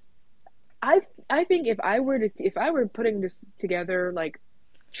 I think if I were putting this together, like,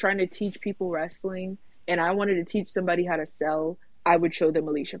 trying to teach people wrestling, and I wanted to teach somebody how to sell, I would show them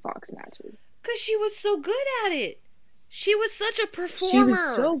Alicia Fox matches. Because she was so good at it. She was such a performer. She was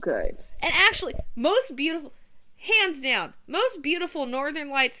so good. And actually, hands down, most beautiful Northern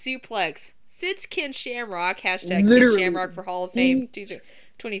Lights suplex since Ken Shamrock, #Ken Shamrock for Hall of Fame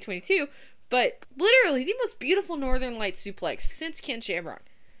 2022, But literally the most beautiful Northern Light suplex since Ken Shamrock.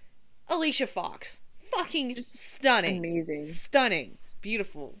 Alicia Fox. Fucking Just stunning. amazing. Stunning.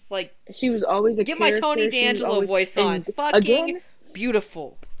 Beautiful. Like, she was always a get my character. Tony She was D'Angelo always, voice on. and Fucking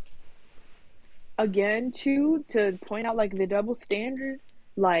beautiful. Again, too, to point out like the double standard,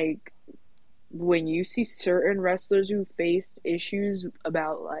 like when you see certain wrestlers who faced issues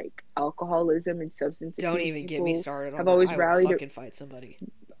about like alcoholism and substance abuse, Don't even get me started on have that. always I rallied will fucking fight somebody.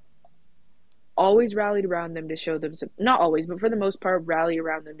 always rallied around them to show them not always, but for the most part, rally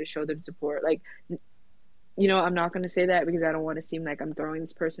around them to show them support. Like, you know, I'm not going to say that because I don't want to seem like I'm throwing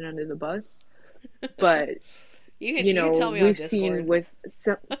this person under the bus, but you know, tell me we've seen with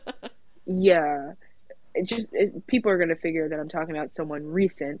some, yeah, people are going to figure that I'm talking about someone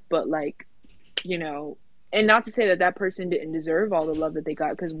recent, but like, you know, and not to say that that person didn't deserve all the love that they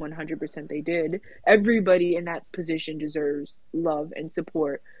got, because 100% they did. Everybody in that position deserves love and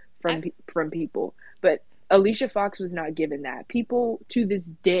support from people, but Alicia Fox was not given that. People to this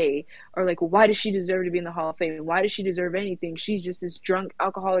day are like, well, why does she deserve to be in the Hall of Fame? And why does she deserve anything? She's just this drunk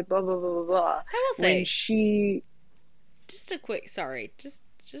alcoholic, blah blah blah blah blah. I will say, when she just a quick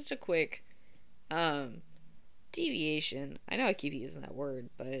deviation. I know I keep using that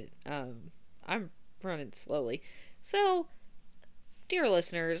word, but I'm running slowly. So, dear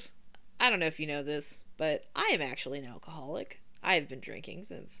listeners, I don't know if you know this, but I am actually an alcoholic. I have been drinking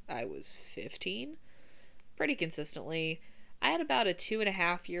since I was 15, pretty consistently. I had about a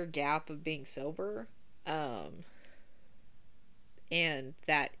 2.5-year gap of being sober, and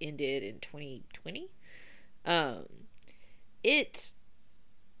that ended in 2020.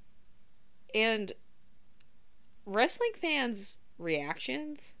 And wrestling fans'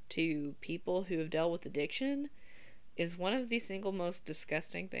 reactions to people who have dealt with addiction is one of the single most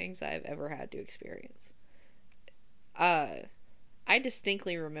disgusting things I've ever had to experience. I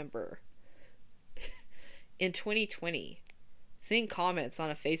distinctly remember in 2020 seeing comments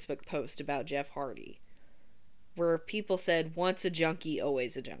on a Facebook post about Jeff Hardy where people said, once a junkie,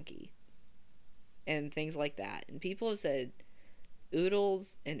 always a junkie, and things like that. And people have said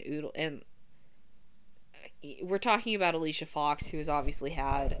oodles and we're talking about Alicia Fox, who has obviously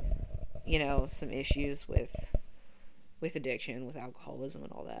had, you know, some issues with addiction, with alcoholism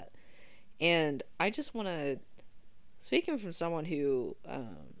and all that. And I just want to, speaking from someone who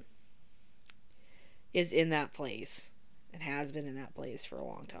is in that place and has been in that place for a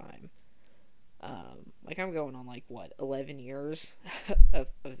long time, like I'm going on like 11 years of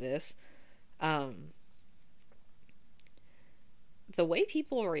this, the way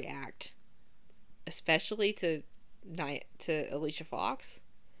people react, especially to Alicia Fox,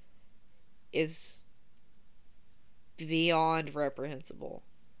 is beyond reprehensible.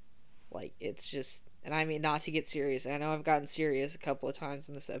 Like, it's just, and I mean, not to get serious, I know I've gotten serious a couple of times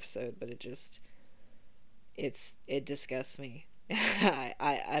in this episode, but it disgusts me.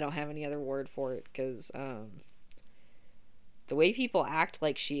 I don't have any other word for it, because the way people act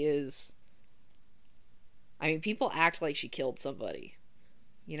like she is, I mean, people act like she killed somebody.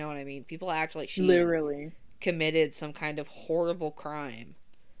 You know what I mean? People act like she literally committed some kind of horrible crime.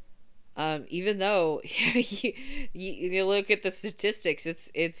 Even though you look at the statistics,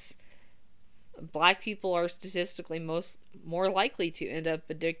 it's black people are statistically more likely to end up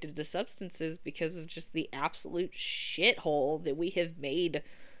addicted to substances because of just the absolute shithole that we have made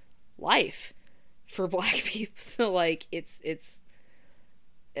life for black people. So like it's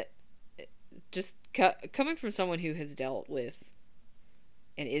just coming from someone who has dealt with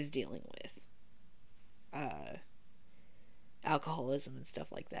and is dealing with alcoholism and stuff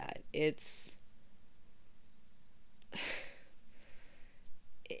like that. It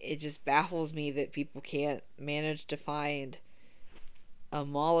just baffles me that people can't manage to find a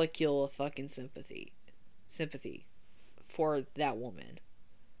molecule of fucking sympathy for that woman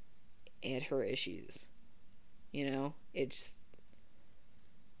and her issues. You know, it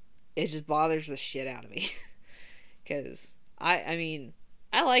just bothers the shit out of me. Because I mean,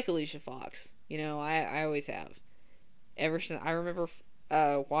 I like Alicia Fox. You know, I always have. Ever since I remember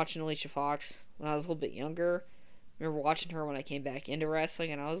watching Alicia Fox when I was a little bit younger. I remember watching her when I came back into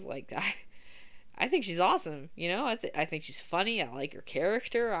wrestling, and I was like, I think she's awesome. You know, I think she's funny. I like her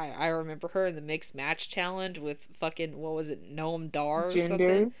character. I remember her in the mixed match challenge with fucking, what was it, Noam Dar or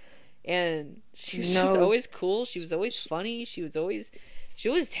something. And she was just always cool. She was always funny. She was always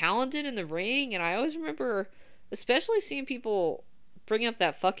talented in the ring. And I always remember, especially seeing people bring up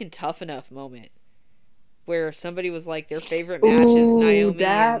that fucking Tough Enough moment where somebody was like, their favorite match is Naomi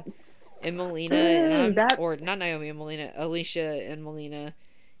and Melina, or not Naomi and Melina, Alicia and Melina,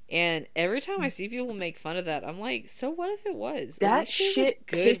 And every time I see people make fun of that, I'm like, so what if it was? At That least she was a shit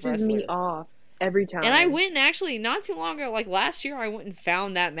good pisses me wrestler. off every And I time. went and actually, not too long ago, like last year, I went and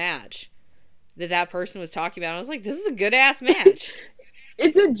found that match that person was talking about. I was like, this is a good ass match.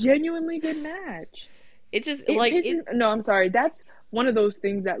 It's a genuinely good match. It just, It like, pisses. No, I'm sorry. That's one of those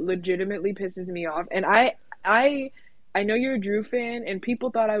things that legitimately pisses me off. And I, I know you're a Drew fan, and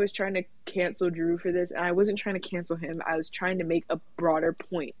people thought I was trying to cancel Drew for this, and I wasn't trying to cancel him. I was trying to make a broader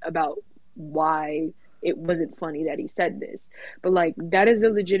point about why it wasn't funny that he said this. But like, that is a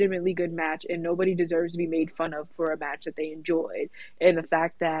legitimately good match, and nobody deserves to be made fun of for a match that they enjoyed. And the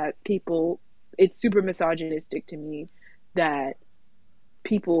fact that people, it's super misogynistic to me that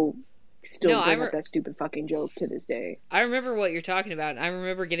people still no, bring up that stupid fucking joke to this day. I remember what you're talking about. And I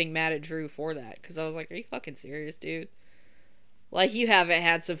remember getting mad at Drew for that. Because I was like, are you fucking serious, dude? Like, you haven't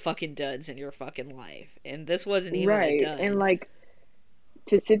had some fucking duds in your fucking life. And this wasn't even a dud. And like,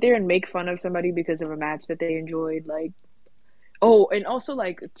 to sit there and make fun of somebody because of a match that they enjoyed, like, oh, and also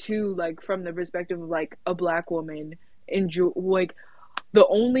like, too, like, from the perspective of like a black woman enjoy, like, the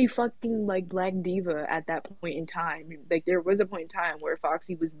only fucking like black diva at that point in time. Like, there was a point in time where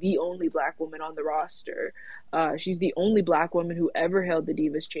Foxy was the only black woman on the roster. She's the only black woman who ever held the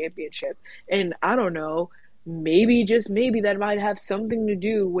Divas Championship. And I don't know, maybe, just maybe, that might have something to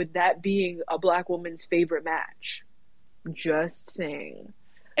do with that being a black woman's favorite match. Just saying.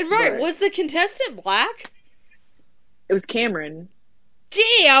 And right, But was the contestant black? it was Cameron.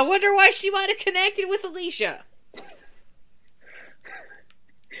 Gee, I wonder why she might have connected with Alicia.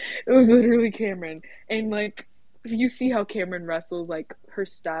 It was literally Cameron. And like, you see how Cameron wrestles, like her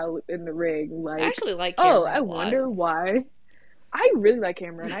style in the ring, like, I actually like Cameron I wonder why. I really like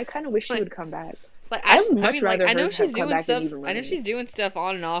Cameron. I kind of wish she would come back. Like, I'd much rather I know her she's have come doing back than stuff. Eva I know Marie. she's doing stuff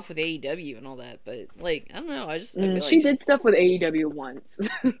on and off with AEW and all that, but like, I don't know. I feel like She did stuff with AEW once.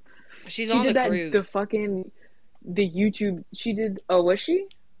 she's She on did the that, cruise. the YouTube. She did. Oh, was she?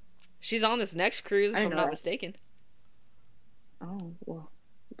 She's on this next cruise, if I I'm know not that. mistaken. Oh, well,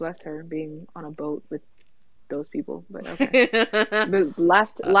 bless her being on a boat with those people. But okay. The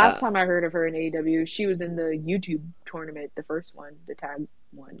last time I heard of her in AEW, she was in the YouTube tournament, the first one, the tag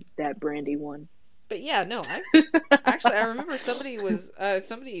one, that Brandy won. But yeah, no, I remember somebody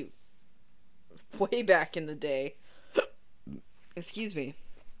way back in the day, excuse me,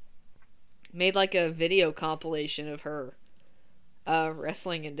 made like a video compilation of her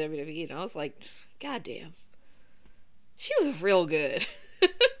wrestling in WWE, and I was like, God damn, she was real good.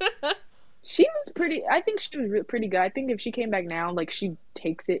 She was pretty. I think she was pretty good. I think if she came back now, like, she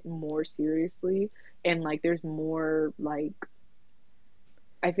takes it more seriously, and like, there's more like,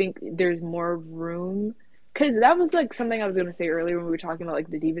 I think there's more room, because that was like something I was gonna say earlier when we were talking about like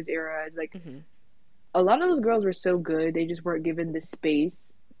the Divas era. Is like, a lot of those girls were so good, they just weren't given the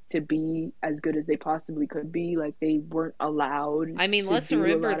space to be as good as they possibly could be. Like, they weren't allowed. I mean, to let's do a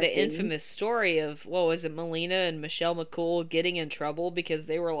remember lot of the things. infamous story of, what was it, Melina and Michelle McCool getting in trouble because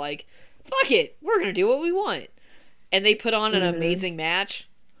they were like, fuck it, we're gonna do what we want. And they put on an amazing match.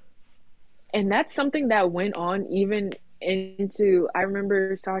 And that's something that went on even into, I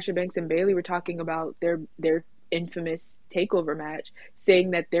remember Sasha Banks and Bayley were talking about their infamous takeover match, saying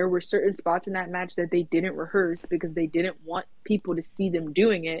that there were certain spots in that match that they didn't rehearse because they didn't want people to see them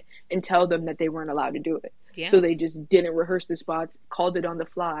doing it and tell them that they weren't allowed to do it. Yeah. So they just didn't rehearse the spots, called it on the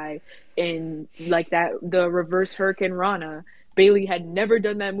fly. And like that, the reverse Hurricane Rana, Bayley had never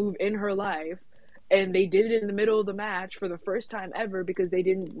done that move in her life, and they did it in the middle of the match for the first time ever because they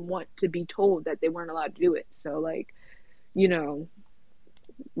didn't want to be told that they weren't allowed to do it. So like, you know,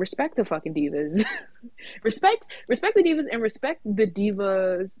 respect the fucking divas. respect the divas, and respect the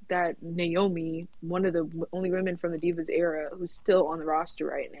divas that Naomi, one of the only women from the Divas era who's still on the roster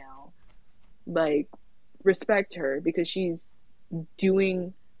right now, like, respect her, because she's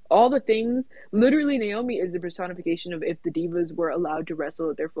doing all the things. Literally, Naomi is the personification of if the divas were allowed to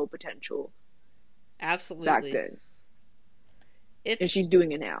wrestle at their full potential. Absolutely. Back then. And she's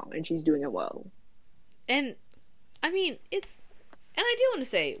doing it now, and she's doing it well. And I mean, and I do want to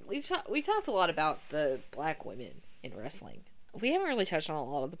say, we talked a lot about the black women in wrestling. We haven't really touched on a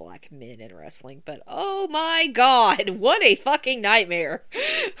lot of the black men in wrestling, but oh my god, what a fucking nightmare.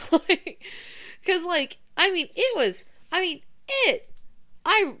 Because, like, it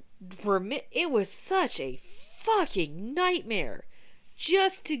was such a fucking nightmare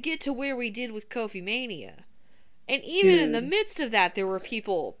just to get to where we did with Kofi Mania. And even in the midst of that, there were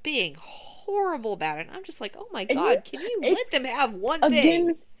people being horrible about it. And I'm just like, oh my god, can you let them have one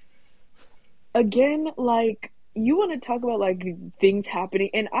thing? Again, like, you want to talk about, like, things happening.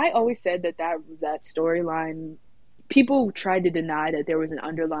 And I always said that storyline people tried to deny that there was an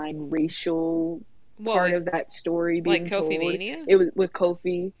underlying racial Well, part of that story like being Kofi told. Mania? It was with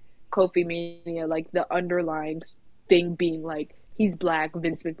Kofi Mania, like the underlying thing being like he's black,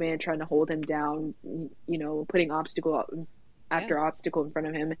 Vince McMahon trying to hold him down, putting obstacle Yeah. after obstacle in front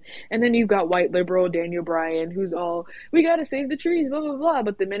of him. And then you've got white liberal Daniel Bryan, who's all, we gotta save the trees, blah, blah, blah.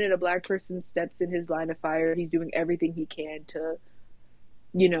 But the minute a black person steps in his line of fire, he's doing everything he can to,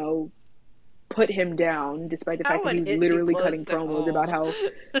 you know, put him down, despite the fact How that he was it literally close cutting to promos about home.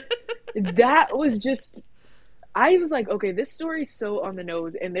 how that was just. I was like, okay, this story's so on the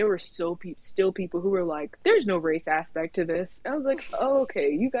nose, and there were still people who were like, "There's no race aspect to this." I was like, oh,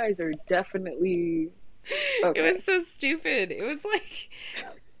 okay, you guys are definitely It okay. was so stupid. It was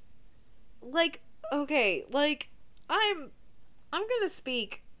okay, like I'm gonna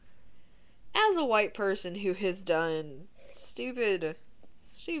speak as a white person who has done stupid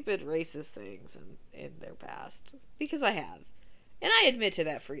racist things in their past, because I have, and I admit to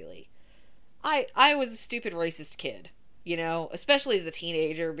that freely. I was a stupid racist kid, especially as a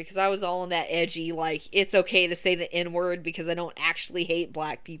teenager, because I was all in that edgy, like, it's okay to say the N-word because I don't actually hate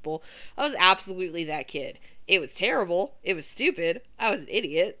black people. I was absolutely that kid. It was terrible. It was stupid. I was an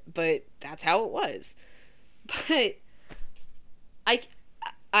idiot, but that's how it was. But I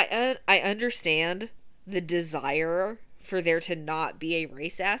I understand the desire for there to not be a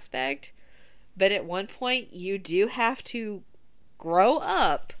race aspect, but at one point you do have to grow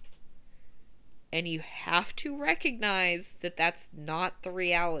up and you have to recognize that that's not the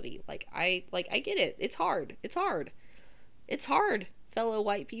reality. I get it. It's hard. It's hard, fellow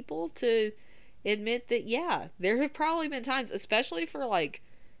white people, to admit that, yeah, there have probably been times, especially for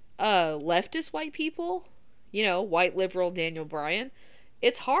leftist white people, white liberal Daniel Bryan,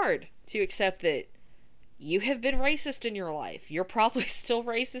 it's hard to accept that you have been racist in your life. You're probably still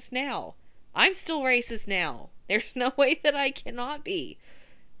racist now. I'm still racist now. There's no way that I cannot be.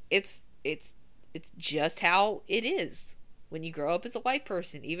 It's just how it is when you grow up as a white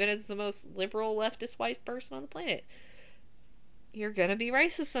person, even as the most liberal leftist white person on the planet. You're gonna be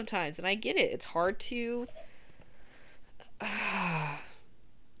racist sometimes, and I get it. It's hard to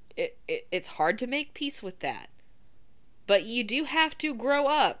it's hard to make peace with that. But you do have to grow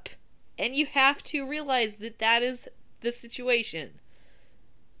up, and you have to realize that that is the situation.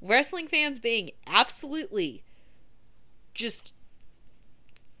 Wrestling fans being absolutely just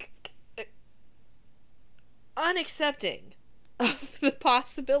unaccepting of the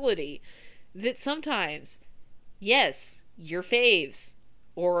possibility that sometimes, yes, your faves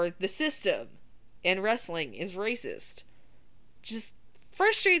or the system in wrestling is racist, just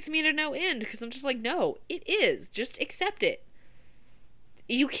frustrates me to no end, because I'm just like, no, it is. Just accept it.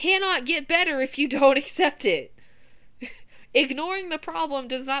 You cannot get better if you don't accept it. Ignoring the problem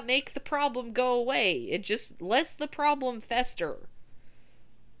does not make the problem go away. It just lets the problem fester.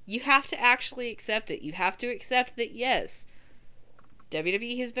 You have to actually accept it. You have to accept that, yes,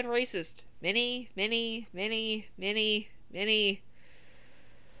 WWE has been racist many times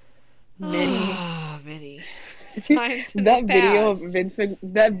in That the video past. of Vince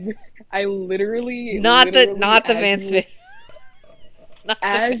Mc, I literally Not the as Vince you, video.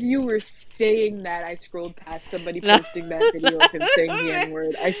 as you were saying that, I scrolled past somebody posting that video of him saying the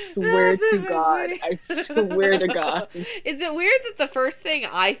N-word. I swear to God. I swear to God. Is it weird that the first thing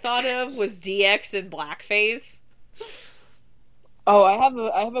I thought of was DX in blackface? Oh, I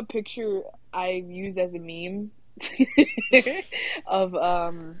have a picture I use as a meme of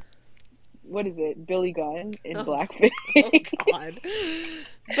what is it? Billy Gunn in blackface. Oh God.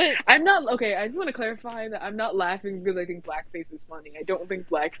 But I'm not okay. I just want to clarify that I'm not laughing because I think blackface is funny. I don't think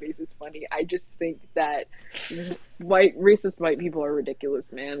blackface is funny. I just think that racist white people are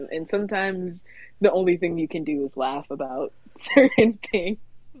ridiculous, man. And sometimes the only thing you can do is laugh about certain things.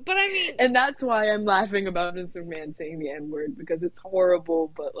 But I mean, and that's why I'm laughing about Vince McMahon saying the N-word, because it's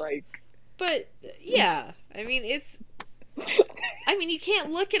horrible. But yeah, I mean, you can't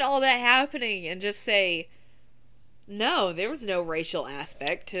look at all that happening and just say, no, there was no racial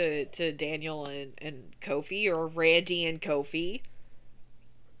aspect to Daniel and Kofi, or Randy and Kofi.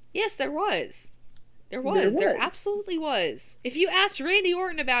 Yes, there was. There absolutely was. If you asked Randy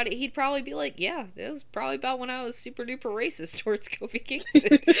Orton about it, he'd probably be like, yeah, that was probably about when I was super duper racist towards Kofi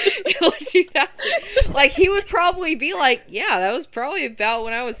Kingston in 2000. He would probably be like, yeah, that was probably about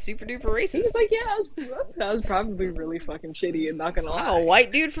when I was super duper racist. He's like, yeah, that was probably really fucking shitty, and not gonna lie. I'm a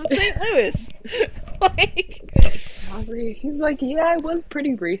white dude from St. Louis. Honestly, he's like, yeah, I was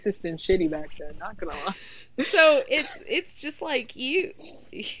pretty racist and shitty back then, not gonna lie. So it's just like you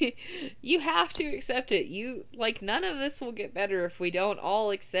have to accept it. None of this will get better if we don't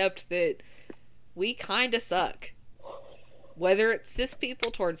all accept that we kind of suck. Whether it's cis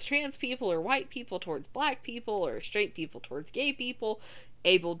people towards trans people, or white people towards black people, or straight people towards gay people,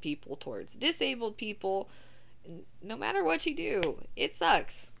 abled people towards disabled people, no matter what you do, it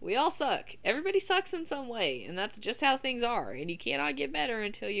sucks. We all suck. Everybody sucks in some way, and that's just how things are. And you cannot get better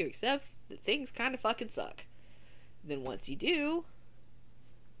until you accept that things kind of fucking suck. Then once you do,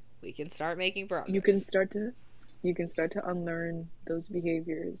 we can start making progress. You can start to unlearn those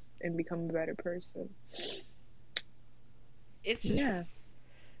behaviors and become a better person. It's just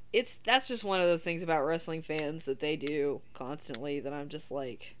that's just one of those things about wrestling fans that they do constantly that I'm just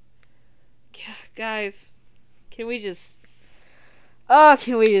like, guys, can we just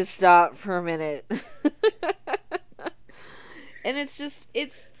stop for a minute? And it's just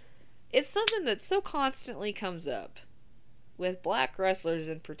it's something that so constantly comes up with black wrestlers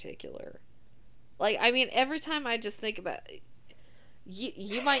in particular. Like, I mean, every time I just think about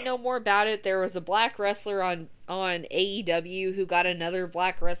you might know more about it. There was a black wrestler on AEW who got another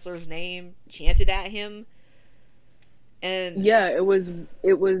black wrestler's name chanted at him. And yeah, it was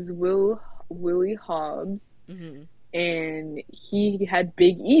Willie Hobbs. Mm-hmm. And he had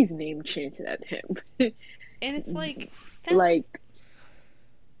Big E's name chanted at him. And it's like,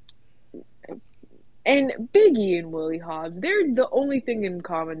 and Big E and Willie Hobbs, they're the only thing in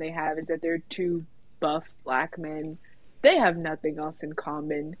common they have is that they're two buff black men. They have nothing else in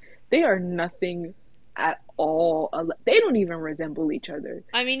common. They are nothing at all. They don't even resemble each other.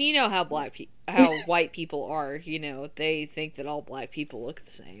 I mean, you know how how white people are. You know, they think that all black people look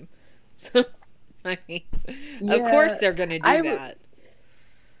the same. So, I mean, of course they're gonna do that.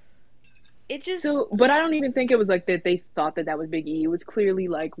 It just but I don't even think it was like that. They thought that was Big E. It was clearly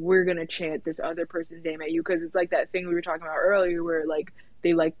like, we're gonna chant this other person's name at you, because it's like that thing we were talking about earlier, where like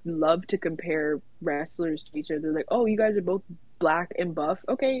they like love to compare wrestlers to each other. Like, oh, you guys are both black and buff.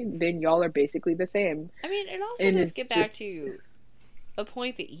 Okay, then y'all are basically the same. I mean, it also does get back to a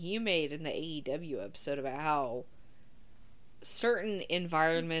point that you made in the AEW episode about how certain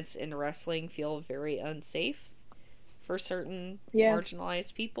environments in wrestling feel very unsafe for certain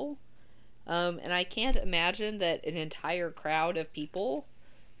marginalized people. And I can't imagine that an entire crowd of people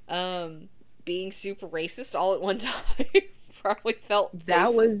being super racist all at one time probably felt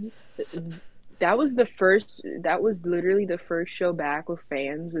that was literally the first show back with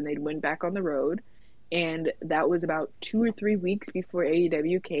fans when they went back on the road, and that was about 2 or 3 weeks before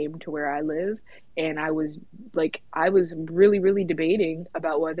AEW came to where I live. And I was really, really debating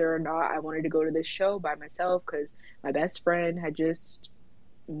about whether or not I wanted to go to this show by myself, because my best friend had just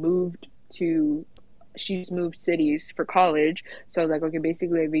moved cities for college. So I was like, okay,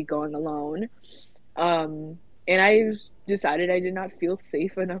 basically I'd be going alone. And I decided I did not feel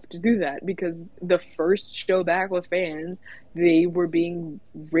safe enough to do that, because the first show back with fans, they were being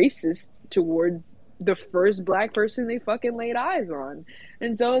racist towards the first black person they fucking laid eyes on.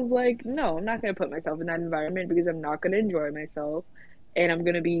 And so I was like, no, I'm not going to put myself in that environment, because I'm not going to enjoy myself. And I'm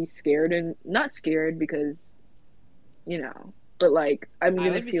going to be scared, and not scared because, but like, I'm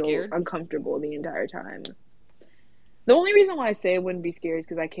going to feel uncomfortable the entire time. The only reason why I say I wouldn't be scared is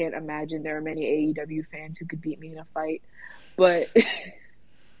because I can't imagine there are many AEW fans who could beat me in a fight. But,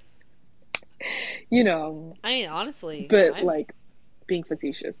 I mean, honestly. But, like, being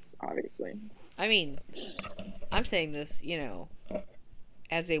facetious, obviously. I mean, I'm saying this,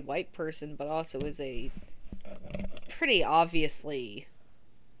 as a white person, but also as a pretty obviously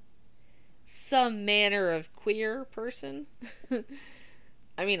some manner of queer person.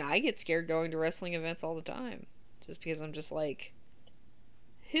 I mean, I get scared going to wrestling events all the time. Just because I'm just like,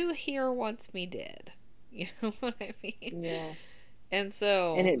 who here wants me dead? You know what I mean? Yeah. And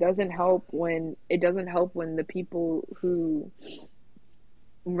so... And it doesn't help when the people who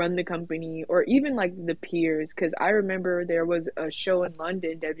run the company, or even like the peers, because I remember there was a show in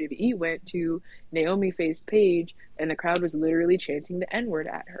London WWE went to, Naomi faced Paige, and the crowd was literally chanting the N-word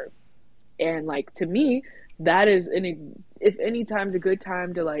at her. And like, to me, that is if any time's a good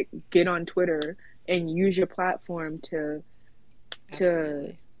time to like get on Twitter and use your platform to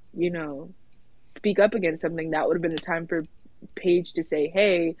speak up against something, that would have been the time for Paige to say,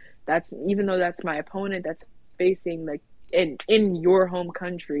 hey, even though that's my opponent that's facing like in your home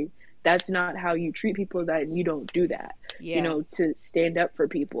country, that's not how you treat people, that you don't do that. To stand up for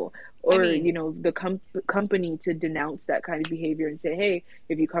people, or the company to denounce that kind of behavior and say, hey,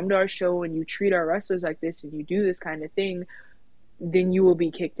 if you come to our show and you treat our wrestlers like this and you do this kind of thing, then you will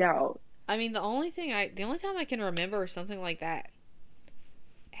be kicked out. I mean, the only time I can remember something like that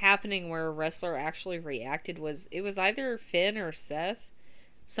happening where a wrestler actually reacted was either Finn or Seth.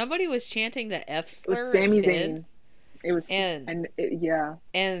 Somebody was chanting the F slur. Sami Zayn. It was, And yeah.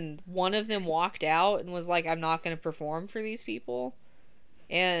 and one of them walked out and was like, I'm not going to perform for these people.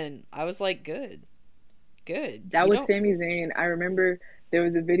 And I was like, good, good. That You was don't. Sami Zayn. I remember there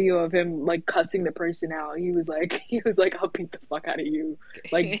was a video of him like cussing the person out. He was like, I'll beat the fuck out of you.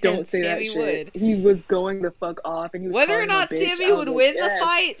 Like, And don't say that Sammy shit. would. He was going the fuck off, and he was Whether or calling him a not bitch. Sammy I was would like, win the yes.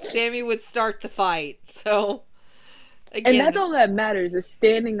 fight, Sammy would start the fight. So, And that's again, all that matters is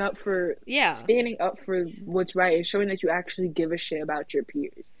yeah. standing up for what's right and showing that you actually give a shit about your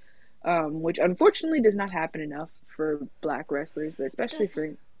peers. Which unfortunately does not happen enough for black wrestlers, but It especially does. for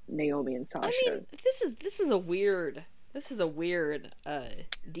Naomi and I Sasha. mean, this is a weird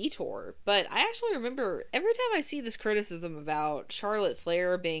detour, but I actually remember every time I see this criticism about Charlotte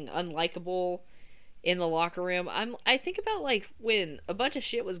Flair being unlikable in the locker room, I think about like when a bunch of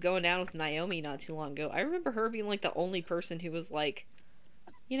shit was going down with Naomi not too long ago. I remember her being like the only person who was like,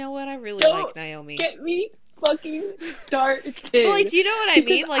 you know what, I really like Don't Naomi. get me fucking started. But like, do you know what I Because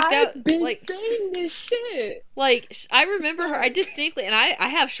mean? Like I've that, been like saying this shit. I remember her. I Sorry. distinctly, and I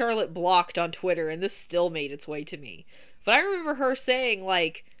have Charlotte blocked on Twitter, and this still made its way to me. But I remember her saying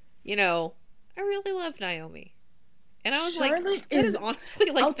like, you know, I really love Naomi, and I was like, Charlotte that is is, honestly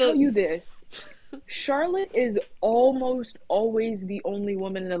like I'll tell you this. Charlotte is almost always the only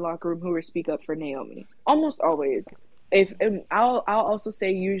woman in the locker room who will speak up for Naomi. Almost always. If and I'll also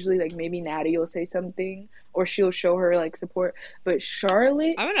say usually like maybe Natty will say something or she'll show her like support, but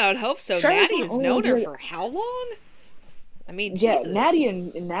Charlotte I mean, I would hope so. Charlotte's Natty not has only known her like for how long? I mean, yeah, Jesus. Natty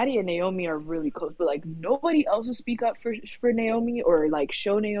and Naomi are really close, but like nobody else will speak up for Naomi or like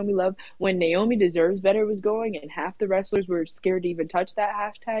show Naomi love when Naomi Deserves Better was going and half the wrestlers were scared to even touch that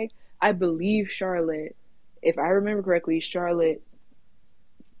hashtag. I believe Charlotte, if I remember correctly, Charlotte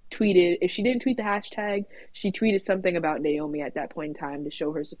tweeted, if she didn't tweet the hashtag, she tweeted something about Naomi at that point in time to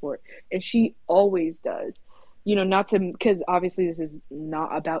show her support. And she always does. You know, not to, because obviously this is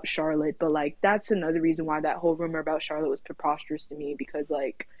not about Charlotte, but like that's another reason why that whole rumor about Charlotte was preposterous to me because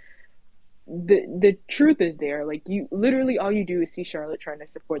like the truth is there. Like you literally all you do is see Charlotte trying to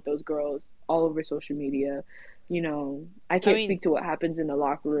support those girls all over social media. You know, I I can't mean, speak to what happens in the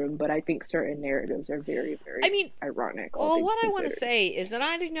locker room, but I think certain narratives are very, I very mean, ironic, all well, things what I want to considered. say is that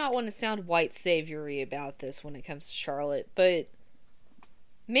I do not want to sound white saviory about this when it comes to Charlotte, but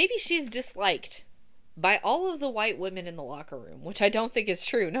maybe she's disliked by all of the white women in the locker room, which I don't think is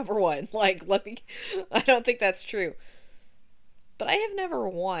true. Number one, like, I don't think that's true. But I have never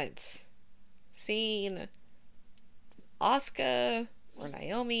once seen Asuka or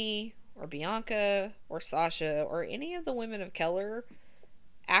Naomi or Bianca or Sasha or any of the women of color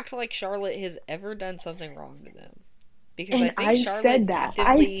act like Charlotte has ever done something wrong to them. Because And I said that.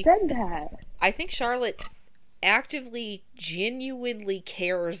 I said that. I think Charlotte actively, genuinely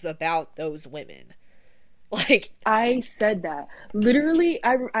cares about those women. Like, I said that. Literally,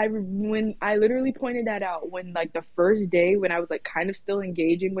 when I literally pointed that out when like the first day when I was like kind of still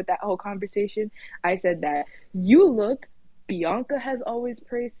engaging with that whole conversation, I said that you look. Bianca has always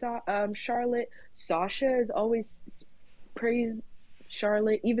praised Charlotte. Sasha has always praised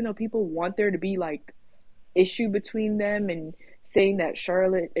Charlotte, even though people want there to be like issue between them and saying that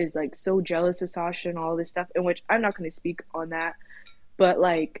Charlotte is like so jealous of Sasha and all this stuff. In which I'm not going to speak on that, but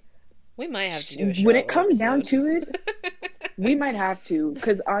like we might have to do a when it Charlotte comes down episode. to it, we might have to,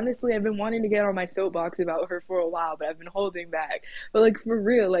 because honestly, I've been wanting to get on my soapbox about her for a while, but I've been holding back. But like for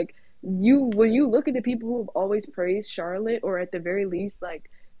real, like when you look at the people who have always praised Charlotte, or at the very least like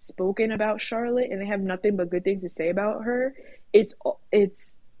spoken about Charlotte, and they have nothing but good things to say about her, it's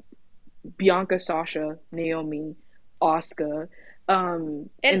Bianca, Sasha, Naomi, Asuka. And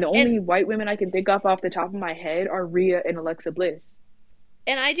the And only white women I can think of off the top of my head are Rhea and Alexa Bliss.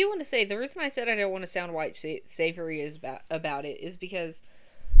 and I do want to say the reason I said I don't want to sound white savory is about it is because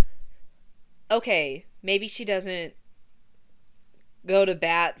okay, maybe she doesn't go to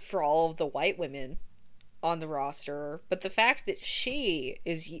bat for all of the white women on the roster, but the fact that she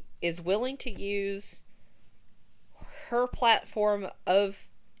is willing to use her platform of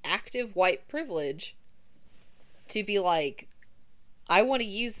active white privilege to be like, I want to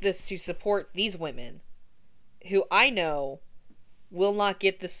use this to support these women who I know will not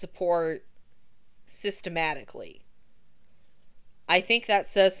get the support systematically. I think that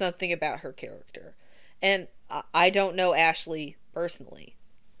says something about her character. And I don't know Ashley personally,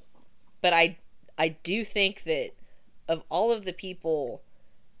 but I do think that of all of the people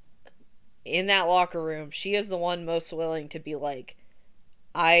in that locker room, she is the one most willing to be like,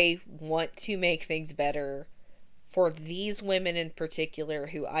 I want to make things better for these women in particular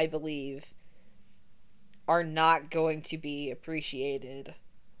who I believe are not going to be appreciated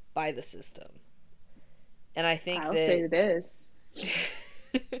by the system. And I think I'll that say this.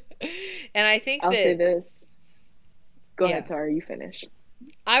 and I think I'll say that this. Go yeah. ahead, sorry, you finish.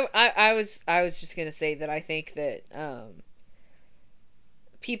 I was just gonna say that I think that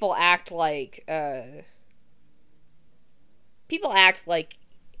people act like people act like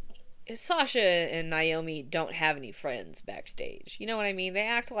Sasha and Naomi don't have any friends backstage. You know what I mean? They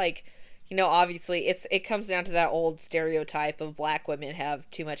act like, obviously it comes down to that old stereotype of black women have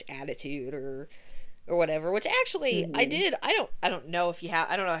too much attitude or whatever, which actually Mm-hmm. I don't know if you have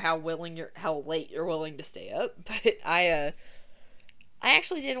I don't know how late you're willing to stay up, but I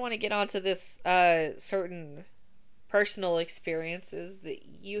actually did want to get onto this certain personal experiences that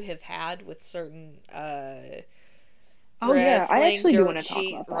you have had with certain Oh yeah, I wrestling actually do want dirt to talk sheet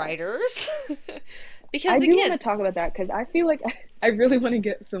about that. writers. I Because do want again, to talk about that because I feel like I really want to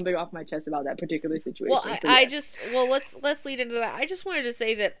get something off my chest about that particular well, situation. I, So I yes. just well let's lead into that. I just wanted to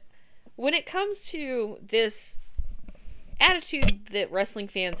say that when it comes to this attitude that wrestling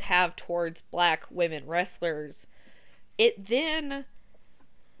fans have towards black women wrestlers, it then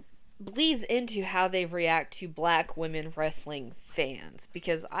bleeds into how they react to black women wrestling fans,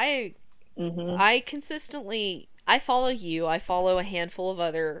 because Mm-hmm. I consistently I follow you. I follow a handful of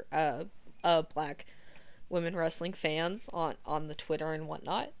other black women wrestling fans on the Twitter and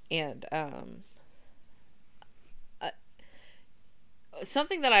whatnot. And uh,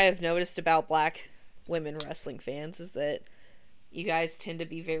 something that I have noticed about black women wrestling fans is that you guys tend to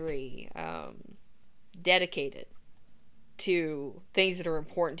be very dedicated to things that are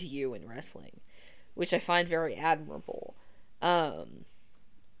important to you in wrestling, which I find very admirable. Um,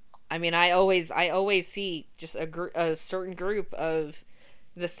 I mean, I always see just a certain group of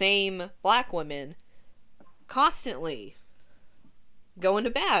the same black women constantly going to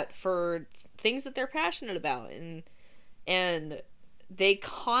bat for things that they're passionate about, and they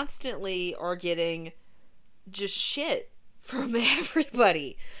constantly are getting just shit from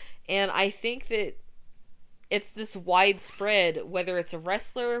everybody. And I think that it's this widespread, whether it's a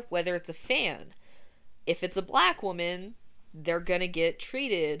wrestler, whether it's a fan. If it's a black woman, they're gonna get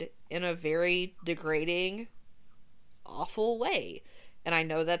treated in a very degrading, awful way. And I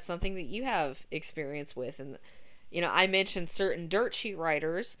know that's something that you have experience with. And, I mentioned certain dirt sheet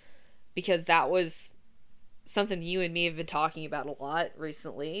writers because that was something you and me have been talking about a lot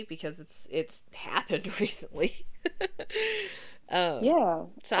recently because it's happened recently. um, Yeah.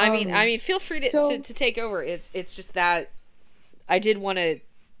 so I mean, feel free So to take over. It's just that I did want to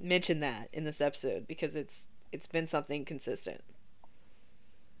mention that in this episode because it's been something consistent.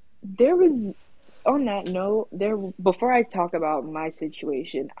 there was on that note, there before I talk about my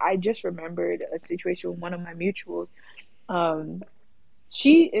situation, I just remembered a situation with one of my mutuals. Um,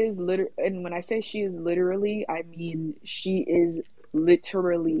 she is and when I say she is literally, I mean she is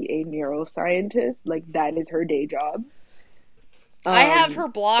literally a neuroscientist. Like that is her day job. I have her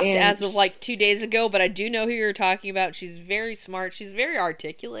blocked And as of like 2 days ago, but I do know who you're talking about. She's very smart. She's very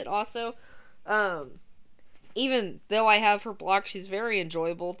articulate also. Um, Even though I have her blocked, she's very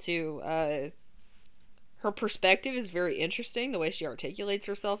enjoyable to her perspective is very interesting. The way she articulates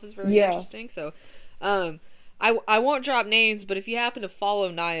herself is very yeah, interesting. So, um, I won't drop names, but if you happen to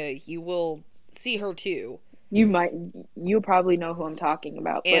follow Naya, you will see her too. you might you probably know who I'm talking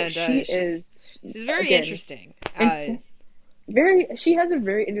about, but And she she's is very again interesting. and very she has a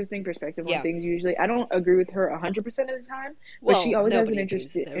very interesting perspective on Yeah. things usually. I don't agree with her 100% of the time, but she Well, always has an nobody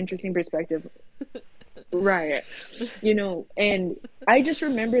agrees with everybody. interesting perspective. Right. And I just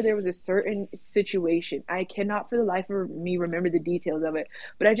remember there was a certain situation. I cannot for the life of me remember the details of it,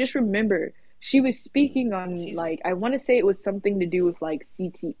 but I just remember she was speaking on, Excuse me. like, I want to say it was something to do with like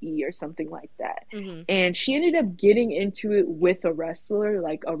CTE or something like that. Mm-hmm. And she ended up getting into it with a wrestler.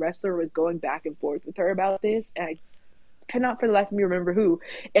 Like a wrestler was going back and forth with her about this, and I cannot for the life of me remember who.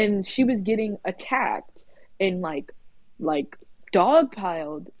 And she was getting attacked and like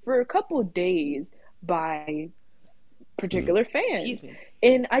dogpiled for a couple of days by particular fans. Excuse me.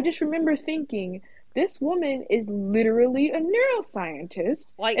 And I just remember thinking, this woman is literally a neuroscientist,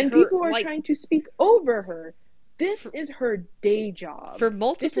 Like and her, people are like trying to speak over her. This for, is her day job. for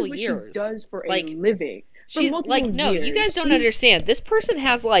This multiple is what years. she does for a Like living. For she's multiple like, no, you years. guys don't understand. This person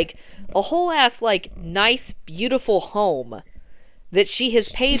has like a whole ass like nice, beautiful home that she has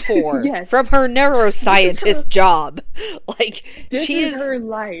paid for Yes. from her neuroscientist job. Like This she is is her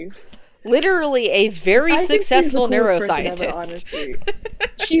life. literally a very I think she's the successful coolest person ever, neuroscientist. honestly.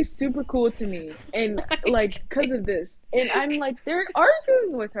 She's super cool to me, and like because of this, and I'm like they're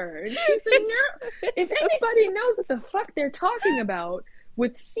arguing with her, and she's a neuro. If anybody knows what the fuck they're talking about,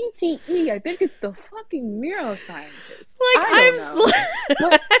 with CTE. I think it's the fucking neuroscientist. Like, I don't know.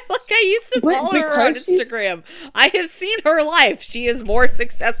 But like, I used to but follow her on because she Instagram. I have seen her life. She is more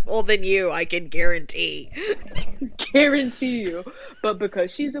successful than you, I can guarantee. guarantee you, but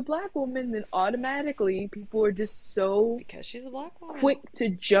because she's a black woman, then automatically people are just so Because she's a black woman. quick to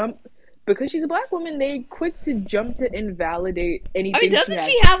jump. Because she's a black woman, they quick to jump to invalidate I mean, anything she doesn't has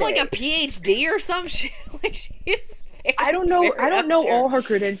she to have say. like a PhD or some shit? Like, she is very, I don't know. very I don't up know there. all her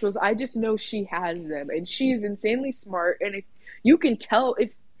credentials. I just know she has them, and she is insanely smart. And if you can tell, if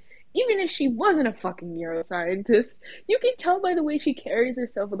even if she wasn't a fucking neuroscientist, you can tell by the way she carries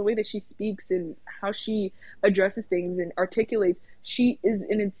herself, and the way that she speaks, and how she addresses things and articulates. She is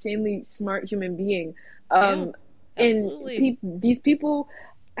an insanely smart human being. Yeah, Um, and absolutely. these people,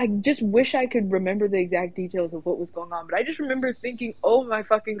 I just wish I could remember the exact details of what was going on, but I just remember thinking, "Oh my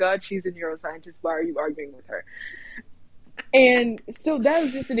fucking god, she's a neuroscientist. Why are you arguing with her?" And so that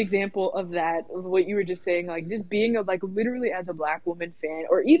was just an example of that, of what you were just saying, like just being a like literally as a black woman fan,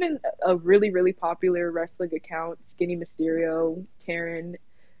 or even a really really popular wrestling account, Skinny Mysterio, Taryn.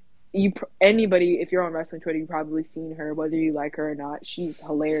 Anybody, if you're on wrestling Twitter, you've probably seen her, whether you like her or not. She's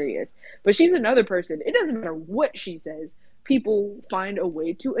hilarious, but she's another person. It doesn't matter what she says. People find a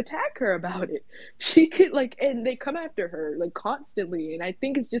way to attack her about it. She could like, and they come after her like constantly. And I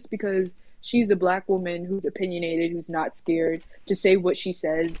think it's just because she's a black woman who's opinionated, who's not scared to say what she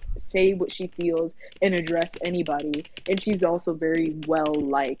says, say what she feels, and address anybody. And she's also very well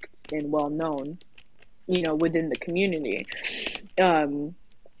liked and well known, within the community. Um,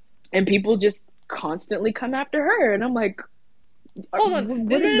 and people just constantly come after her, and I'm like, Hold on. No,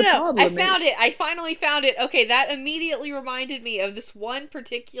 what no, is no, the no. I problem? found it. I finally found it. Okay, that immediately reminded me of this one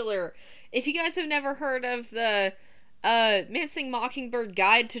particular. If you guys have never heard of the Mincing Mockingbird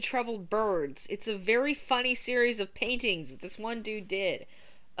Guide to Troubled Birds, it's a very funny series of paintings that this one dude did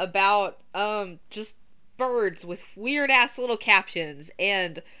about just birds with weird ass little captions.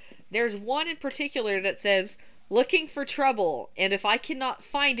 And there's one in particular that says, "Looking for trouble, and if I cannot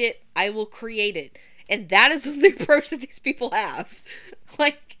find it, I will create it." And that is the approach that these people have.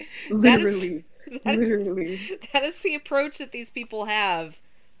 Like, Literally, that is literally. that is the approach that these people have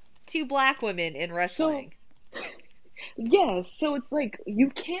to black women in So wrestling. yes, so it's like you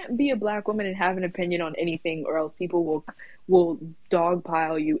can't be a black woman and have an opinion on anything, or else people will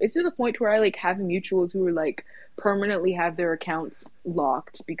dogpile you. It's to the point where I like have mutuals who are like permanently have their accounts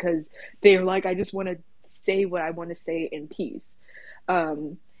locked because they're like, I just want to say what I want to say in peace.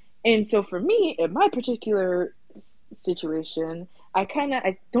 Um, and so for me, in my particular situation,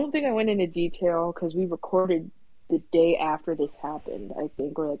 I don't think I went into detail because we recorded the day after this happened, I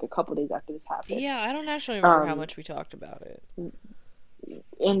think, or like a couple days after this happened. Yeah, I don't actually remember how Um, much we talked about it.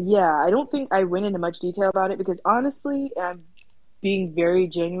 and yeah, I don't think I went into much detail about it because honestly, I'm being very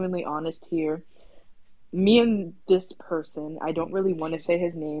genuinely honest here. Me and this person, I don't really want to say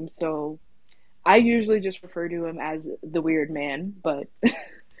his name, so I usually just refer to him as the weird man, but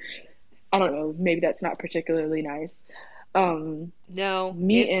I don't know, maybe that's not particularly nice. Um, No,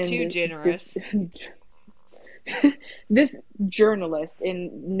 Me it's too and this generous. this journalist,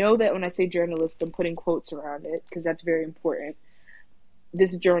 and know that when I say journalist, I'm putting quotes around it because that's very important.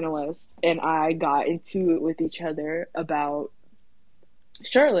 This journalist and I got into it with each other about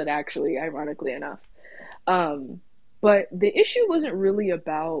Charlotte, actually, ironically enough. Um, but the issue wasn't really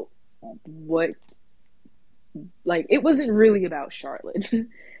about what, like, it wasn't really about Charlotte.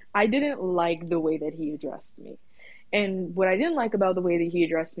 I didn't like the way that he addressed me. And what I didn't like about the way that he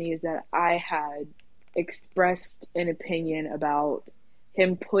addressed me is that I had expressed an opinion about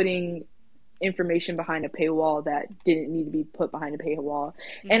him putting information behind a paywall that didn't need to be put behind a paywall.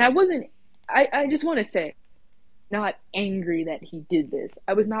 And I Mm-hmm. wasn't, I just want to say, not angry that he did this.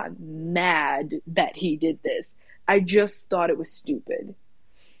 I was not mad that he did this. I just thought it was stupid.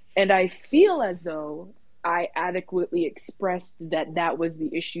 And I feel as though I adequately expressed that that was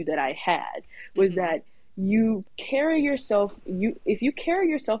the issue that I had, was Mm-hmm. that if you carry yourself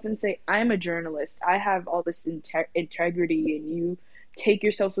and say, I'm a journalist, I have all this integrity, and you take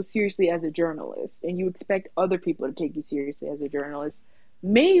yourself so seriously as a journalist, and you expect other people to take you seriously as a journalist,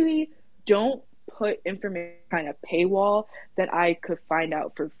 maybe don't put information behind a paywall that I could find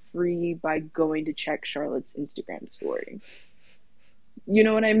out for free by going to check Charlotte's Instagram story. You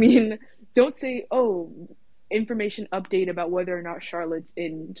know what I mean? Don't say, oh, information update about whether or not Charlotte's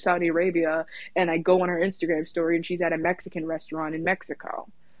in Saudi Arabia, and I go on her Instagram story and she's at a Mexican restaurant in Mexico.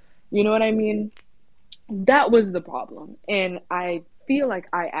 You know what I mean? That was the problem. And I feel like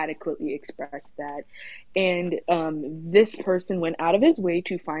I adequately expressed that. And this person went out of his way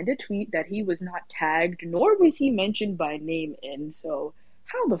to find a tweet that he was not tagged, nor was he mentioned by name in. So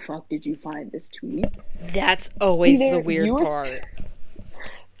how the fuck did you find this tweet? That's always the Either weird part.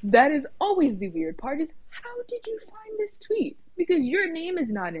 that is always the weird part, is how did you find this tweet? Because your name is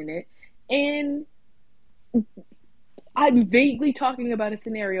not in it, and I'm vaguely talking about a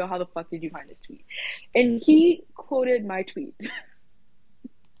scenario. How the fuck did you find this tweet? And he quoted my tweet.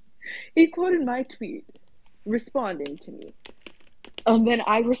 He quoted my tweet responding to me. And then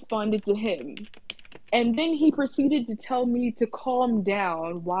I responded to him. And then he proceeded to tell me to calm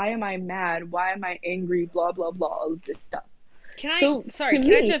down. Why am I mad? Why am I angry? Blah, blah, blah, all of this stuff. Can I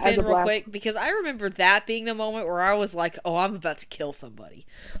jump in real quick? Because I remember that being the moment where I was like, oh, I'm about to kill somebody.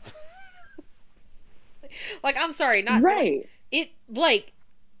 Like, I'm sorry, not... Right.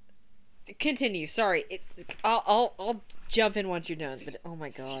 Continue, sorry. I'll jump in once you're done, but oh my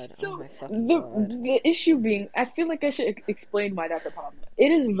god. So oh my fucking god. the issue being, I feel like I should explain why that's a problem. It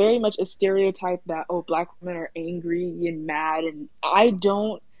is very much a stereotype that, oh, black women are angry and mad, and I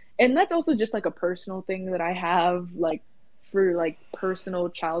don't, and that's also just like a personal thing that I have, like, for like personal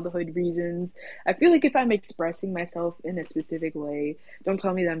childhood reasons. I feel like if I'm expressing myself in a specific way, don't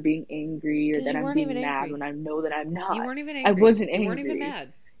tell me that I'm being angry or that I'm being mad when I know that I'm not. You weren't even angry. I wasn't angry. You weren't even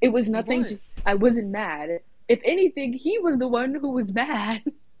mad. It was nothing. I wasn't mad. If anything, he was the one who was mad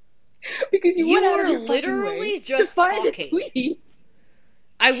because you were literally just to find talking. A tweet.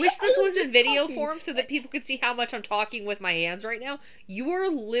 I wish this was in video form so that people could see how much I'm talking with my hands right now. You were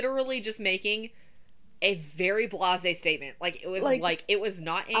literally just making a very blasé statement. Like, it was it was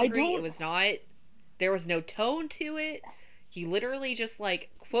not angry. It was not, there was no tone to it. He literally just,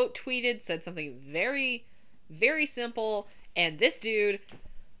 like, quote tweeted, said something very, very simple, and this dude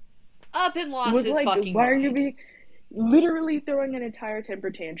up and lost his fucking why mind. Are you being literally throwing an entire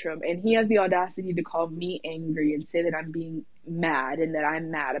temper tantrum, and he has the audacity to call me angry and say that I'm being mad and that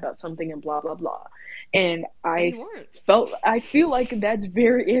I'm mad about something and blah blah blah. And I feel like that's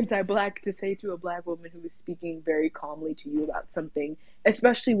very anti-black to say to a black woman who is speaking very calmly to you about something,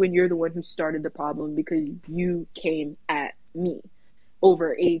 especially when you're the one who started the problem because you came at me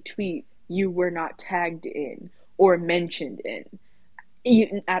over a tweet you were not tagged in or mentioned in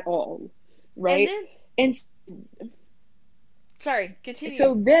even at all, right? And sorry, continue.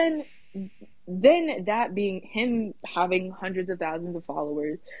 So then that being him having hundreds of thousands of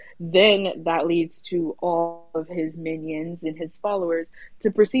followers, then that leads to all of his minions and his followers to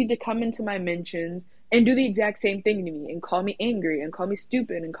proceed to come into my mentions and do the exact same thing to me and call me angry and call me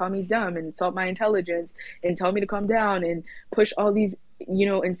stupid and call me dumb and insult my intelligence and tell me to calm down and push all these, you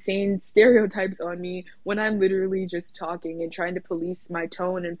know, insane stereotypes on me when I'm literally just talking and trying to police my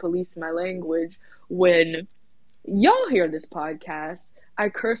tone and police my language. When y'all hear this podcast, I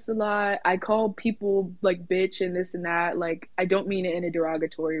curse a lot. I call people like bitch and this and that. Like, I don't mean it in a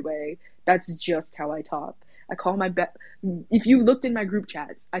derogatory way. That's just how I talk. I call my if you looked in my group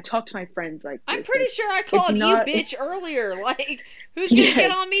chats, I talk to my friends like this. I'm pretty sure I called you bitch earlier. Like, who's gonna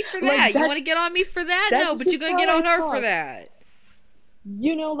get on me for that? Like, you want to get on me for that? No, but you're gonna get on her for that.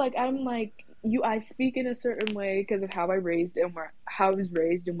 You know, like, I'm like, I speak in a certain way because of how I was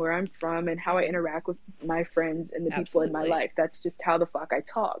raised and where I'm from and how I interact with my friends and the people in my life. That's just how the fuck I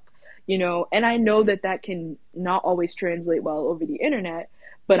talk, you know. And I know that can not always translate well over the internet,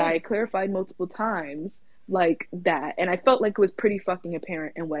 but I clarified multiple times like that, and I felt like it was pretty fucking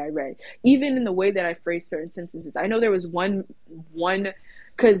apparent in what I read, even in the way that I phrased certain sentences. I know there was one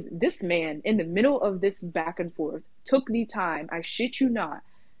because this man in the middle of this back and forth took the time, I shit you not,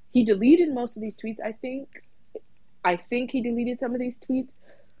 he deleted most of these tweets. I think he deleted some of these tweets,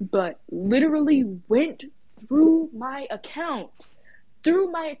 but literally went through my account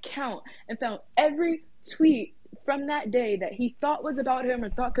and found every tweet from that day that he thought was about him or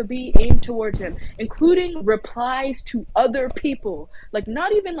thought could be aimed towards him, including replies to other people, like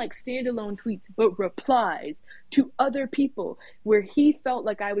not even like standalone tweets, but replies to other people where he felt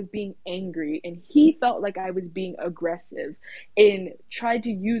like I was being angry and he felt like I was being aggressive, and tried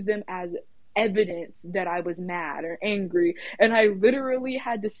to use them as evidence that I was mad or angry. And I literally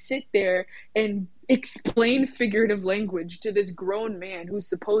had to sit there and explain figurative language to this grown man who's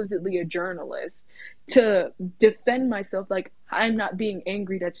supposedly a journalist to defend myself. Like, I'm not being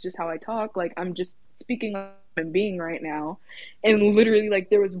angry, that's just how I talk. Like, I'm just speaking like I'm being right now. And literally, like,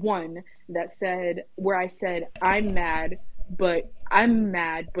 there was one that said, where I said, I'm mad, but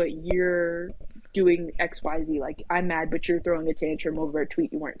you're doing XYZ, like, I'm mad, but you're throwing a tantrum over a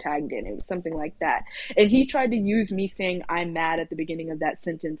tweet you weren't tagged in. It was something like that. And he tried to use me saying I'm mad at the beginning of that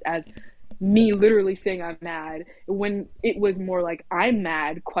sentence as me literally saying I'm mad, when it was more like, I'm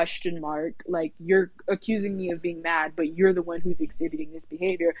mad, question mark, like, you're accusing me of being mad, but you're the one who's exhibiting this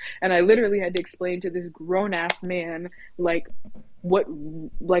behavior. And I literally had to explain to this grown-ass man, like, what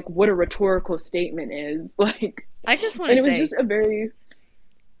a rhetorical statement is. Like, I just want and to it was say, just a very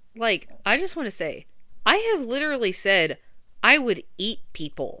like, I just want to say, I have literally said I would eat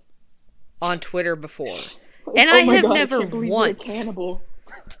people on Twitter before. like, And oh my god, I can't believe you're a cannibal.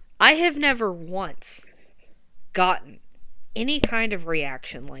 I have never once gotten any kind of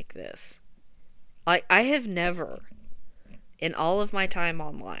reaction like this. I have never, in all of my time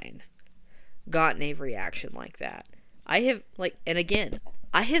online, gotten a reaction like that. I have, like, and again,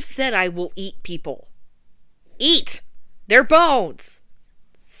 I have said I will eat people. Eat their bones.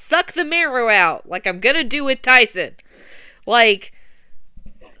 Suck the marrow out, like I'm gonna do with Tyson. Like,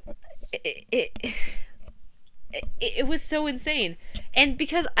 it was so insane. And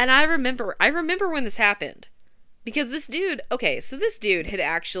I remember when this happened. Because this dude, okay, so this dude had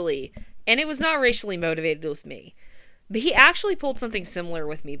actually, and it was not racially motivated with me, but he actually pulled something similar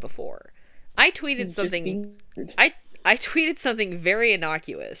with me before. I tweeted something, I tweeted something very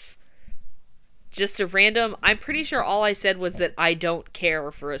innocuous. Just a random, I'm pretty sure all I said was that I don't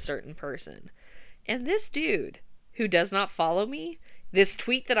care for a certain person. And this dude, who does not follow me, this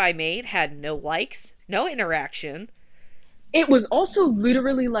tweet that I made had no likes, no interaction. It was also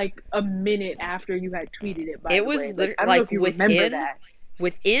literally like a minute after you had tweeted it. By it the was way. like, I don't know if you remember that.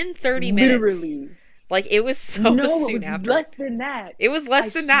 Within 30 minutes. Literally. Like, it was so no, soon it was after. less than that. It was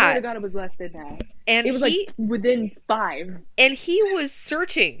less than I swear that. to God, it was less than that. And it was like within 5. And he was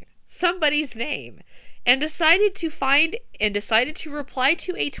searching somebody's name and decided to reply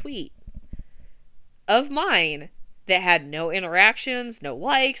to a tweet of mine that had no interactions, no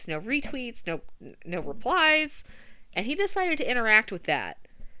likes, no retweets, no replies, and he decided to interact with that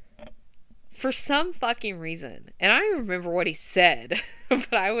for some fucking reason. And I don't even remember what he said,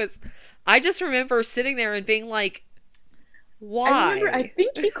 but I just remember sitting there and being like, why? I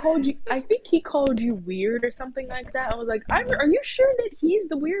think he called you weird or something like that. I was like, are you sure that he's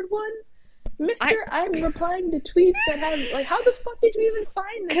the weird one? Mister, I'm replying to tweets that have, like, how the fuck did you even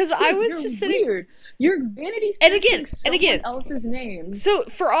find this? Because I was just sitting weird. You're vanity searching someone else's name. So,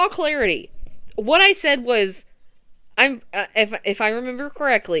 for all clarity, what I said was, if I remember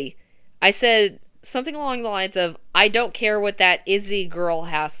correctly, I said something along the lines of, I don't care what that Izzy girl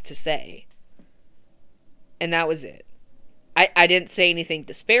has to say. And that was it. I didn't say anything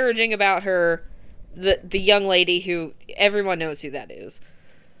disparaging about her. The young lady who, everyone knows who that is.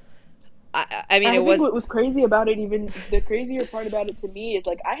 I mean, it was... what was crazy about it, even the crazier part about it to me, is,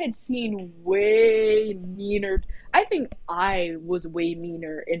 like, I had seen way meaner... I think I was way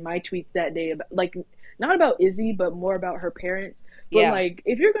meaner in my tweets that day. Like, not about Izzy, but more about her parents. But, like,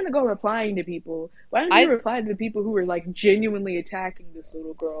 if you're gonna go replying to people, why don't you reply to the people who are, like, genuinely attacking this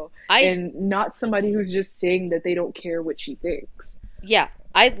little girl, and not somebody who's just saying that they don't care what she thinks? Yeah,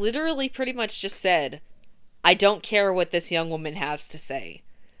 I literally pretty much just said, I don't care what this young woman has to say.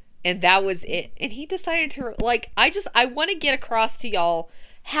 And that was it. And he decided to, like, I want to get across to y'all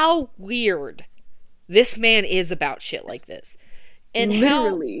how weird this man is about shit like this. And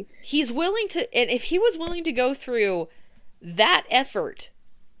literally, how he's willing to, and if he was willing to go through that effort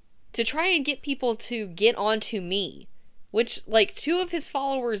to try and get people to get onto me, which, like, 2 of his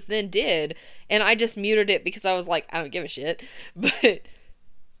followers then did, and I just muted it because I was like, I don't give a shit. But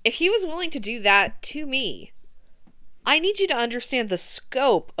if he was willing to do that to me, I need you to understand the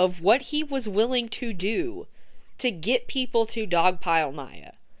scope of what he was willing to do to get people to dogpile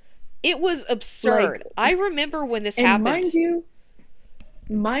Naya. It was absurd. Like, I remember when this happened.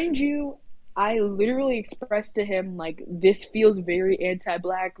 Mind you, I literally expressed to him, like, this feels very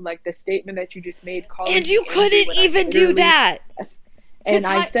anti-black, like the statement that you just made. And you couldn't even do that! And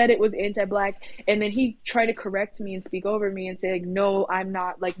I said it was anti-black, and then he tried to correct me and speak over me and say, like, no, I'm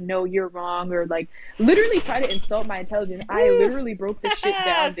not, like, no, you're wrong, or, like, literally try to insult my intelligence. I literally broke this shit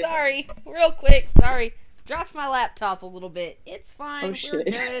down. Sorry. Real quick. Sorry. Dropped my laptop a little bit. It's fine. Oh, shit.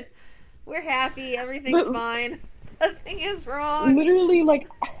 We're good. We're happy. Everything's fine. Nothing is wrong. Literally, like,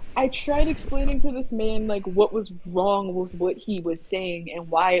 I tried explaining to this man, like, what was wrong with what he was saying and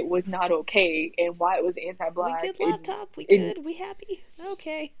why it was not okay and why it was anti-black. We good laptop. We good. We happy.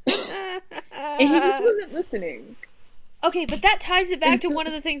 Okay. And he just wasn't listening. Okay, but that ties it back to one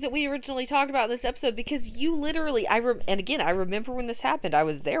of the things that we originally talked about in this episode, because you literally, and again, I remember when this happened. I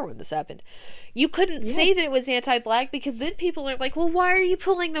was there when this happened. You couldn't say that it was anti-black, because then people are like, well, why are you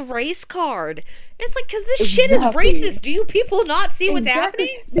pulling the race card? And it's like, because this shit is racist. Do you people not see what's happening?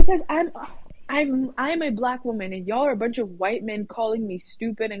 Because I'm a black woman, and y'all are a bunch of white men calling me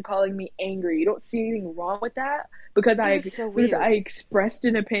stupid and calling me angry. You don't see anything wrong with that? Because I expressed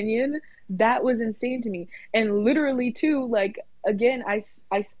an opinion. That was insane to me. And literally, too, like, again, I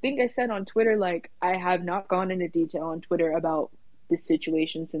think I said on Twitter, like, I have not gone into detail on Twitter about this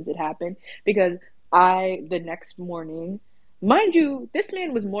situation since it happened, because the next morning, mind you, this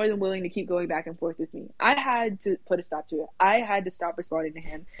man was more than willing to keep going back and forth with me. I had to put a stop to it. I had to stop responding to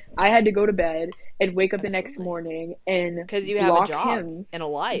him. I had to go to bed and wake up the next morning and because you have a block job him and a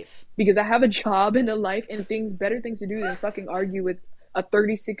life. because I have a job and a life and better things to do than fucking argue with a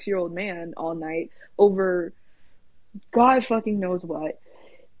 36-year-old man all night over God fucking knows what.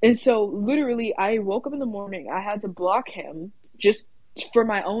 And so literally I woke up in the morning, I had to block him just for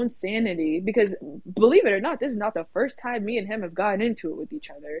my own sanity, because believe it or not, this is not the first time me and him have gotten into it with each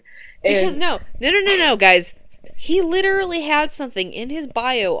other. Because no, guys. He literally had something in his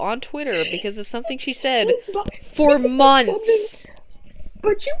bio on Twitter because of something she said for months.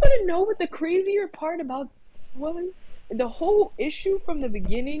 But you want to know what the crazier part about was? The whole issue from the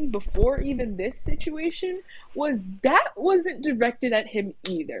beginning, before even this situation, was that wasn't directed at him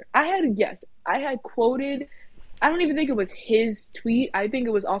either. I had quoted, I don't even think it was his tweet. I think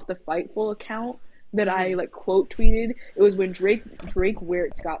it was off the Fightful account that I like quote tweeted. It was when Drake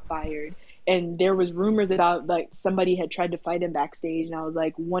Wirtz got fired, and there was rumors about like somebody had tried to fight him backstage, and I was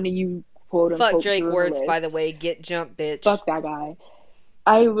like, one of you quote unquote fuck Drake journalists, Wirtz, by the way, get jumped, bitch. Fuck that guy.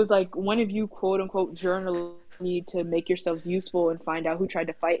 I was like, one of you quote unquote journalists need to make yourselves useful and find out who tried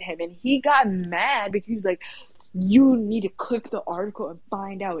to fight him. And he got mad because he was like, you need to click the article and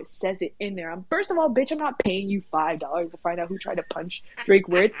find out. It says it in there. First of all, bitch, I'm not paying you $5 to find out who tried to punch Drake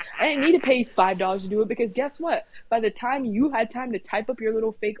Wirtz. I didn't need to pay $5 to do it, because guess what? By the time you had time to type up your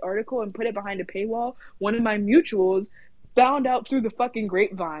little fake article and put it behind a paywall, one of my mutuals found out through the fucking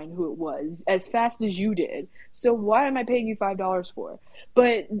grapevine who it was as fast as you did. So why am I paying you $5 for?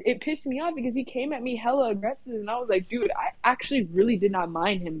 But it pissed me off because he came at me hella aggressive, and I was like, dude, I actually really did not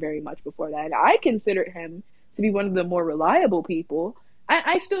mind him very much before that. And I considered him to be one of the more reliable people.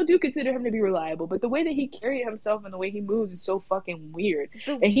 I still do consider him to be reliable, but the way that he carried himself and the way he moves is so fucking weird.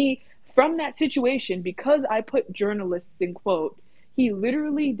 And from that situation, because I put journalists in quote, he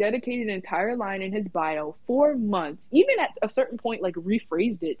literally dedicated an entire line in his bio 4 months, even at a certain point, like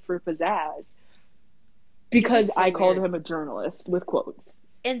rephrased it for pizzazz, because I called him a journalist with quotes.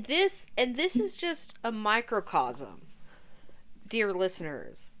 And this is just a microcosm, dear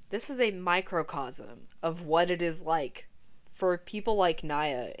listeners. This is a microcosm of what it is like for people like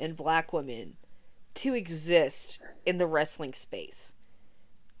Nia and black women to exist in the wrestling space.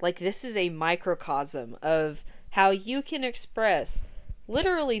 Like, this is a microcosm of how you can express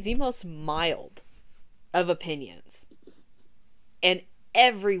literally the most mild of opinions, and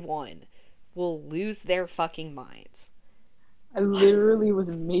everyone will lose their fucking minds. I literally was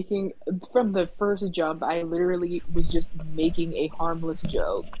from the first jump, I literally was just making a harmless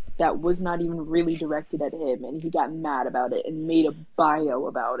joke that was not even really directed at him, and he got mad about it and made a bio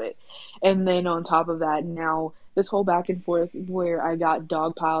about it. And then on top of that, now this whole back and forth where I got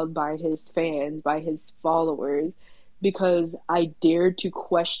dogpiled by his fans, by his followers, because I dared to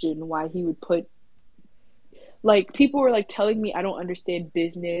question why he would put, like, people were like telling me I don't understand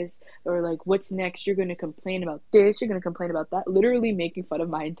business, or like, what's next? You're going to complain about this, you're going to complain about that, literally making fun of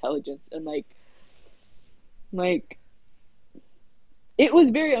my intelligence. And like it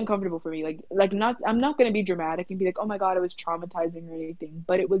was very uncomfortable for me. I'm not going to be dramatic and be like, oh my God, it was traumatizing or anything,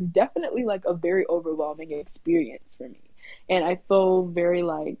 but it was definitely like a very overwhelming experience for me. And I feel very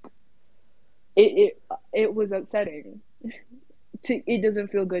like it was upsetting. It doesn't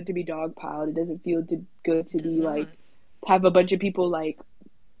feel good to be dogpiled. It doesn't feel good to be like, have a bunch of people like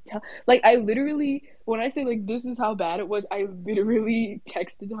I literally, when I say like this is how bad it was, I literally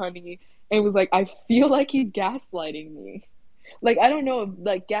texted Honey and was like, I feel like he's gaslighting me. Like, I don't know if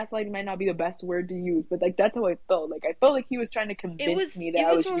like gaslighting might not be the best word to use, but like that's how I felt. Like I felt like he was trying to convince me that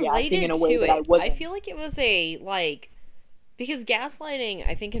I was reacting in a way that I wasn't. I feel like it was a like, because gaslighting,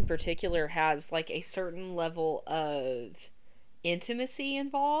 I think in particular, has like a certain level of intimacy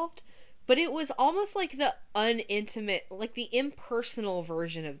involved, but it was almost like the unintimate, like the impersonal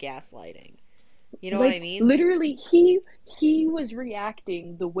version of gaslighting. You know what I mean? Literally, he was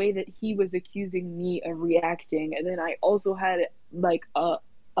reacting the way that he was accusing me of reacting, and then I also had like a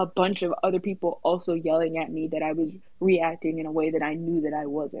bunch of other people also yelling at me that I was reacting in a way that I knew that I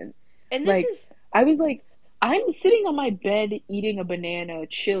wasn't. And this I was like, I'm sitting on my bed eating a banana,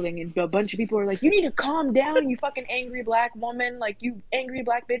 chilling, and a bunch of people are like, you need to calm down, you fucking angry black woman. Like, you angry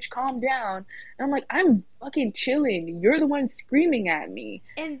black bitch, calm down. And I'm like, I'm fucking chilling. You're the one screaming at me.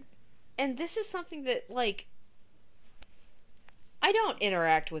 And this is something that, like, I don't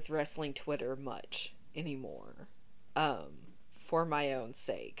interact with wrestling Twitter much anymore, for my own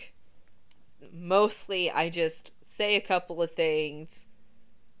sake. Mostly, I just say a couple of things,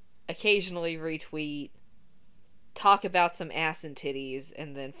 occasionally retweet, talk about some ass and titties,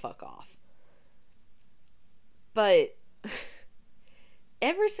 and then fuck off. But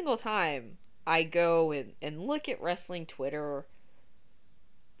every single time I go and look at wrestling Twitter,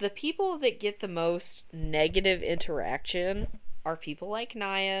 the people that get the most negative interaction are people like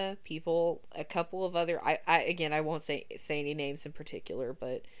Naya, a couple of other, again, I won't say any names in particular,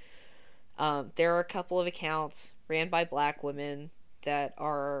 but there are a couple of accounts ran by black women that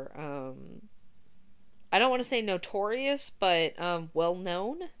are, I don't want to say notorious, but well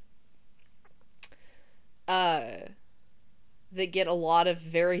known, that get a lot of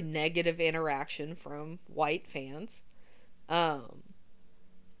very negative interaction from white fans.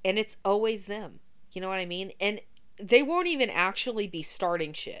 And it's always them. You know what I mean? And they won't even actually be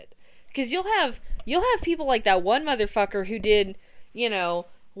starting shit. Because you'll have people like that one motherfucker who did,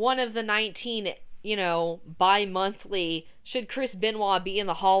 one of the 19, bi-monthly should Chris Benoit be in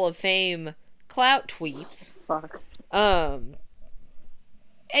the Hall of Fame clout tweets. Fuck. And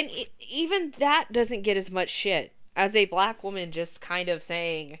even that doesn't get as much shit as a black woman just kind of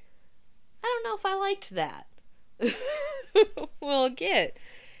saying, I don't know if I liked that. Will get.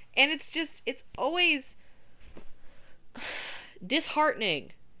 And it's always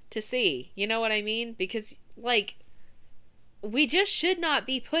disheartening to see. You know what I mean? Because, we just should not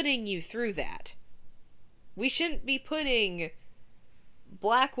be putting you through that. We shouldn't be putting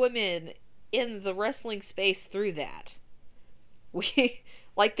black women in the wrestling space through that.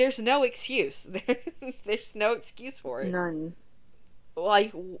 There's no excuse. There's no excuse for it. None.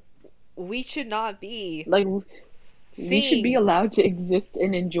 We should not be... we should be allowed to exist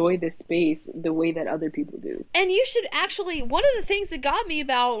and enjoy the space the way that other people do. And you should actually... One of the things that got me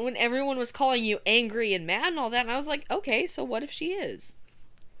about when everyone was calling you angry and mad and all that, and I was like, okay, so what if she is?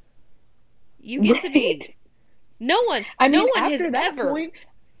 You get to be... No one has ever... Point...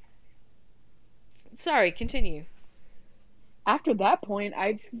 Sorry, continue. After that point,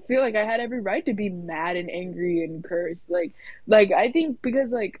 I feel like I had every right to be mad and angry and curse. I think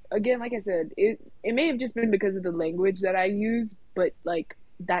because, again, like I said, it may have just been because of the language that I use, but,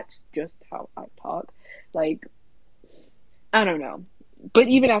 that's just how I talk. I don't know. But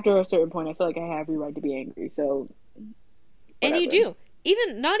even after a certain point, I feel like I have every right to be angry, so... Whatever. And you do.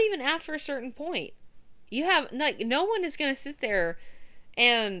 Not even after a certain point. You have, no one is going to sit there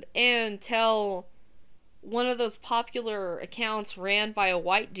and tell... one of those popular accounts ran by a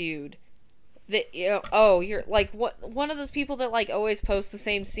white dude that, you're one of those people that always post the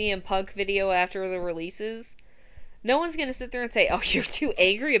same CM Punk video after the releases. No one's gonna sit there and say, oh, you're too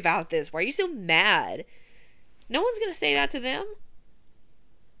angry about this, why are you so mad? No one's gonna say that to them.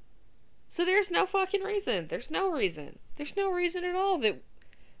 So there's no fucking reason. There's no reason at all that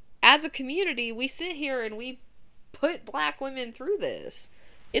as a community we sit here and we put black women through this.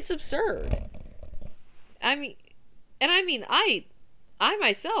 It's absurd. I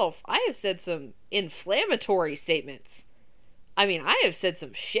myself, I have said some inflammatory statements. I have said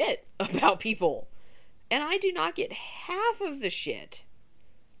some shit about people. And I do not get half of the shit.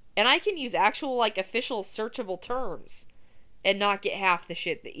 And I can use actual, official searchable terms and not get half the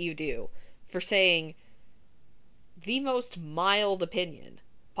shit that you do for saying the most mild opinion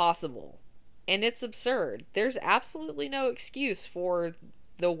possible. And it's absurd. There's absolutely no excuse for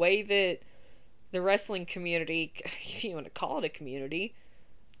the way that the wrestling community, if you want to call it a community,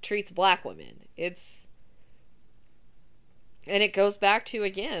 treats black women. And it goes back to,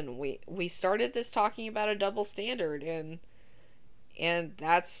 again, we started this talking about a double standard, and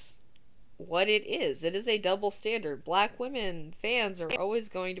that's what it is. It is a double standard. Black women fans are always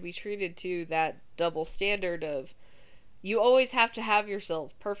going to be treated to that double standard of, you always have to have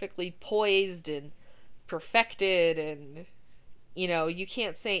yourself perfectly poised and perfected, and you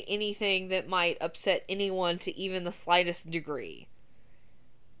can't say anything that might upset anyone to even the slightest degree.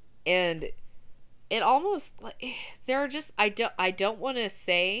 And it almost, there are just, I don't want to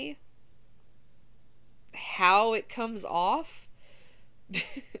say how it comes off,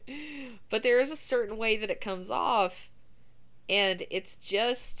 but there is a certain way that it comes off, and it's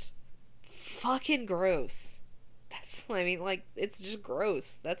just fucking gross. It's just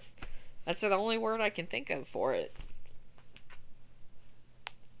gross. That's the only word I can think of for it.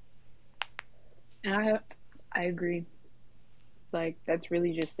 I agree. That's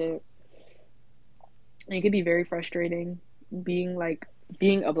really just it. And it could be very frustrating being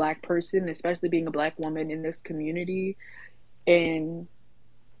a black person, especially being a black woman in this community. And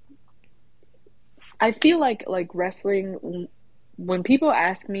I feel like wrestling, when people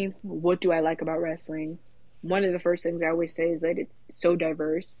ask me what do I like about wrestling, one of the first things I always say is that it's so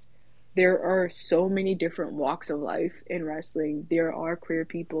diverse. there are so many different walks of life in wrestling. There are queer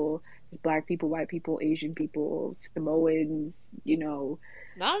people, black people, white people, Asian people, Samoans,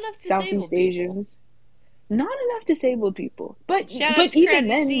 Not enough Southeast disabled people. Asians. Not enough disabled people. But Shout out but to even Crazy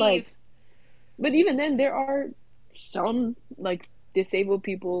then, like, Steve. but even then, there are some like disabled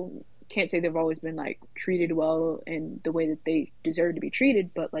people. Can't say they've always been like treated well in the way that they deserve to be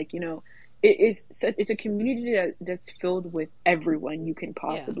treated, but like it's a community that's filled with everyone you can Yeah.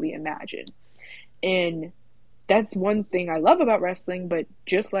 possibly imagine, and that's one thing I love about wrestling. But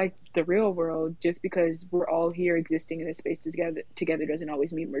just like the real world, just because we're all here existing in this space together doesn't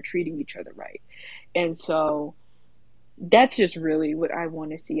always mean we're treating each other right. And so that's just really what I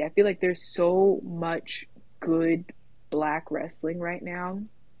want to see. I feel like there's so much good black wrestling right now.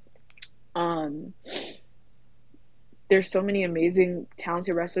 Um, there's so many amazing,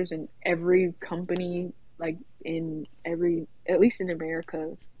 talented wrestlers in every company, like in every, at least in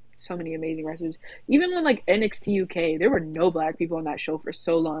America, so many amazing wrestlers. Even when like NXT UK, there were no black people on that show for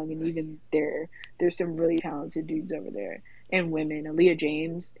so long, and even there's some really talented dudes over there and women. Aaliyah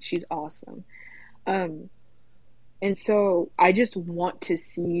James, she's awesome. Um, and so I just want to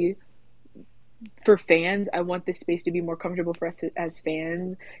see, for fans, I want this space to be more comfortable for us as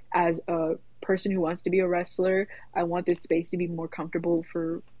fans. As a person who wants to be a wrestler, I want this space to be more comfortable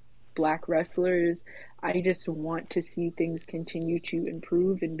for black wrestlers. I just want to see things continue to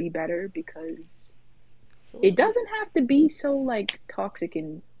improve and be better, because it Absolutely. doesn't have to be so like toxic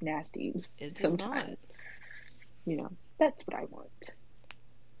and nasty It does not. sometimes. That's what I want.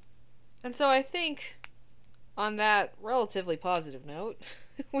 And so I think on that relatively positive note,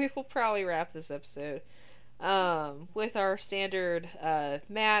 we will probably wrap this episode with our standard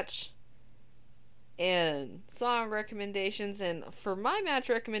match and song recommendations. And for my match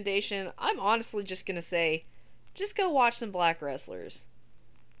recommendation, I'm honestly just going to say just go watch some black wrestlers.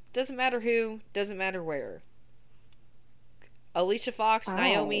 Doesn't matter who, doesn't matter where. Alicia Fox, Oh,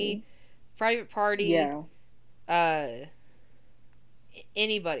 Naomi, Private Party, yeah. uh,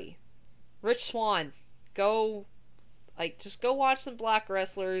 anybody. Rich Swan. Go, just go watch some black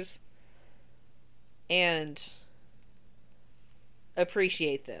wrestlers and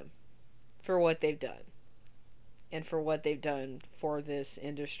appreciate them for what they've done and for what they've done for this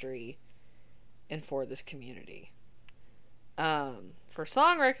industry and for this community. For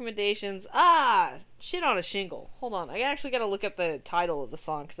song recommendations, shit on a shingle. Hold on, I actually gotta look up the title of the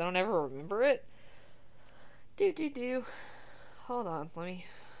song because I don't ever remember it. Do. Hold on, let me.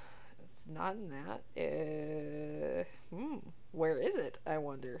 It's not in that. Where is it? I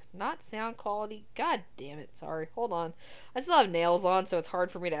wonder. Not sound quality. God damn it. Sorry. Hold on. I still have nails on, so it's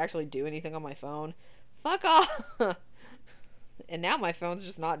hard for me to actually do anything on my phone. Fuck off. And now my phone's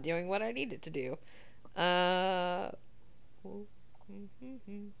just not doing what I need it to do. Uh.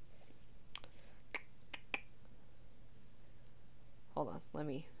 Hold on. Let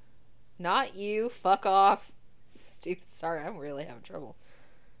me. Not you. Fuck off. Stupid. Sorry, I'm really having trouble.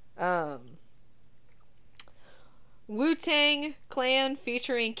 Um. Wu Tang Clan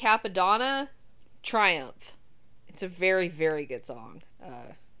featuring Capadonna, Triumph. It's a very, very good song.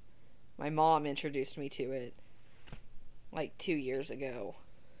 My mom introduced me to it like 2 years ago.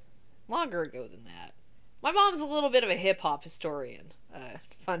 Longer ago than that. My mom's a little bit of a hip hop historian.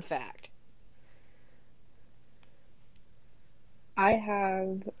 Fun fact. I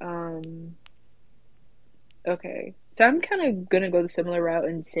have okay. So I'm kind of gonna go the similar route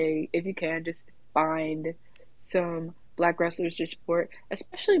and say, if you can, just find some black wrestlers to support,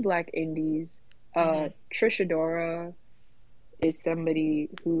 especially black indies. Mm-hmm. Trisha Dora is somebody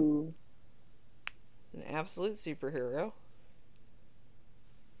who, An absolute superhero.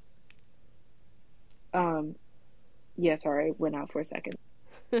 um, yeah, sorry, went out for a second.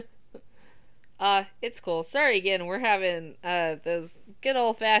 It's cool. Sorry again, we're having those good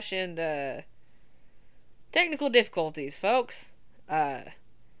old fashioned technical difficulties, folks. Uh,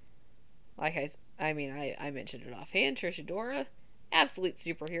 like I mentioned it offhand. Trisha Dora, absolute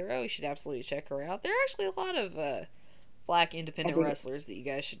superhero. You should absolutely check her out. There are actually a lot of black I independent think, wrestlers that you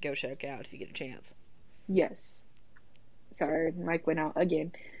guys should go check out if you get a chance. yes. Sorry, mic went out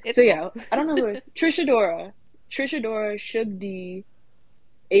again. It's So cool. yeah, I don't know who it is. Trisha Dora, Shug D,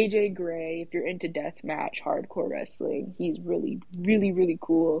 AJ Gray. If you're into deathmatch hardcore wrestling, he's really, really, really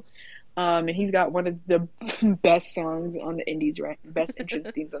cool. And he's got one of the best songs on the indies, right? Best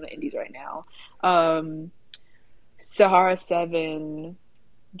entrance themes on the indies right now. Um, Sahara Seven,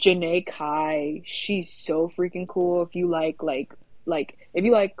 Janae Kai. She's so freaking cool. If you like if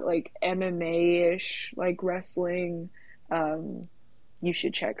you like MMA ish like wrestling, um, you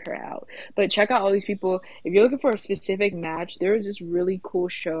should check her out. But check out all these people. If you're looking for a specific match, there was this really cool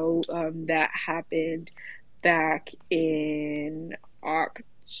show that happened back in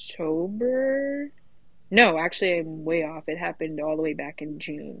October. No, actually, I'm way off. It happened all the way back in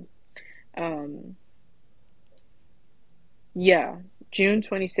June. Um, yeah, June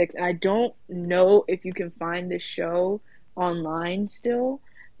 26th. And I don't know if you can find this show online still,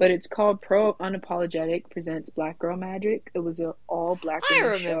 but it's called Pro Unapologetic Presents Black Girl Magic. It was an all black I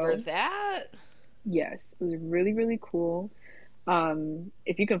women remember show. that. Yes, it was really, really cool.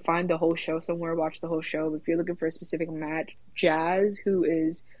 If you can find the whole show somewhere, watch the whole show. If you're looking for a specific match, Jazz, who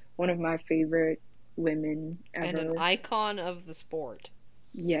is one of my favorite women And an ever. icon of the sport.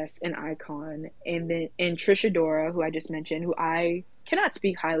 Yes, an icon. And Trisha Dora, who I just mentioned, who I cannot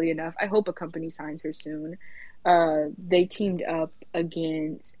speak highly enough. I hope a company signs her soon. They teamed up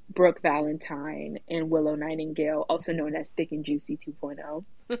against Brooke Valentine and Willow Nightingale, also known as Thick and Juicy 2.0.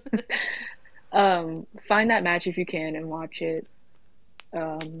 Find that match if you can and watch it.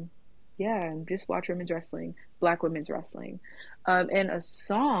 Um, yeah, and just watch women's wrestling, black women's wrestling. And a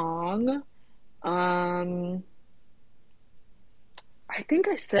song, um, I think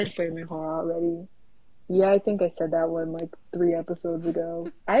I said Flaming Horror already. Yeah, I think I said that one like 3 episodes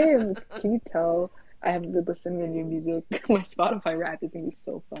ago. Can you tell I haven't been listening to new music? My Spotify rap is gonna be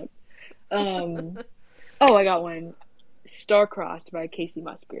so fucked. Um, oh, I got one. Star-Crossed by Casey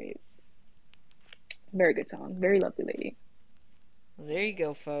Musgraves. Very good song. Very lovely lady. Well, there you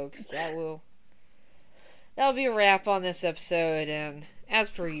go, folks. That'll be a wrap on this episode, and as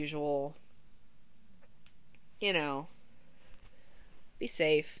per usual, you know, be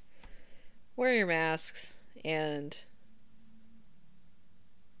safe, wear your masks, and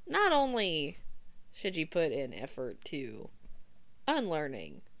not only should you put in effort to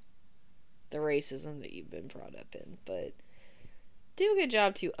unlearning the racism that you've been brought up in, but do a good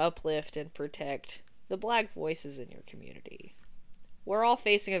job to uplift and protect the black voices in your community. We're all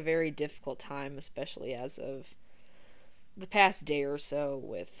facing a very difficult time, especially as of the past day or so,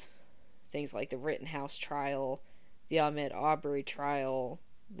 with things like the Rittenhouse trial, the Ahmaud Arbery trial,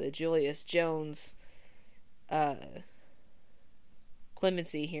 the Julius Jones uh,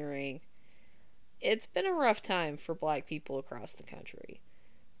 clemency hearing. It's been a rough time for black people across the country.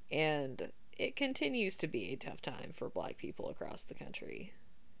 And it continues to be a tough time for black people across the country.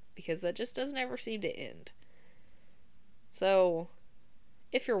 Because that just doesn't ever seem to end. So,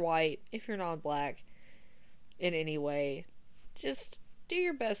 if you're white, if you're not black in any way, just do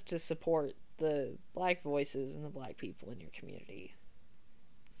your best to support the black voices and the black people in your community.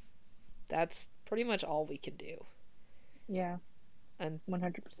 That's pretty much all we can do. Yeah, And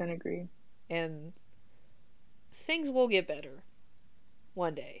 100% agree. and things will get better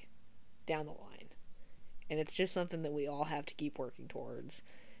one day down the line. And it's just something that we all have to keep working towards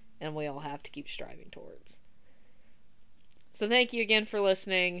and we all have to keep striving towards. So thank you again for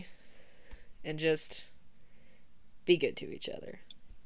listening and just be good to each other.